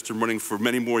pipeline system running for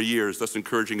many more years, thus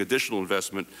encouraging additional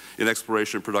investment in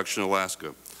exploration and production in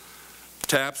Alaska.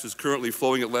 TAPS is currently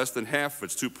flowing at less than half of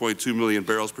its 2.2 million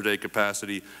barrels per day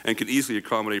capacity and can easily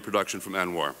accommodate production from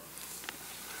ANWR.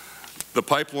 The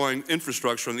pipeline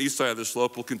infrastructure on the east side of the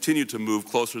slope will continue to move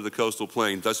closer to the coastal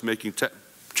plain, thus making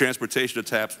transportation to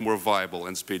TAPS more viable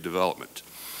and speed development.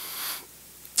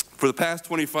 For the past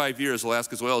 25 years,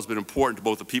 Alaska's oil has been important to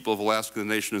both the people of Alaska and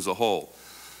the nation as a whole.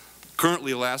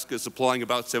 Currently, Alaska is supplying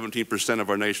about 17% of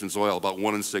our nation's oil, about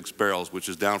 1 in 6 barrels, which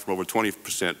is down from over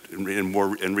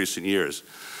 20% in recent years.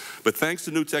 But thanks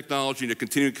to new technology and a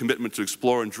continued commitment to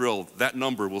explore and drill, that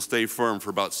number will stay firm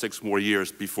for about 6 more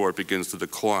years before it begins to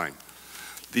decline.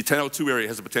 The 1002 area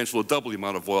has the potential to double the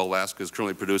amount of oil Alaska is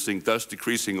currently producing, thus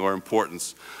decreasing our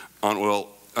importance on oil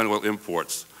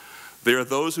imports. There are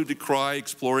those who decry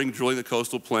exploring and drilling the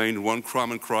coastal plain, and one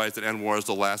common cry is that ANWR is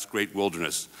the last great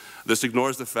wilderness. This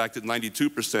ignores the fact that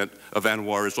 92% of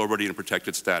ANWR is already in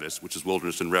protected status, which is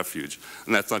wilderness and refuge,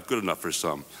 and that's not good enough for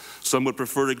some. Some would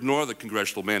prefer to ignore the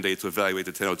congressional mandate to evaluate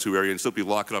the 1002 area and simply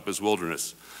lock it up as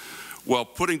wilderness. While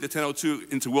putting the 1002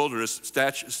 into wilderness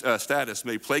status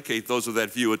may placate those of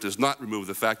that view, it does not remove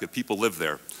the fact that people live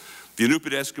there. The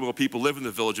Inupiat Eskimo people live in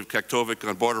the village of Kaktovik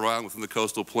on Border Island within the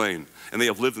coastal plain, and they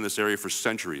have lived in this area for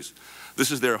centuries.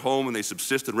 This is their home, and they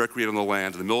subsist and recreate on the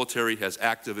land. The military has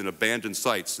active and abandoned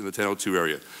sites in the 1002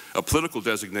 area. A political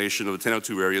designation of the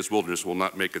 1002 area as wilderness will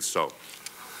not make it so.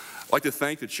 I'd like to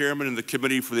thank the chairman and the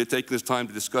committee for taking this time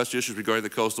to discuss issues regarding the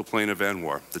coastal plain of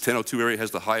ANWR. The 1002 area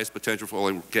has the highest potential for oil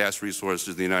and gas resources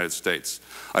in the United States.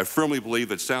 I firmly believe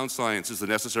that sound science is the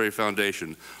necessary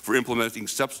foundation for implementing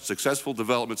successful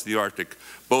developments in the Arctic,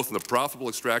 both in the profitable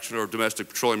extraction of our domestic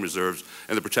petroleum reserves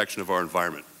and the protection of our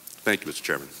environment. Thank you, Mr.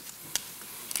 Chairman.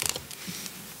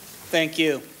 Thank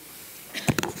you.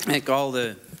 Thank all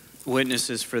the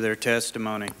witnesses for their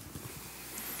testimony.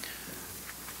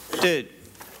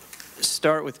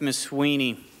 Start with Ms.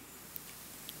 Sweeney.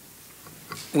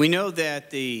 We know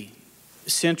that the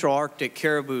Central Arctic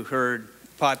caribou herd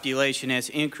population has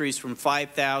increased from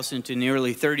 5,000 to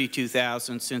nearly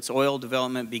 32,000 since oil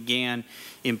development began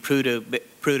in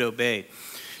Prudhoe Bay.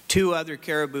 2 other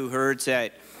caribou herds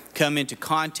that come into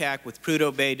contact with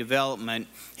Prudhoe Bay development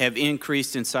have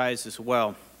increased in size as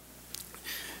well.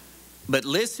 But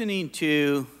listening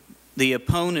to the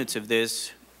opponents of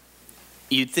this,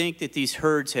 you'd think that these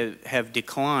herds have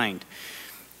declined.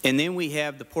 And then we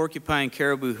have the porcupine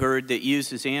caribou herd that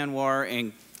uses ANWR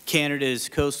and Canada's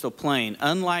coastal plain.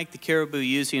 Unlike the caribou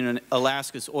using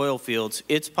Alaska's oil fields,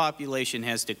 its population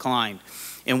has declined.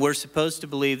 And we're supposed to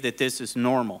believe that this is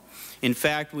normal. In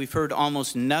fact, we've heard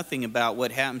almost nothing about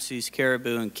what happens to these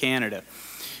caribou in Canada.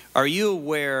 Are you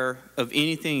aware of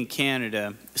anything in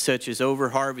Canada, such as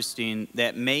overharvesting,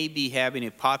 that may be having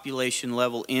a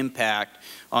population-level impact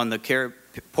on the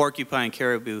porcupine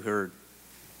caribou herd?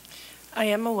 I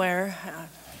am aware.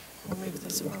 I'll move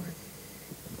this forward.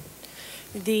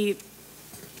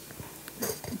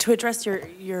 To address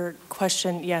your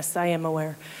question, yes, I am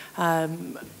aware.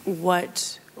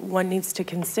 What one needs to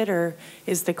consider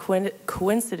is the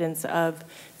coincidence of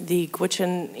the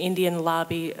Gwich'in Indian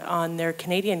lobby on their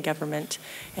Canadian government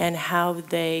and how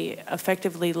they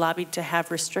effectively lobbied to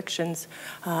have restrictions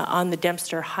on the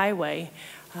Dempster Highway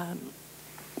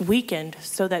weakened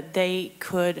so that they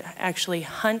could actually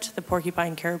hunt the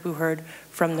porcupine caribou herd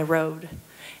from the road.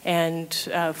 And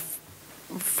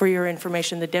for your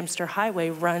information, the Dempster Highway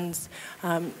runs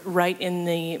right in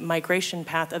the migration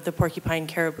path of the porcupine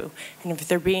caribou. And if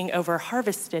they're being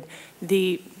over-harvested,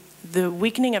 the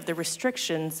weakening of the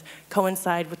restrictions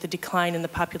coincide with the decline in the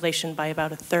population by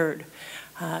about 1/3.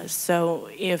 So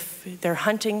if they're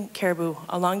hunting caribou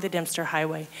along the Dempster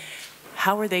Highway,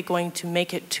 how are they going to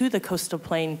make it to the coastal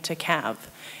plain to calve?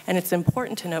 And it's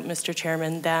important to note, Mr.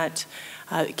 Chairman, that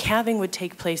calving would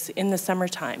take place in the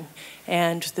summertime,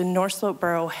 and the North Slope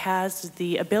Borough has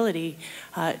the ability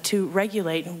to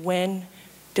regulate when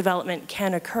development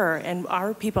can occur, and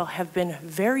our people have been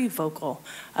very vocal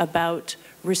about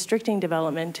restricting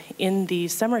development in the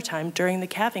summertime during the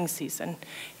calving season,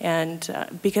 and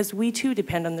because we too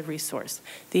depend on the resource.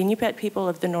 The Inupiat people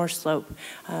of the North Slope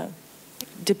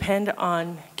depend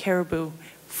on caribou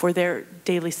for their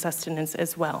daily sustenance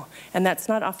as well. And that's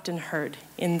not often heard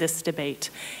in this debate.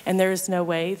 And there is no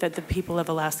way that the people of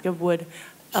Alaska would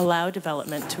allow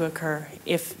development to occur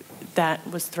if that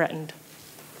was threatened.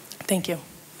 Thank you.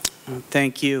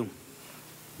 Thank you.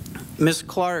 Ms.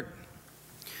 Clark,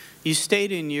 you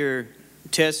state in your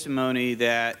testimony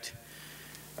that,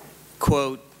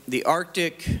 quote, the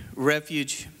Arctic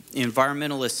Refuge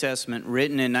Environmental Assessment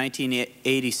written in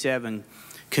 1987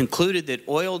 concluded that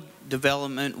oil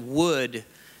development would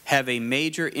have a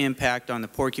major impact on the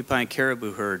porcupine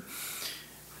caribou herd.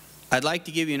 I'd like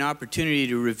to give you an opportunity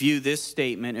to review this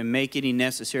statement and make any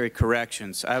necessary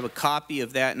corrections. I have a copy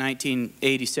of that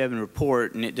 1987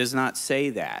 report, and it does not say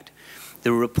that.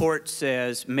 The report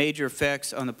says major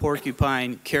effects on the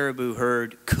porcupine caribou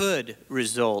herd could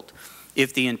result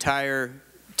if the entire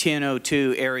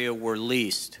 1002 area were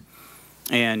leased.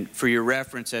 And for your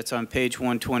reference, that's on page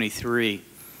 123.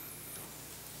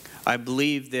 I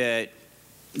believe that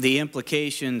the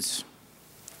implications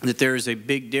that there is a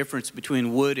big difference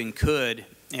between would and could,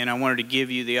 and I wanted to give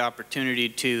you the opportunity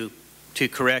to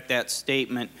correct that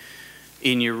statement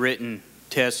in your written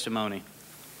testimony.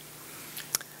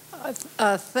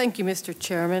 Thank you, Mr.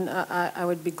 Chairman. I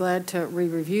would be glad to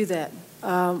re-review that.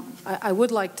 I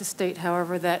would like to state,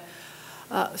 however, that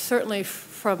certainly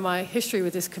from my history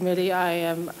with this committee,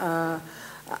 I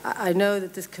know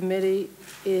that this committee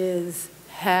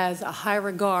has a high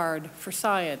regard for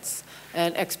science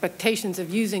and expectations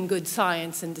of using good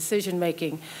science in decision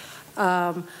making.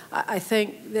 I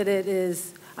think that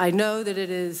I know that it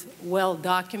is well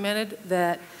documented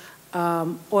that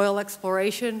oil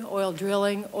exploration, oil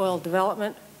drilling, oil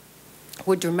development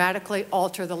would dramatically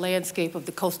alter the landscape of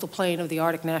the coastal plain of the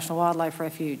Arctic National Wildlife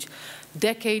Refuge.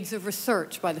 Decades of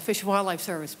research by the Fish and Wildlife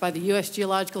Service, by the U.S.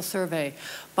 Geological Survey,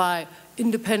 by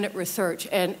independent research,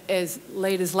 and as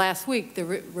late as last week, the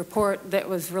report that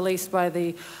was released by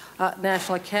the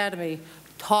National Academy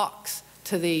talks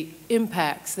to the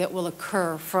impacts that will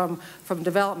occur from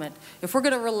development. If we're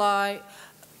going to rely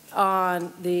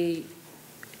on the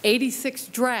 86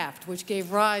 draft, which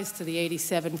gave rise to the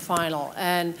 87 final,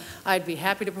 and I'd be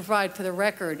happy to provide for the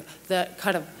record that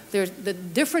there's the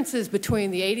differences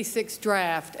between the 86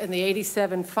 draft and the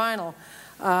 87 final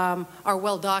are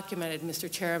well documented,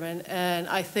 Mr. Chairman, and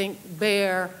I think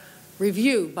bear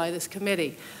review by this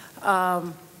committee.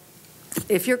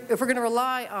 If we're going to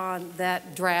rely on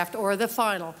that draft or the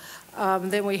final,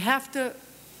 then we have to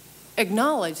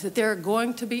acknowledge that there are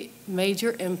going to be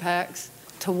major impacts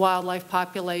to wildlife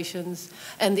populations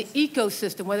and the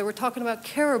ecosystem, whether we're talking about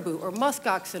caribou or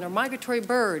muskoxen or migratory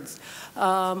birds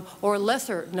or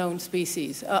lesser known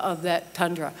species of that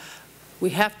tundra. We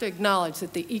have to acknowledge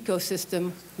that the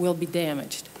ecosystem will be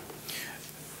damaged.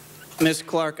 Ms.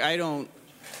 Clark, I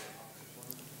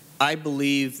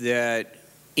believe that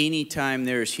anytime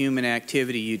there's human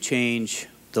activity, you change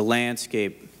the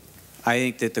landscape. I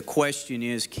think that the question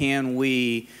is, can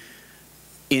we,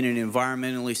 in an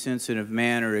environmentally sensitive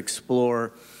manner,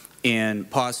 explore and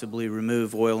possibly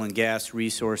remove oil and gas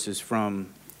resources from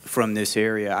this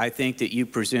area? I think that you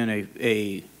present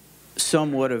a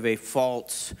somewhat of a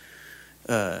false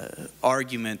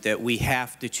argument that we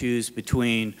have to choose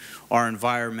between our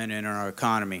environment and our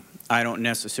economy. I don't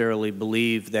necessarily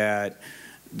believe that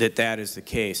is the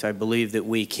case. I believe that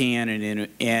we can, and in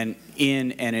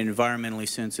an environmentally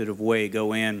sensitive way,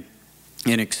 go in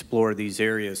and explore these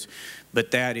areas.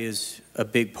 But that is a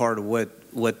big part of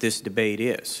what this debate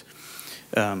is.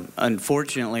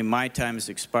 Unfortunately, my time has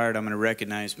expired. I'm going to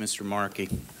recognize Mr. Markey.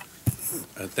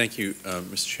 Thank you,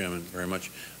 Mr. Chairman, very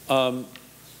much.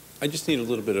 I just need a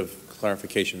little bit of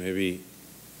clarification. Maybe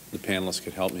the panelists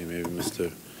could help me. Maybe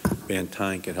Mr. Van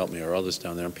Tine could help me, or others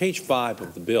down there. On page 5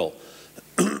 of the bill,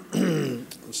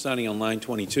 starting on line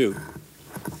 22,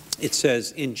 it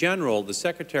says, in general, the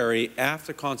Secretary,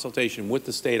 after consultation with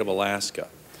the state of Alaska,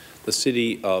 the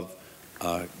city of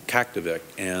Kaktovik,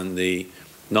 and the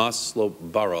North Slope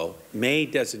Borough, may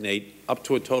designate up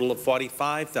to a total of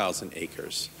 45,000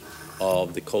 acres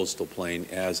of the coastal plain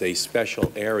as a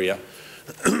special area.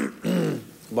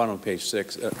 Bottom of page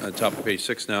 6, top of page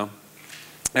 6 now.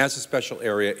 As a special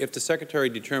area, if the Secretary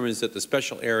determines that the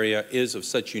special area is of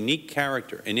such unique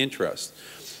character and interest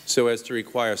so as to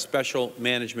require special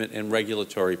management and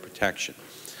regulatory protection,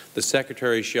 the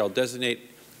Secretary shall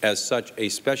designate as such a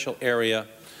special area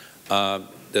the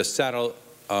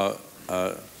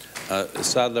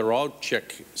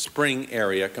Sadlerowchik Spring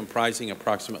area, comprising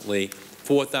approximately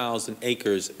 4,000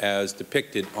 acres as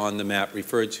depicted on the map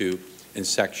referred to in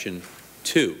Section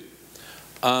 2.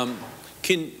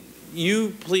 Can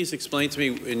you please explain to me,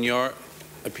 in your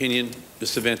opinion,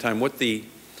 Mr. Van Tine, what the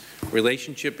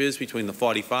relationship is between the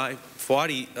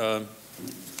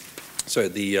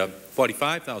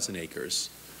 45,000 acres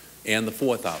and the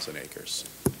 4,000 acres?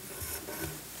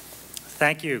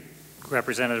 Thank you,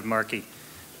 Representative Markey.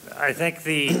 I think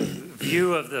the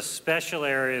view of the special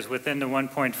areas within the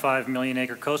 1.5 million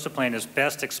acre coastal plain is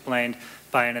best explained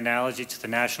by an analogy to the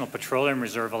National Petroleum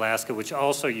Reserve Alaska, which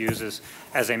also uses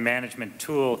as a management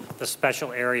tool the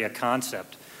special area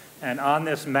concept. And on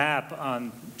this map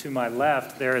to my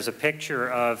left, there is a picture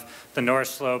of the North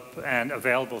Slope and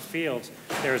available fields.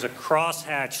 There is a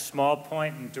crosshatch small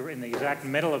point in the exact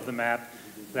middle of the map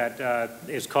that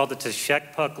is called the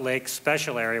Tashekpuk Lake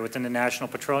Special Area within the National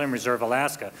Petroleum Reserve,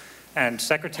 Alaska. And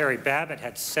Secretary Babbitt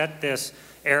had set this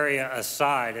area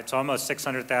aside, it's almost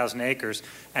 600,000 acres,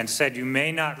 and said you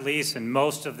may not lease in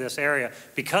most of this area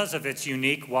because of its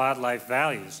unique wildlife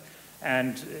values.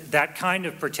 And that kind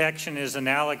of protection is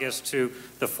analogous to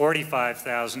the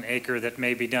 45,000 acre that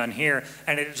may be done here.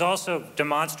 And it is also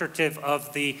demonstrative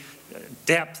of the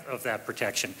depth of that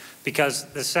protection, because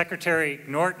the Secretary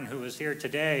Norton, who is here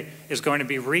today, is going to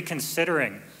be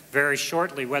reconsidering very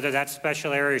shortly whether that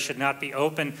special area should not be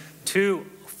open to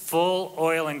full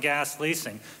oil and gas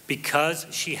leasing, because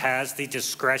she has the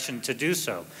discretion to do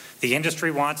so. The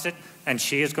industry wants it, and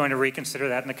she is going to reconsider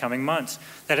that in the coming months.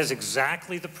 That is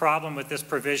exactly the problem with this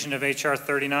provision of H.R.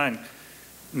 39,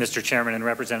 Mr. Chairman and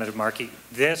Representative Markey.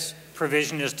 This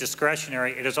provision is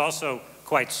discretionary. It is also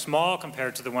quite small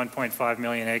compared to the 1.5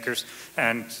 million acres,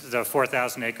 and the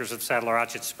 4,000 acres of Saddle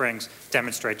Archet Springs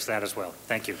demonstrates that as well.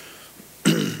 Thank you.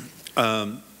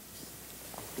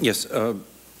 Yes,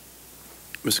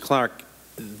 Ms. Clark,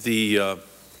 the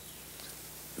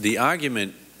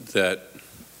argument that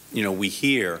we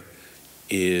hear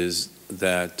is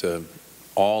that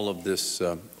all of this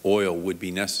oil would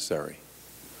be necessary.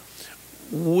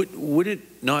 Would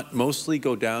it not mostly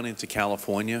go down into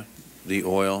California, the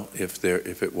oil, if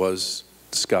it was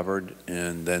discovered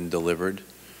and then delivered?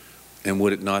 And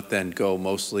would it not then go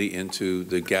mostly into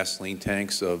the gasoline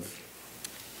tanks of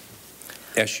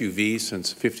SUVs,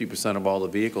 since 50% of all the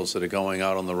vehicles that are going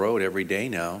out on the road every day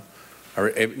now,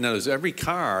 every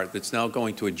car that's now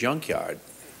going to a junkyard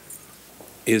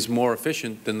is more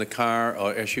efficient than the car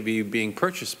or SUV being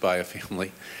purchased by a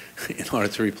family in order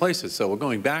to replace it. So we're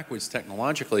going backwards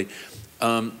technologically.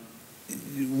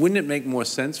 Wouldn't it make more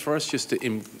sense for us just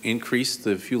to increase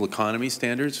the fuel economy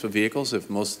standards for vehicles if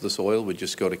most of this oil would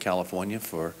just go to California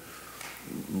for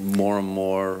more and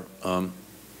more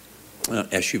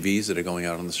SUVs that are going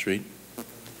out on the street?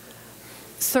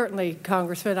 Certainly,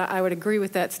 Congressman, I would agree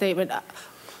with that statement.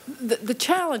 The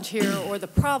challenge here, or the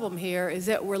problem here, is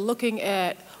that we're looking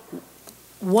at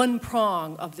one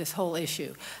prong of this whole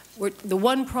issue. The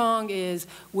one prong is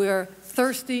we're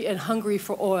thirsty and hungry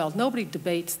for oil. Nobody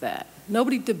debates that.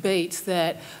 Nobody debates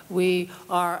that we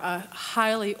are a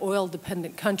highly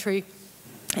oil-dependent country,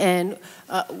 and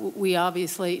we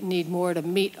obviously need more to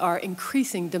meet our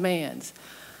increasing demands.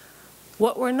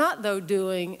 What we're not, though,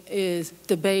 doing is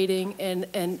debating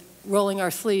and rolling our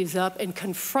sleeves up and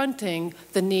confronting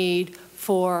the need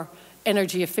for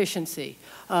energy efficiency.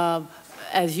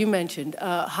 As you mentioned,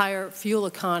 higher fuel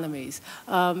economies,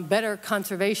 better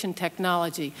conservation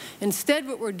technology. Instead,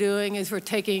 what we're doing is we're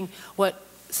taking what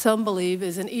some believe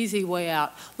is an easy way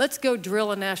out. Let's go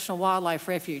drill a national wildlife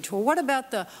refuge. Well, what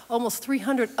about the almost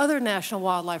 300 other national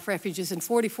wildlife refuges in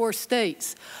 44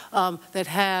 states that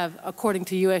have, according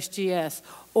to USGS,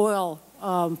 oil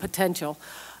potential?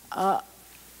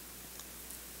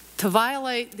 To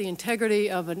violate the integrity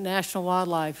of a national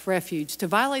wildlife refuge, to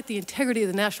violate the integrity of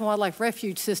the National Wildlife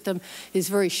Refuge System is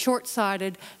very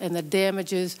short-sighted, and the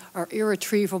damages are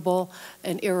irretrievable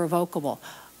and irrevocable.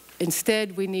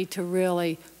 Instead, we need to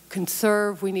really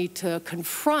conserve, we need to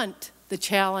confront the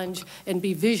challenge and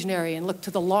be visionary and look to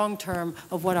the long term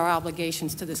of what our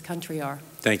obligations to this country are.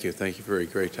 Thank you. Thank you for a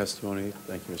great testimony.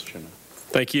 Thank you, Mr. Chairman.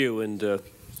 Thank you. And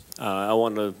I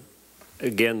want to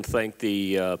again thank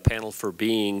the panel for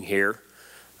being here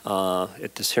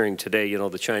at this hearing today. You know,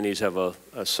 the Chinese have a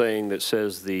saying that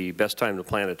says the best time to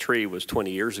plant a tree was 20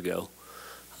 years ago.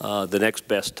 The next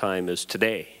best time is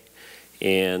today.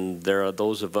 And there are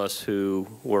those of us who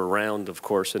were around, of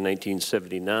course, in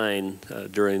 1979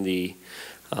 during the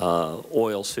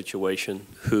oil situation,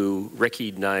 who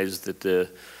recognized that the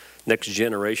next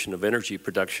generation of energy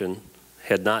production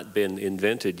had not been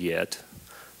invented yet,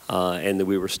 and that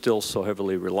we were still so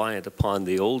heavily reliant upon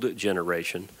the old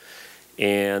generation.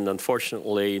 And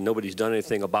unfortunately, nobody's done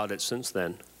anything about it since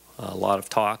then. A lot of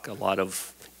talk, a lot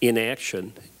of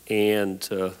inaction, and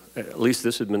at least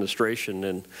this administration,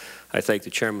 and I thank the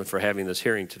chairman for having this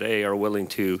hearing today, are willing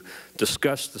to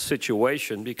discuss the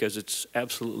situation, because it's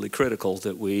absolutely critical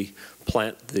that we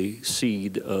plant the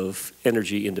seed of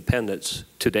energy independence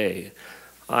today.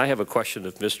 I have a question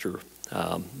of Mr.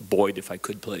 Boyd, if I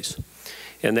could, please.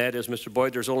 And that is, Mr.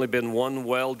 Boyd, there's only been one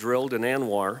well drilled in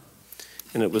Anwar,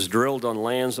 and it was drilled on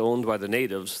lands owned by the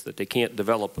natives that they can't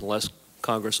develop unless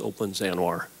Congress opens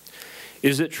Anwar.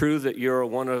 Is it true that you're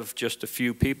one of just a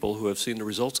few people who have seen the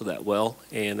results of that well?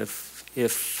 And if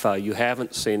If you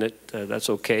haven't seen it, that's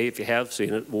okay. If you have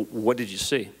seen it, what did you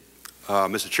see?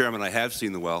 Mr. Chairman, I have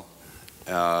seen the well.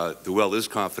 The well is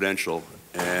confidential,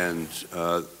 and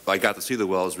I got to see the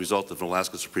well as a result of an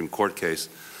Alaska Supreme Court case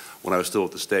when I was still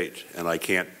at the state, and I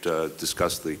can't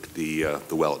discuss the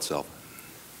well itself.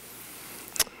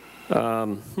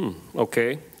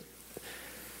 Okay.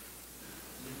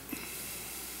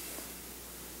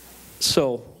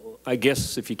 So I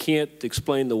guess if you can't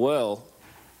explain the well,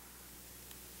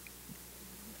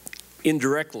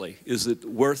 indirectly, is it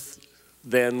worth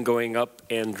then going up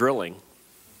and drilling?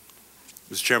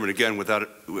 Mr. Chairman, again,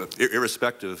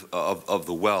 irrespective of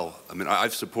the well, I mean,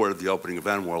 I've supported the opening of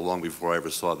ANWR long before I ever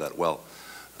saw that well.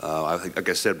 Like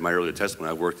I said in my earlier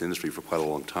testimony, I've worked in the industry for quite a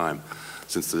long time,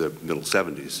 since the middle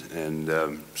 70s.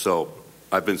 And so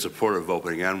I've been supportive of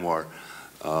opening ANWR.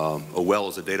 A well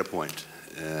is a data point.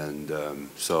 And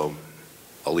so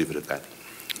I'll leave it at that.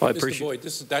 Well, Mr. Boyd,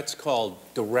 that's called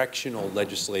directional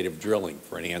legislative drilling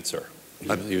for an answer.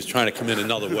 He was trying to come in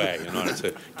another way in order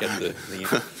to get the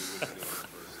answer.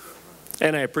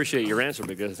 And I appreciate your answer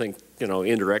because I think,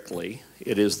 indirectly,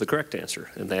 it is the correct answer.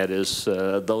 And that is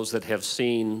those that have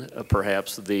seen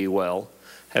perhaps the well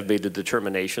have made the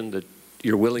determination that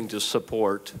you're willing to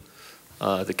support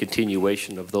the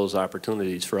continuation of those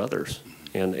opportunities for others.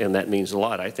 And that means a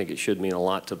lot. I think it should mean a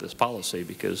lot to this policy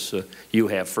because you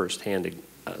have firsthand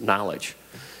knowledge.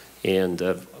 And,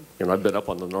 I've been up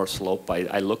on the North Slope.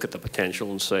 I look at the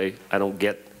potential and say, I don't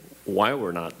get why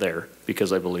we're not there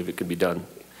because I believe it can be done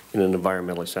in an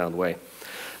environmentally sound way.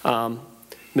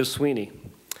 Ms. Sweeney,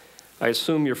 I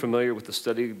assume you're familiar with the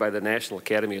study by the National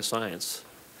Academy of Science.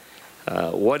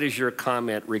 What is your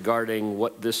comment regarding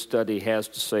what this study has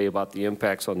to say about the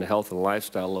impacts on the health and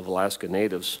lifestyle of Alaska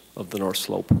natives of the North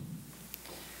Slope?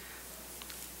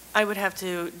 I would have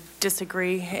to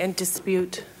disagree and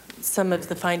dispute some of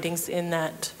the findings in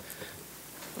that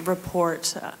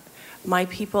report. My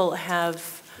people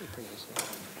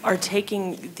are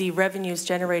taking the revenues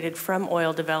generated from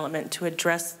oil development to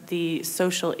address the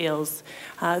social ills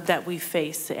that we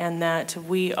face, and that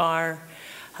we are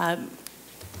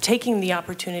taking the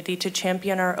opportunity to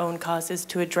champion our own causes,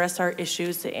 to address our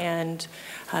issues, and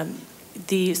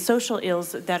the social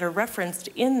ills that are referenced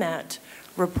in that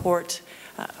report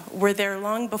were there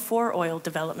long before oil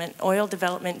development. Oil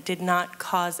development did not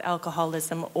cause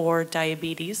alcoholism or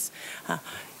diabetes.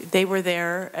 They were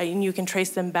there, and you can trace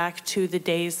them back to the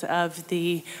days of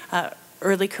the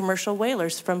early commercial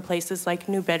whalers from places like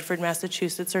New Bedford,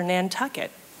 Massachusetts, or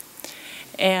Nantucket.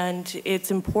 And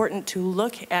it's important to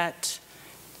look at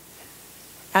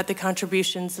the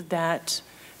contributions that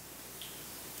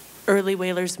early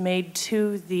whalers made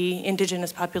to the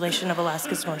indigenous population of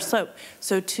Alaska's North Slope.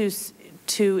 So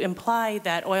to imply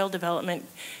that oil development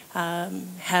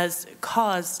has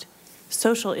caused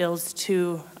social ills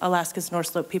to Alaska's North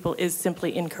Slope people is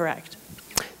simply incorrect.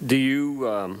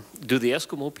 Do the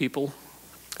Eskimo people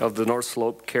of the North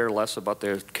Slope care less about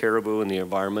their caribou and the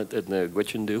environment than the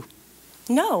Gwich'in do?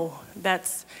 No,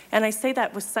 and I say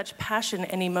that with such passion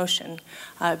and emotion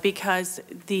because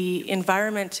the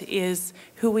environment is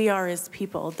who we are as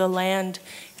people. The land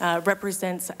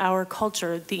represents our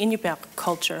culture, the Inupiaq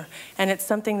culture, and it's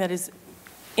something that is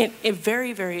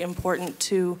very, very important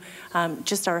to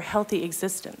just our healthy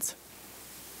existence.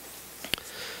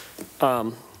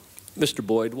 Mr.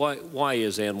 Boyd, why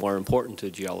is ANWR important to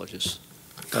geologists?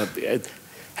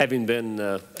 Having been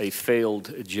a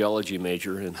failed geology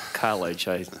major in college,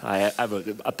 I have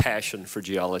a passion for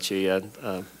geology.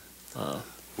 I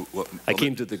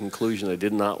came to the conclusion I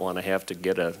did not want to have to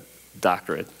get a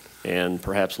doctorate and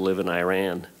perhaps live in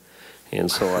Iran.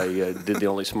 And so I did the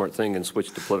only smart thing and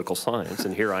switched to political science.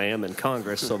 And here I am in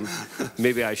Congress, so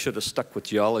maybe I should have stuck with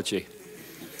geology.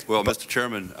 Well, Mr.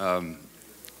 Chairman,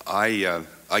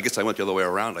 I guess I went the other way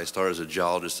around. I started as a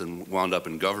geologist and wound up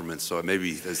in government, so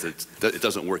maybe it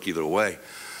doesn't work either way.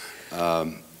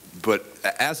 But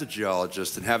as a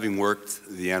geologist and having worked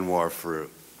the ANWR for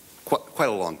quite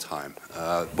a long time,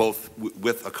 both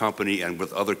with a company and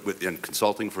and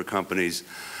consulting for companies,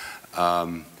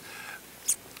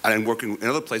 and working in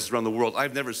other places around the world,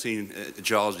 I've never seen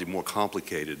geology more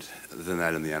complicated than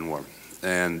that in the ANWR.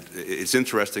 And it's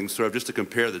interesting, sort of just to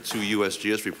compare the two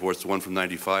USGS reports, the one from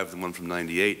 '95 and the one from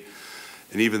 '98.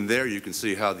 And even there you can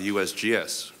see how the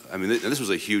USGS, I mean, this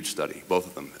was a huge study, both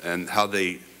of them, and how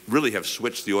they really have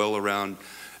switched the oil around.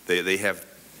 They have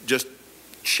just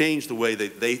changed the way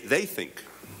they think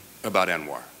about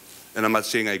ANWR. And I'm not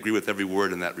saying I agree with every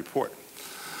word in that report.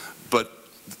 But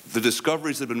the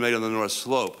discoveries that have been made on the North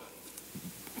Slope,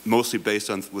 mostly based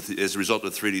on, as a result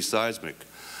of 3D seismic,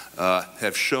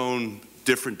 have shown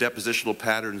different depositional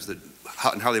patterns that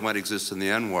how they might exist in the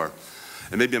ANWR.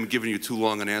 And maybe I'm giving you too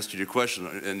long an answer to your question,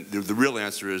 and the real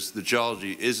answer is the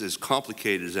geology is as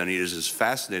complicated as any, is as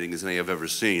fascinating as any I've ever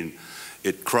seen.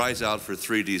 It cries out for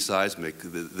 3D seismic.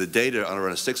 The data are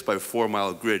on a 6x4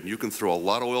 mile grid, and you can throw a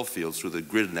lot of oil fields through the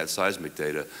grid in that seismic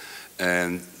data.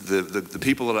 And the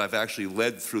people that I've actually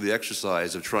led through the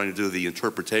exercise of trying to do the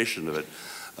interpretation of it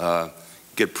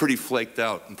get pretty flaked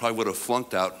out and probably would have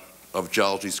flunked out of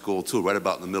geology school too, right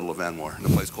about in the middle of ANWR, in a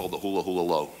place called the Hula Hula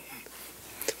Low.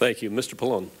 Thank you. Mr.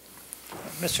 Pallone.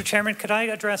 Mr. Chairman, could I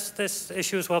address this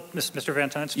issue as well, Mr. Van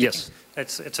Tine speaking? Yes.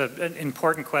 It's an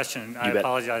important question. I bet.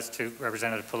 apologize to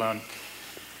Representative Pallone.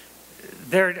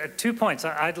 There are 2 points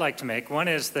I'd like to make. One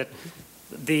is that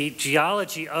the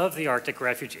geology of the Arctic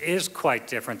Refuge is quite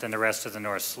different than the rest of the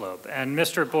North Slope. And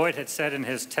Mr. Boyd had said in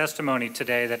his testimony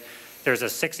today that there's a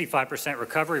 65%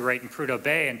 recovery rate in Prudhoe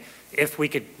Bay, and if we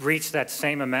could reach that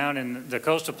same amount in the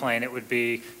coastal plain, it would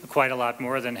be quite a lot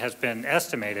more than has been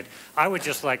estimated. I would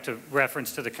just like to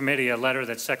reference to the committee a letter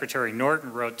that Secretary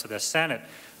Norton wrote to the Senate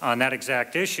on that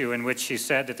exact issue, in which she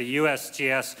said that the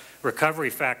USGS recovery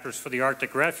factors for the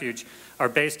Arctic Refuge are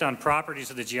based on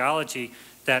properties of the geology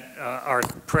that are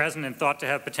present and thought to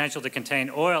have potential to contain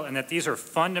oil, and that these are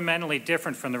fundamentally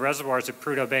different from the reservoirs at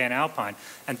Prudhoe Bay and Alpine.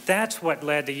 And that's what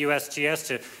led the USGS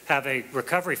to have a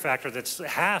recovery factor that's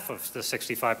half of the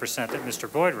 65% that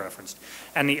Mr. Boyd referenced.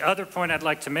 And the other point I'd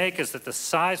like to make is that the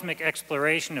seismic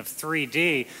exploration of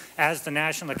 3D, as the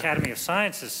National Academy of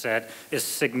Sciences said, is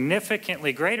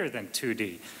significantly greater than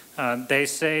 2D. They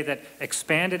say that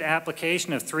expanded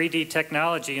application of 3D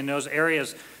technology in those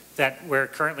areas that where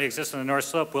it currently exists on the North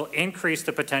Slope will increase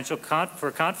the potential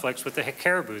for conflicts with the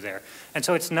caribou there. And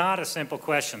so it's not a simple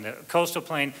question. The coastal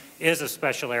plain is a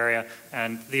special area,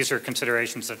 and these are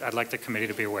considerations that I'd like the committee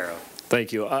to be aware of.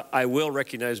 Thank you. I will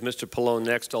recognize Mr. Pallone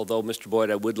next, although, Mr.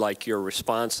 Boyd, I would like your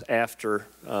response after.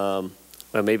 Well,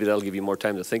 maybe that'll give you more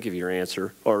time to think of your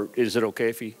answer. Or is it okay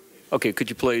if he? Okay, could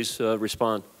you please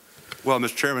respond? Well,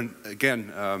 Mr. Chairman,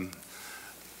 again,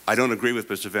 I don't agree with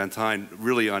Mr. Van Tine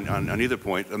really on either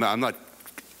point. I'm not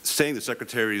saying the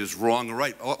Secretary is wrong or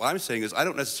right. All I'm saying is I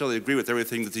don't necessarily agree with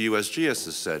everything that the USGS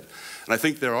has said. And I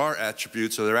think there are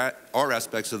attributes or there are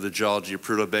aspects of the geology of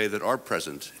Prudhoe Bay that are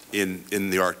present in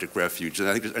the Arctic Refuge, and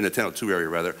I think in the 1002 area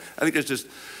rather. I think there's just,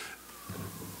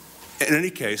 in any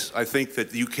case, I think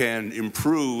that you can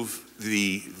improve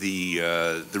the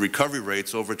recovery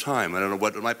rates over time. I don't know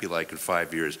what it might be like in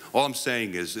 5 years. All I'm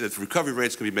saying is if recovery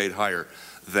rates can be made higher,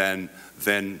 then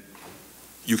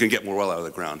you can get more oil out of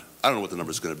the ground. I don't know what the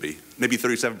number is going to be. Maybe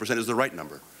 37% is the right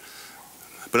number.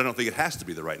 But I don't think it has to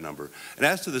be the right number. And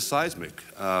as to the seismic,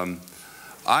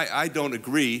 I don't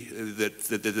agree that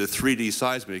the 3D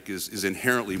seismic is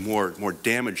inherently more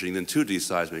damaging than 2D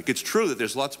seismic. It's true that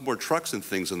there's lots more trucks and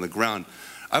things on the ground.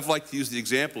 I've liked to use the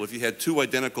example, if you had two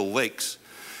identical lakes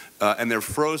and they're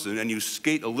frozen and you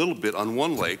skate a little bit on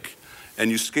one lake and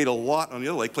you skate a lot on the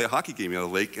other lake, play a hockey game on the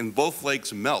other lake, and both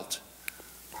lakes melt,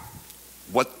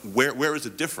 where is the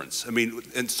difference? I mean,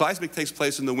 and seismic takes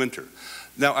place in the winter.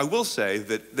 Now, I will say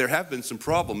that there have been some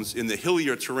problems in the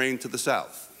hillier terrain to the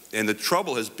south. And the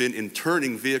trouble has been in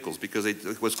turning vehicles because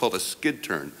it's what's called a skid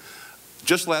turn.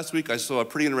 Just last week, I saw a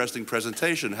pretty interesting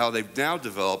presentation how they've now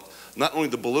developed not only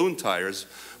the balloon tires,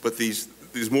 but these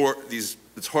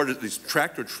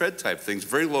tractor tread type things,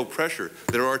 very low pressure,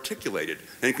 that are articulated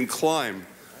and can climb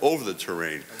over the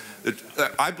terrain.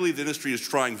 I believe the industry is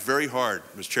trying very hard,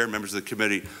 Mr. Chair, members of the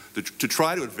committee, to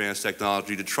try to advance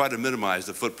technology, to try to minimize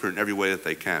the footprint in every way that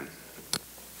they can.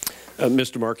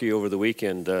 Mr. Markey, over the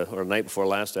weekend, or the night before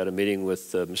last, I had a meeting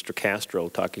with Mr. Castro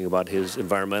talking about his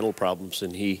environmental problems,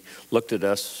 and he looked at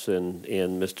us and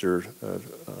Mr.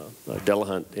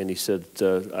 Delahunt, and he said,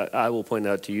 I will point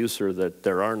out to you, sir, that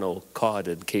there are no cod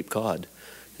in Cape Cod.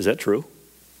 Is that true?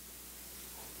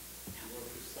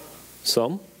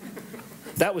 Some?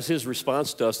 That was his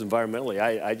response to us environmentally.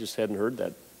 I just hadn't heard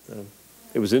that.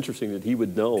 It was interesting that he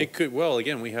would know. It could, well,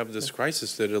 again, we have this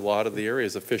crisis that a lot of the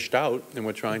areas are fished out, and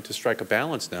we're trying to strike a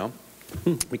balance now.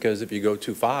 Because if you go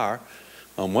too far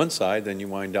on one side, then you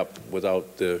wind up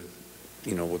without the,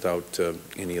 without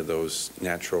any of those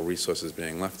natural resources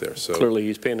being left there. So clearly,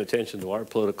 he's paying attention to our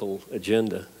political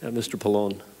agenda. Mr.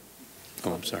 Pallone.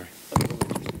 Oh, I'm sorry.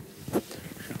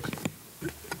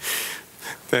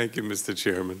 Thank you, Mr.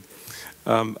 Chairman.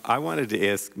 I wanted to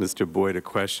ask Mr. Boyd a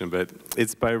question, but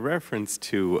it's by reference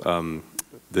to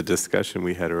the discussion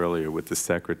we had earlier with the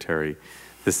Secretary.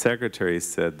 The Secretary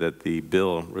said that the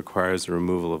bill requires the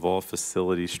removal of all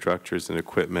facilities, structures, and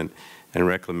equipment and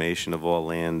reclamation of all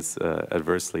lands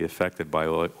adversely affected by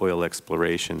oil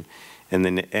exploration. And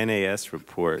the NAS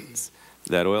reports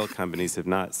that oil companies have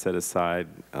not set aside,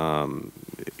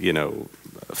 you know,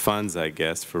 funds, I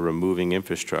guess, for removing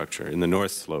infrastructure. In the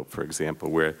North Slope, for example,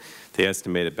 where they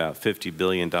estimate about $50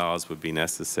 billion would be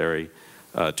necessary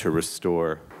to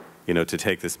restore, you know, to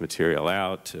take this material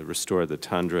out, to restore the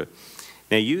tundra.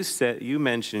 Now, you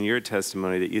mentioned in your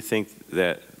testimony that you think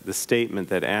that the statement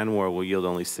that ANWR will yield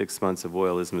only 6 months of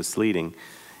oil is misleading,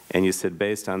 and you said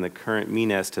based on the current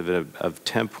mean estimate of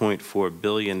 10.4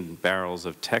 billion barrels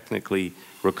of technically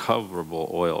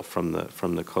recoverable oil from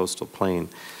the coastal plain.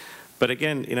 But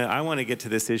again, you know, I want to get to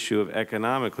this issue of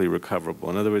economically recoverable.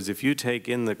 In other words, if you take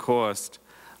in the cost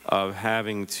of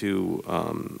having to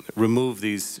remove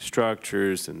these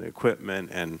structures and the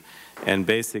equipment and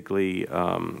basically,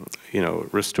 you know,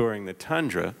 restoring the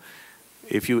tundra,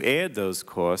 if you add those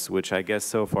costs, which I guess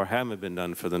so far haven't been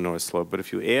done for the North Slope, but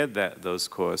if you add those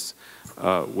costs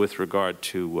with regard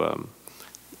to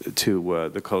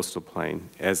the coastal plain,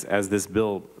 as this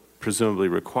bill presumably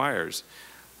requires,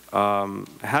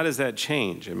 how does that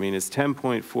change? I mean, it's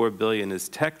 10.4 billion is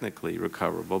technically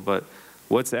recoverable, but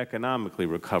what's economically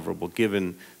recoverable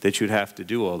given that you'd have to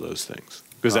do all those things?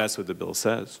 Because that's what the bill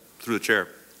says. Through the chair,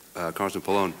 Congressman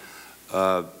Pallone,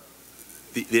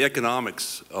 the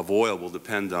economics of oil will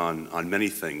depend on many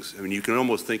things. I mean, you can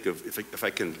almost think of, if I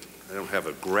can, I don't have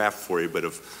a graph for you, but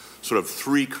of sort of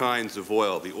 3 kinds of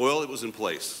oil. The oil that was in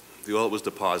place, the oil that was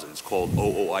deposited, it's called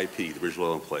OOIP, the original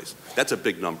oil in place. That's a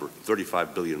big number,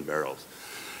 35 billion barrels.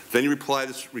 Then you apply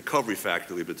this recovery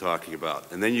factor we've been talking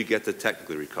about, and then you get the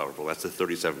technically recoverable. That's the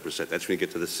 37%. That's when you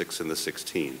get to the 6 and the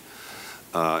 16.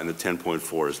 And the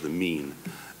 10.4 is the mean.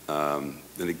 And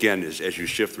again, as you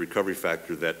shift the recovery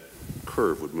factor, that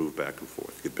curve would move back and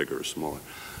forth, get bigger or smaller.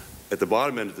 At the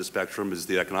bottom end of the spectrum is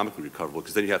the economically recoverable,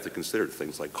 because then you have to consider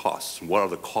things like costs. What are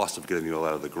the costs of getting the oil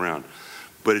out of the ground?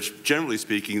 But it's generally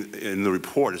speaking, in the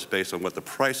report, it's based on what the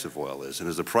price of oil is. And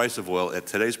as the price of oil at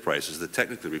today's prices, the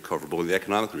technically recoverable and the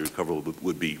economically recoverable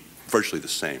would be virtually the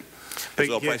same. But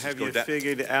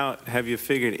have you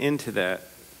figured into that,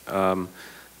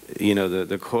 you know,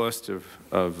 the cost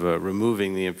of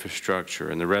removing the infrastructure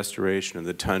and the restoration of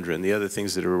the tundra and the other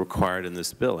things that are required in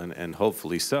this bill, and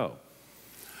hopefully so?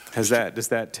 Does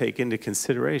that take into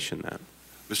consideration that?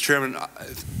 Mr. Chairman,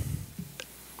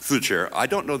 through the chair, I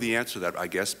don't know the answer to that, I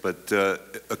guess, but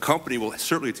a company will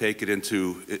certainly take it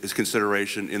into its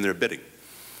consideration in their bidding.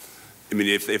 I mean,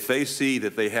 if they see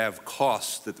that they have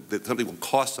costs, that something will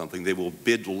cost something, they will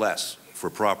bid less for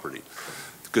property,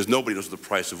 because nobody knows what the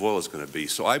price of oil is going to be.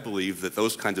 So I believe that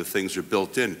those kinds of things are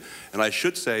built in. And I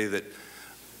should say that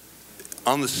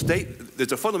on the state,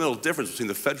 there's a fundamental difference between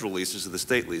the federal leases and the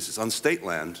state leases. On state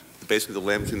land, basically the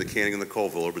land between the Canning and the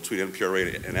Colville, or between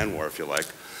NPRA and ANWR, if you like,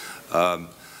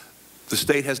 the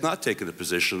state has not taken a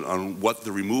position on what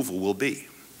the removal will be.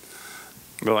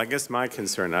 Well, I guess my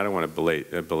concern, I don't want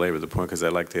to belabor the point because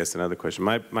I'd like to ask another question.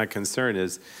 My concern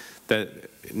is that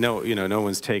no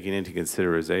one's taking into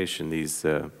consideration these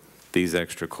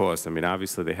extra costs. I mean,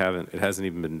 obviously it hasn't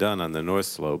even been done on the North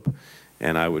Slope,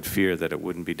 and I would fear that it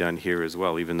wouldn't be done here as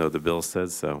well, even though the bill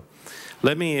says so.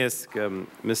 Let me ask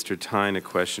Mr. Tyne a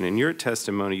question. In your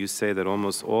testimony, you say that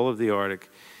almost all of the Arctic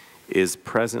is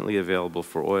presently available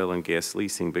for oil and gas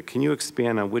leasing, but can you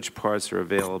expand on which parts are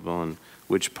available and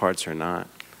which parts are not?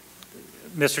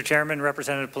 Mr. Chairman,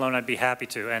 Representative Pallone, I'd be happy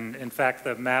to. And in fact,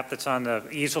 the map that's on the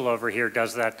easel over here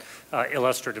does that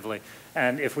illustratively.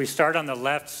 And if we start on the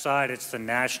left side, it's the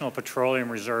National Petroleum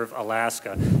Reserve,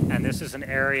 Alaska. And this is an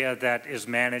area that is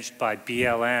managed by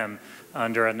BLM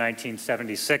under a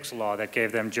 1976 law that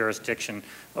gave them jurisdiction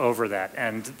over that.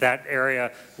 And that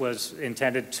area was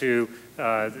intended to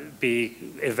be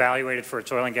evaluated for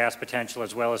its oil and gas potential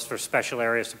as well as for special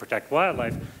areas to protect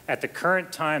wildlife. At the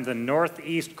current time, the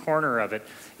northeast corner of it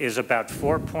is about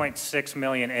 4.6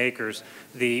 million acres.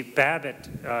 The Babbitt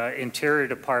Interior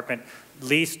Department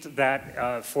leased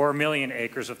that 4 million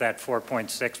acres of that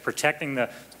 4.6, protecting the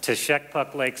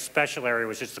Teshekpuk Lake Special Area,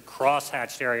 which is the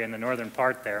crosshatched area in the northern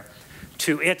part there.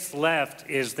 To its left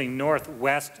is the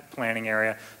northwest planning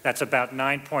area. That's about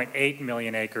 9.8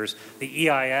 million acres. The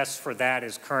EIS for that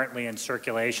is currently in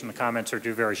circulation. The comments are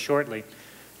due very shortly.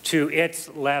 To its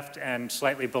left and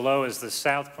slightly below is the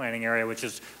south planning area, which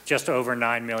is just over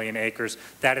 9 million acres.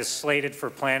 That is slated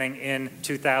for planning in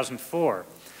 2004.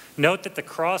 Note that the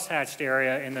crosshatched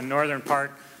area in the northern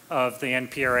part of the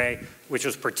NPRA, which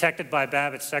was protected by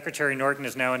Babbitt, Secretary Norton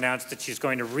has now announced that she's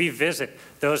going to revisit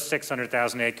those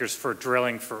 600,000 acres for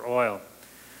drilling for oil.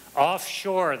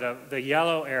 Offshore, the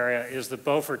yellow area is the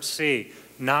Beaufort Sea,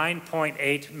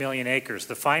 9.8 million acres.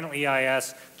 The final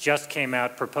EIS just came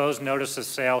out. Proposed notice of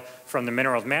sale from the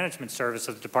Minerals Management Service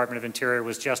of the Department of Interior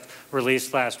was just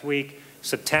released last week.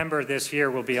 September this year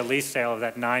will be a lease sale of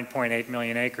that 9.8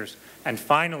 million acres. And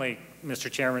finally,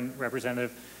 Mr. Chairman,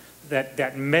 Representative,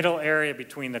 that middle area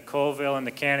between the Colville and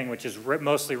the Canning, which is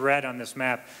mostly red on this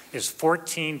map, is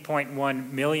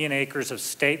 14.1 million acres of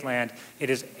state land. It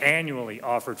is annually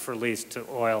offered for lease to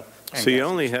oil and So you gas.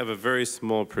 only have a very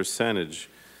small percentage.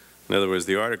 In other words,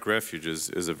 the Arctic Refuge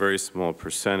is a very small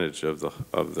percentage of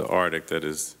the Arctic that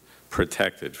is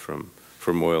protected from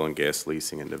oil and gas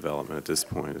leasing and development at this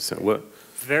point. So what?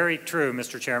 Very true,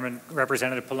 Mr. Chairman,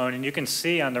 Representative Pallone. And you can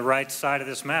see on the right side of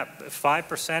this map,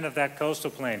 5% of that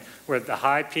coastal plain, where the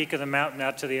high peak of the mountain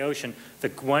out to the ocean, the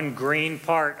one green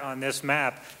part on this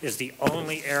map is the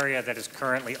only area that is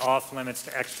currently off limits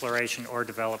to exploration or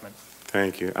development.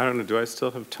 Thank you. I don't know, do I still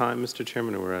have time, Mr.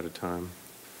 Chairman, or we're out of time?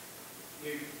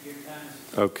 Your time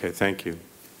is... Okay, thank you.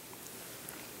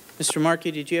 Mr.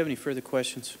 Markey, did you have any further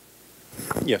questions?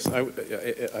 Yes,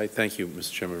 I thank you,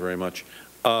 Mr. Chairman, very much.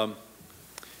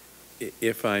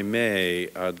 If I may,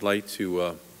 I'd like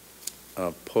to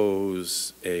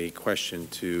pose a question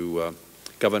to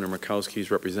Governor Murkowski's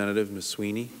representative, Ms.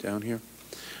 Sweeney, down here.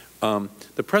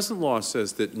 The present law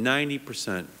says that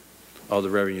 90% of the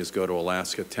revenues go to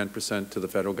Alaska, 10% to the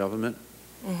federal government.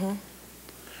 Mm-hmm.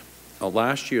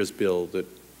 Last year's bill that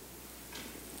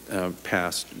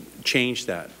passed changed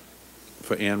that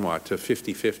for ANWR to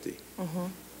 50-50. Mm-hmm.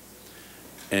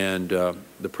 And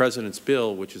the President's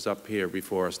bill, which is up here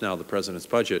before us now, the President's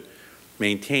budget,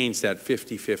 maintains that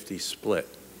 50-50 split.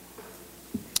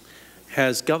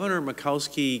 Has Governor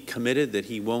Murkowski committed that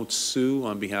he won't sue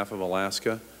on behalf of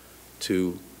Alaska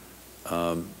to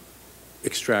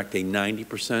extract a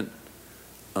 90%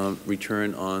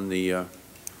 return on the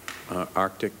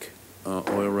Arctic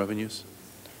oil revenues?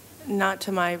 Not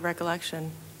to my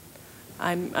recollection.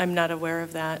 I'm not aware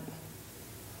of that.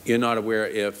 You're not aware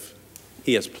if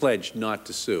he has pledged not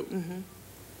to sue? Mm-hmm.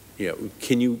 Yeah.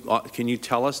 Can you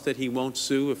tell us that he won't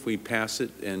sue if we pass it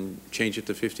and change it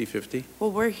to 50-50? Well,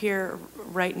 we're here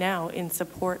right now in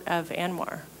support of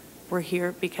ANWR. We're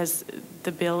here because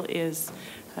the bill is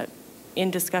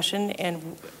in discussion,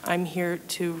 and I'm here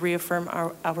to reaffirm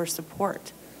our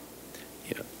support.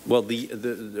 Yeah. Well,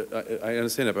 I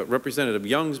understand that, but Representative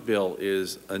Young's bill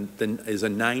is a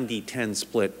 90-10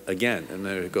 split again, and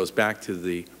then it goes back to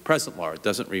the present law. It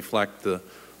doesn't reflect the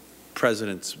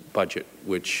President's budget,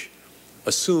 which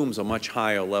assumes a much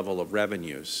higher level of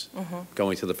revenues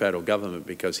going to the federal government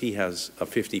because he has a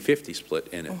 50-50 split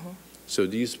in it. So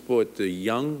do you support the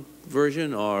Young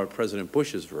version or President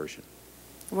Bush's version?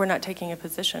 We're not taking a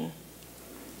position.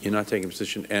 You're not taking a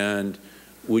position, and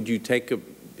would you take a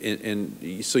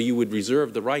so you would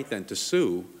reserve the right then to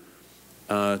sue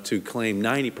to claim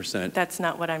 90%? That's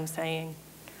not what I'm saying.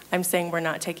 I'm saying we're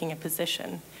not taking a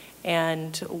position.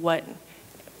 And what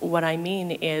I mean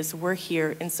is we're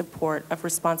here in support of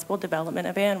responsible development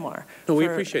of ANWR. No, we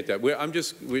appreciate that.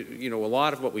 You know, a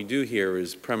lot of what we do here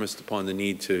is premised upon the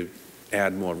need to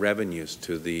add more revenues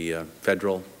to the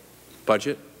federal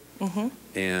budget.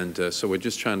 And so we're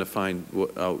just trying to find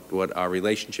what our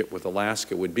relationship with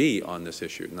Alaska would be on this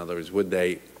issue. In other words, would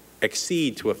they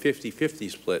accede to a 50-50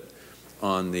 split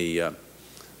on the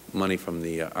money from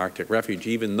the Arctic Refuge,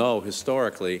 even though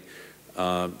historically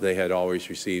they had always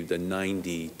received a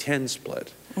 90-10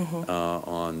 split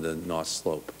on the North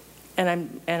Slope?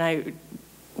 And I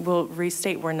will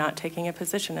restate, we're not taking a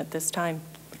position at this time.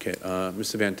 Okay,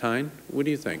 Mr. Van Tine, what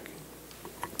do you think?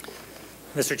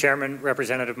 Mr. Chairman,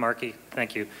 Representative Markey,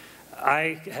 thank you.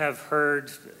 I have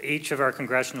heard each of our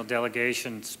congressional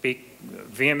delegations speak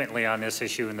vehemently on this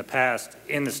issue in the past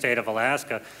in the state of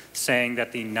Alaska, saying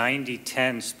that the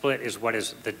 90-10 split is what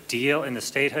is the deal in the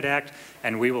Statehood Act,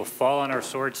 and we will fall on our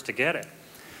swords to get it.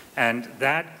 And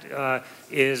that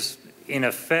is, in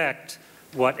effect,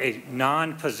 what a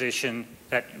non-position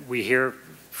that we hear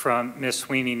from Ms.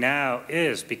 Sweeney now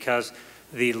is, because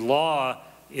the law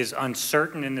is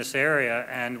uncertain in this area,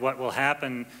 and what will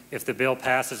happen if the bill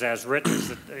passes as written is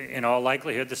that in all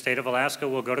likelihood the state of Alaska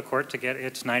will go to court to get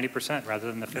its 90%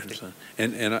 rather than the 50%.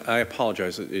 And I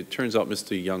apologize. It turns out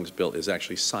Mr. Young's bill is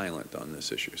actually silent on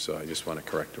this issue, so I just want to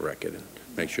correct the record and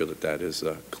make sure that that is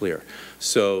clear.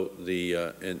 So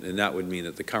and that would mean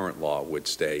that the current law would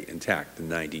stay intact, the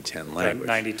 90-10 language.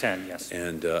 90-10, yes.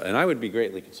 And I would be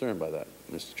greatly concerned by that,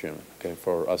 Mr. Chairman, okay,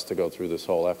 for us to go through this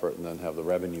whole effort and then have the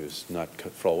revenues not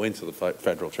flow into the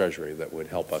federal treasury that would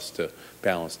help us to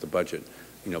balance the budget,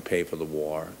 you know, pay for the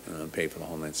war, pay for the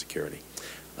Homeland Security.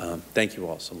 Thank you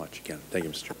all so much again. Thank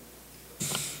you, Mr.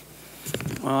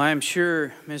 Chairman. Well, I'm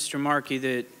sure, Mr. Markey,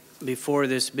 that before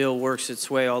this bill works its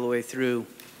way all the way through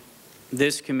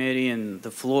this committee and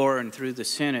the floor and through the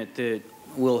Senate, that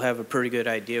we'll have a pretty good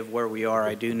idea of where we are.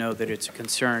 I do know that it's a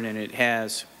concern, and it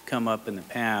has come up in the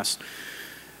past.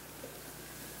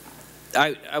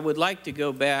 I would like to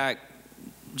go back,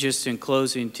 just in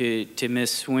closing, to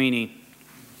Ms. Sweeney,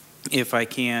 if I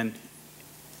can.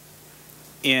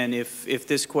 And if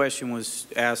this question was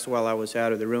asked while I was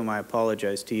out of the room, I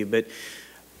apologize to you. But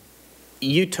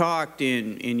you talked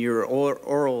in your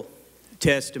oral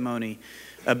testimony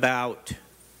about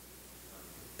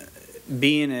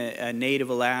being a native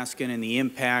Alaskan and the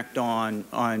impact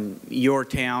on your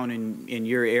town and in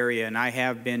your area. And I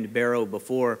have been to Barrow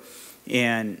before,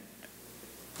 and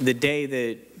the day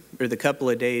that, or the couple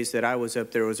of days that I was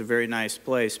up there, was a very nice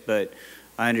place, but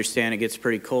I understand it gets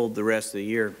pretty cold the rest of the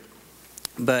year.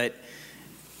 But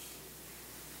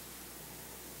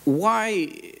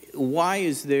why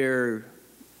is there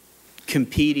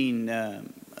competing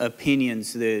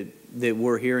opinions that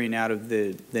we're hearing out of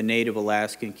the Native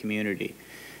Alaskan community?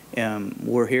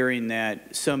 We're hearing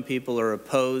that some people are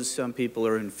opposed, some people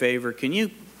are in favor. Can you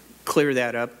clear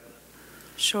that up?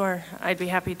 Sure, I'd be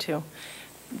happy to.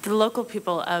 The local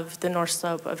people of the North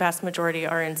Slope, a vast majority,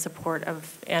 are in support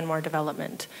of ANWR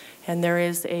development. And there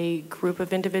is a group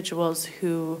of individuals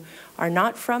who are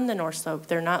not from the North Slope,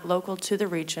 they're not local to the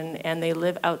region, and they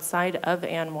live outside of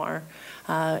ANWR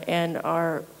and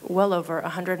are well over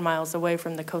 100 miles away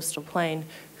from the coastal plain,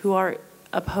 who are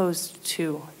opposed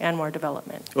to ANWR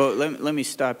development. Well, let me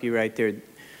stop you right there,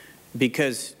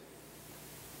 because,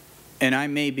 and I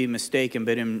may be mistaken,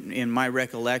 but in my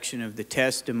recollection of the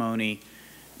testimony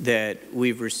that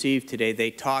we've received today, they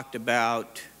talked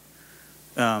about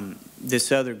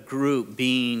this other group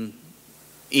being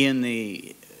in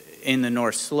the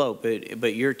North Slope,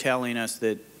 but you're telling us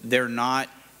that they're not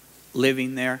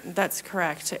living there? That's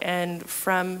correct. And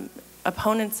from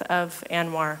opponents of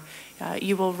ANWR,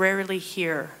 you will rarely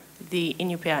hear the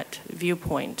Inupiat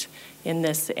viewpoint in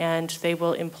this, and they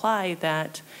will imply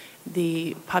that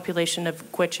the population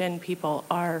of Gwich'in people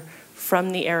are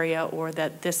from the area, or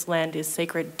that this land is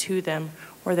sacred to them,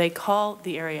 or they call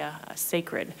the area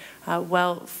sacred.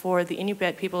 Well, for the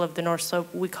Inupiat people of the North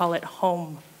Slope, we call it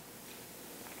home.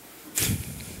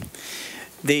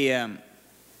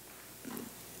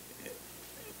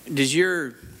 Does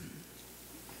your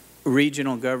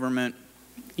regional government,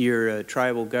 your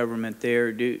tribal government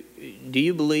there, do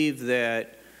you believe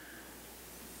that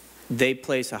they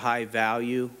place a high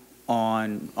value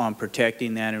on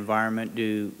protecting that environment?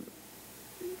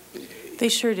 They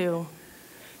sure do.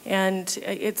 And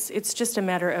it's just a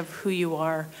matter of who you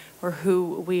are, or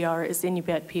who we are as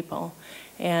Inupiat people.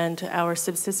 And our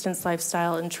subsistence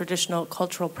lifestyle and traditional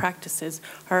cultural practices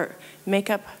make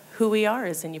up who we are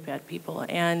as Inupiat people.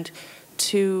 And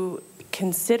to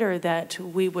consider that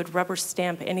we would rubber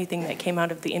stamp anything that came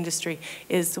out of the industry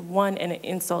is, one, an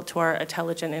insult to our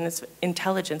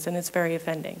intelligence, and it's very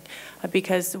offending.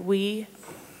 Because we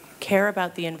care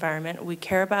about the environment, we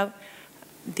care about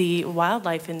the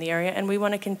wildlife in the area, and we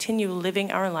want to continue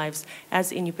living our lives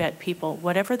as Inupiat people,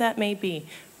 whatever that may be.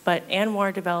 But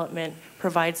ANWR development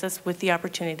provides us with the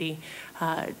opportunity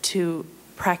to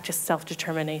practice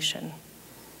self-determination.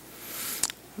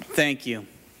 Thank you.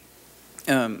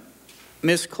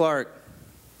 Ms. Clark,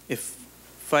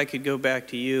 if I could go back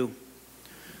to you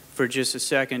for just a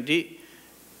second.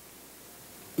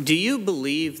 Do you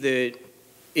believe that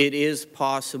it is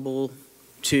possible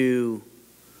to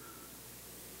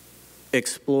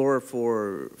explore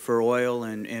for oil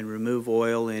and remove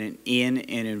oil in an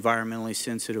environmentally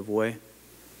sensitive way?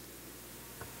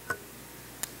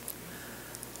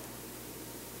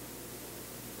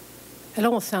 It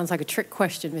almost sounds like a trick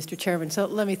question, Mr. Chairman, so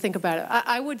let me think about it.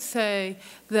 I would say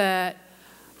that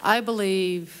I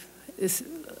believe,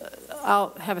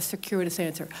 I'll have a circuitous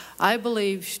answer. I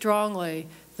believe strongly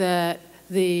that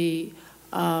the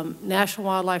National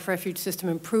Wildlife Refuge System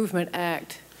Improvement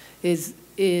Act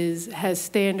has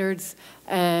standards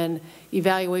and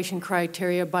evaluation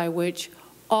criteria by which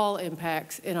all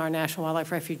impacts in our National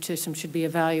Wildlife Refuge System should be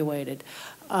evaluated.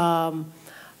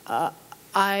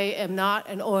 I am not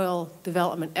an oil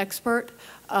development expert.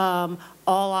 All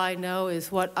I know is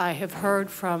what I have heard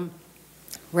from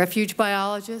refuge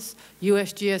biologists,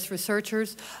 USGS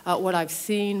researchers, what I've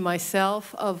seen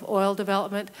myself of oil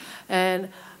development, and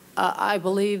I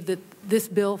believe that this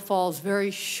bill falls very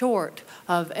short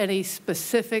of any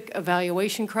specific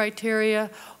evaluation criteria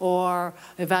or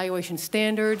evaluation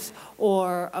standards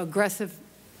or aggressive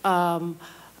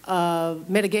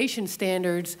mitigation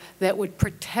standards that would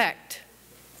protect,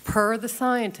 per the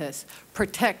scientists,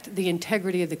 protect the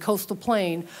integrity of the coastal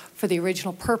plain for the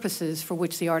original purposes for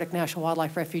which the Arctic National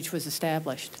Wildlife Refuge was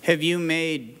established. Have you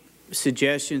made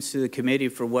suggestions to the committee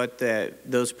for what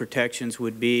those protections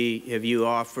would be? Have you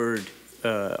offered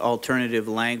alternative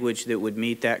language that would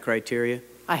meet that criteria?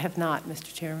 I have not,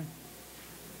 Mr. Chairman.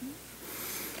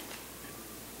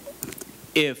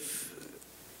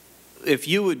 If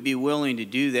you would be willing to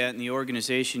do that in the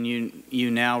organization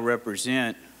you now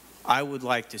represent, I would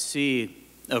like to see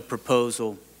a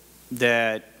proposal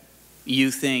that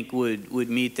you think would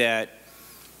meet that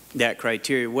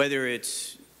criteria, whether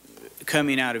it's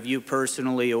coming out of you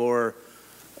personally or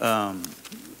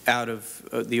out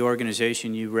of the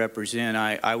organization you represent.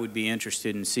 I would be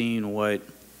interested in seeing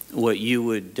what you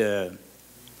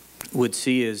would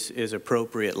see as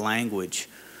appropriate language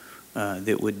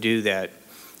that would do that.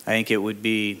 I think it would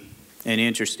be an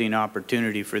interesting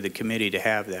opportunity for the committee to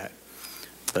have that.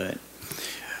 But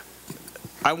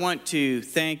I want to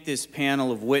thank this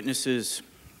panel of witnesses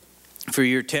for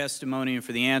your testimony and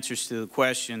for the answers to the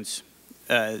questions.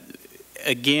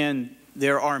 Again,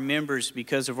 there are members,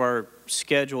 because of our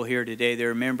schedule here today,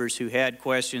 there are members who had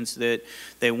questions that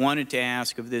they wanted to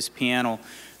ask of this panel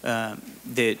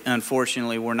that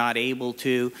unfortunately were not able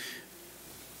to.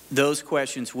 Those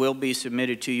questions will be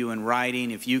submitted to you in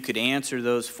writing. If you could answer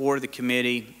those for the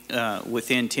committee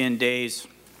within 10 days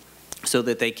so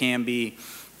that they can be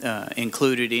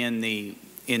included in the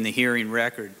hearing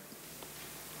record,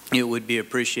 it would be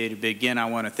appreciated. But again, I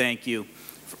want to thank you,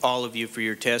 all of you, for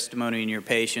your testimony and your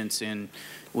patience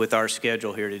with our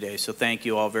schedule here today. So thank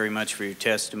you all very much for your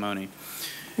testimony.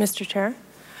 Mr. Chair?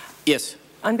 Yes.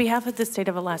 On behalf of the state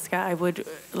of Alaska, I would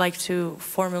like to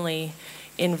formally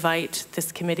invite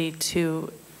this committee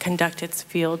to conduct its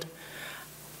field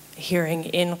hearing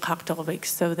in Qaaqtulvik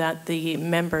so that the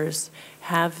members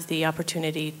have the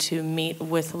opportunity to meet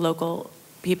with local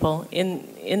people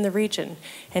in the region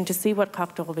and to see what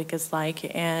Qaaqtulvik is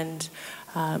like and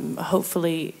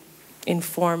hopefully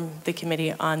inform the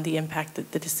committee on the impact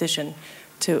that the decision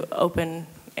to open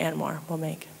ANWR will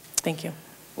make. Thank you.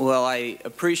 Well, I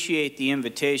appreciate the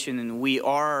invitation, and we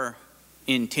are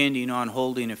intending on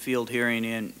holding a field hearing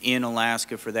in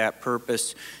Alaska for that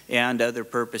purpose and other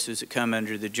purposes that come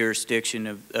under the jurisdiction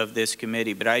of this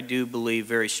committee. But I do believe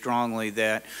very strongly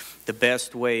that the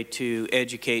best way to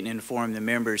educate and inform the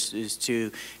members is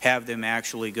to have them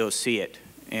actually go see it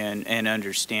and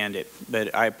understand it.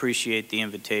 But I appreciate the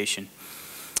invitation.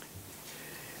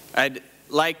 I'd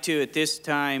like to, at this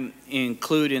time,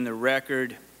 include in the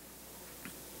record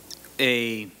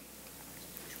a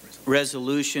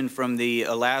resolution from the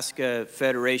Alaska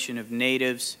Federation of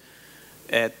Natives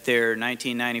at their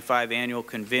 1995 annual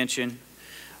convention.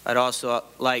 I'd also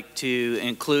like to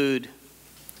include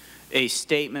a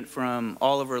statement from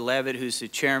Oliver Levitt, who's the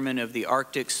chairman of the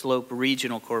Arctic Slope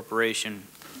Regional Corporation.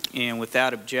 And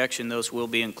without objection, those will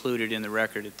be included in the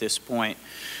record at this point.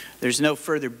 There's no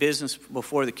further business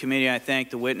before the committee. I thank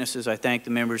the witnesses. I thank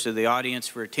the members of the audience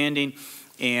for attending,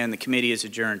 and the committee is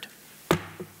adjourned.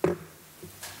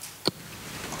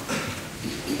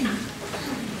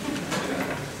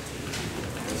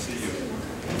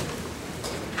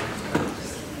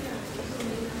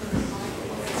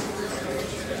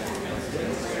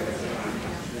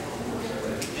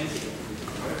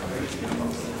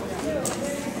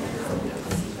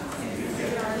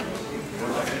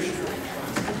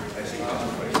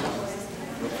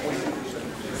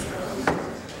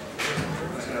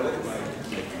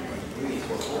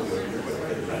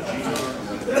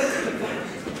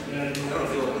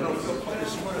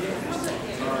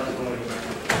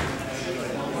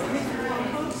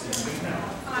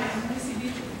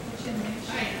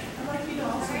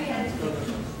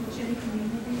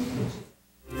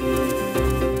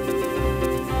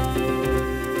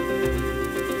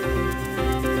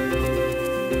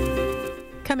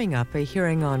 Coming up, a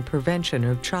hearing on prevention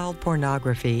of child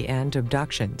pornography and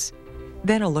abductions.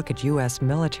 Then a look at U.S.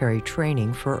 military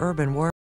training for urban warfare.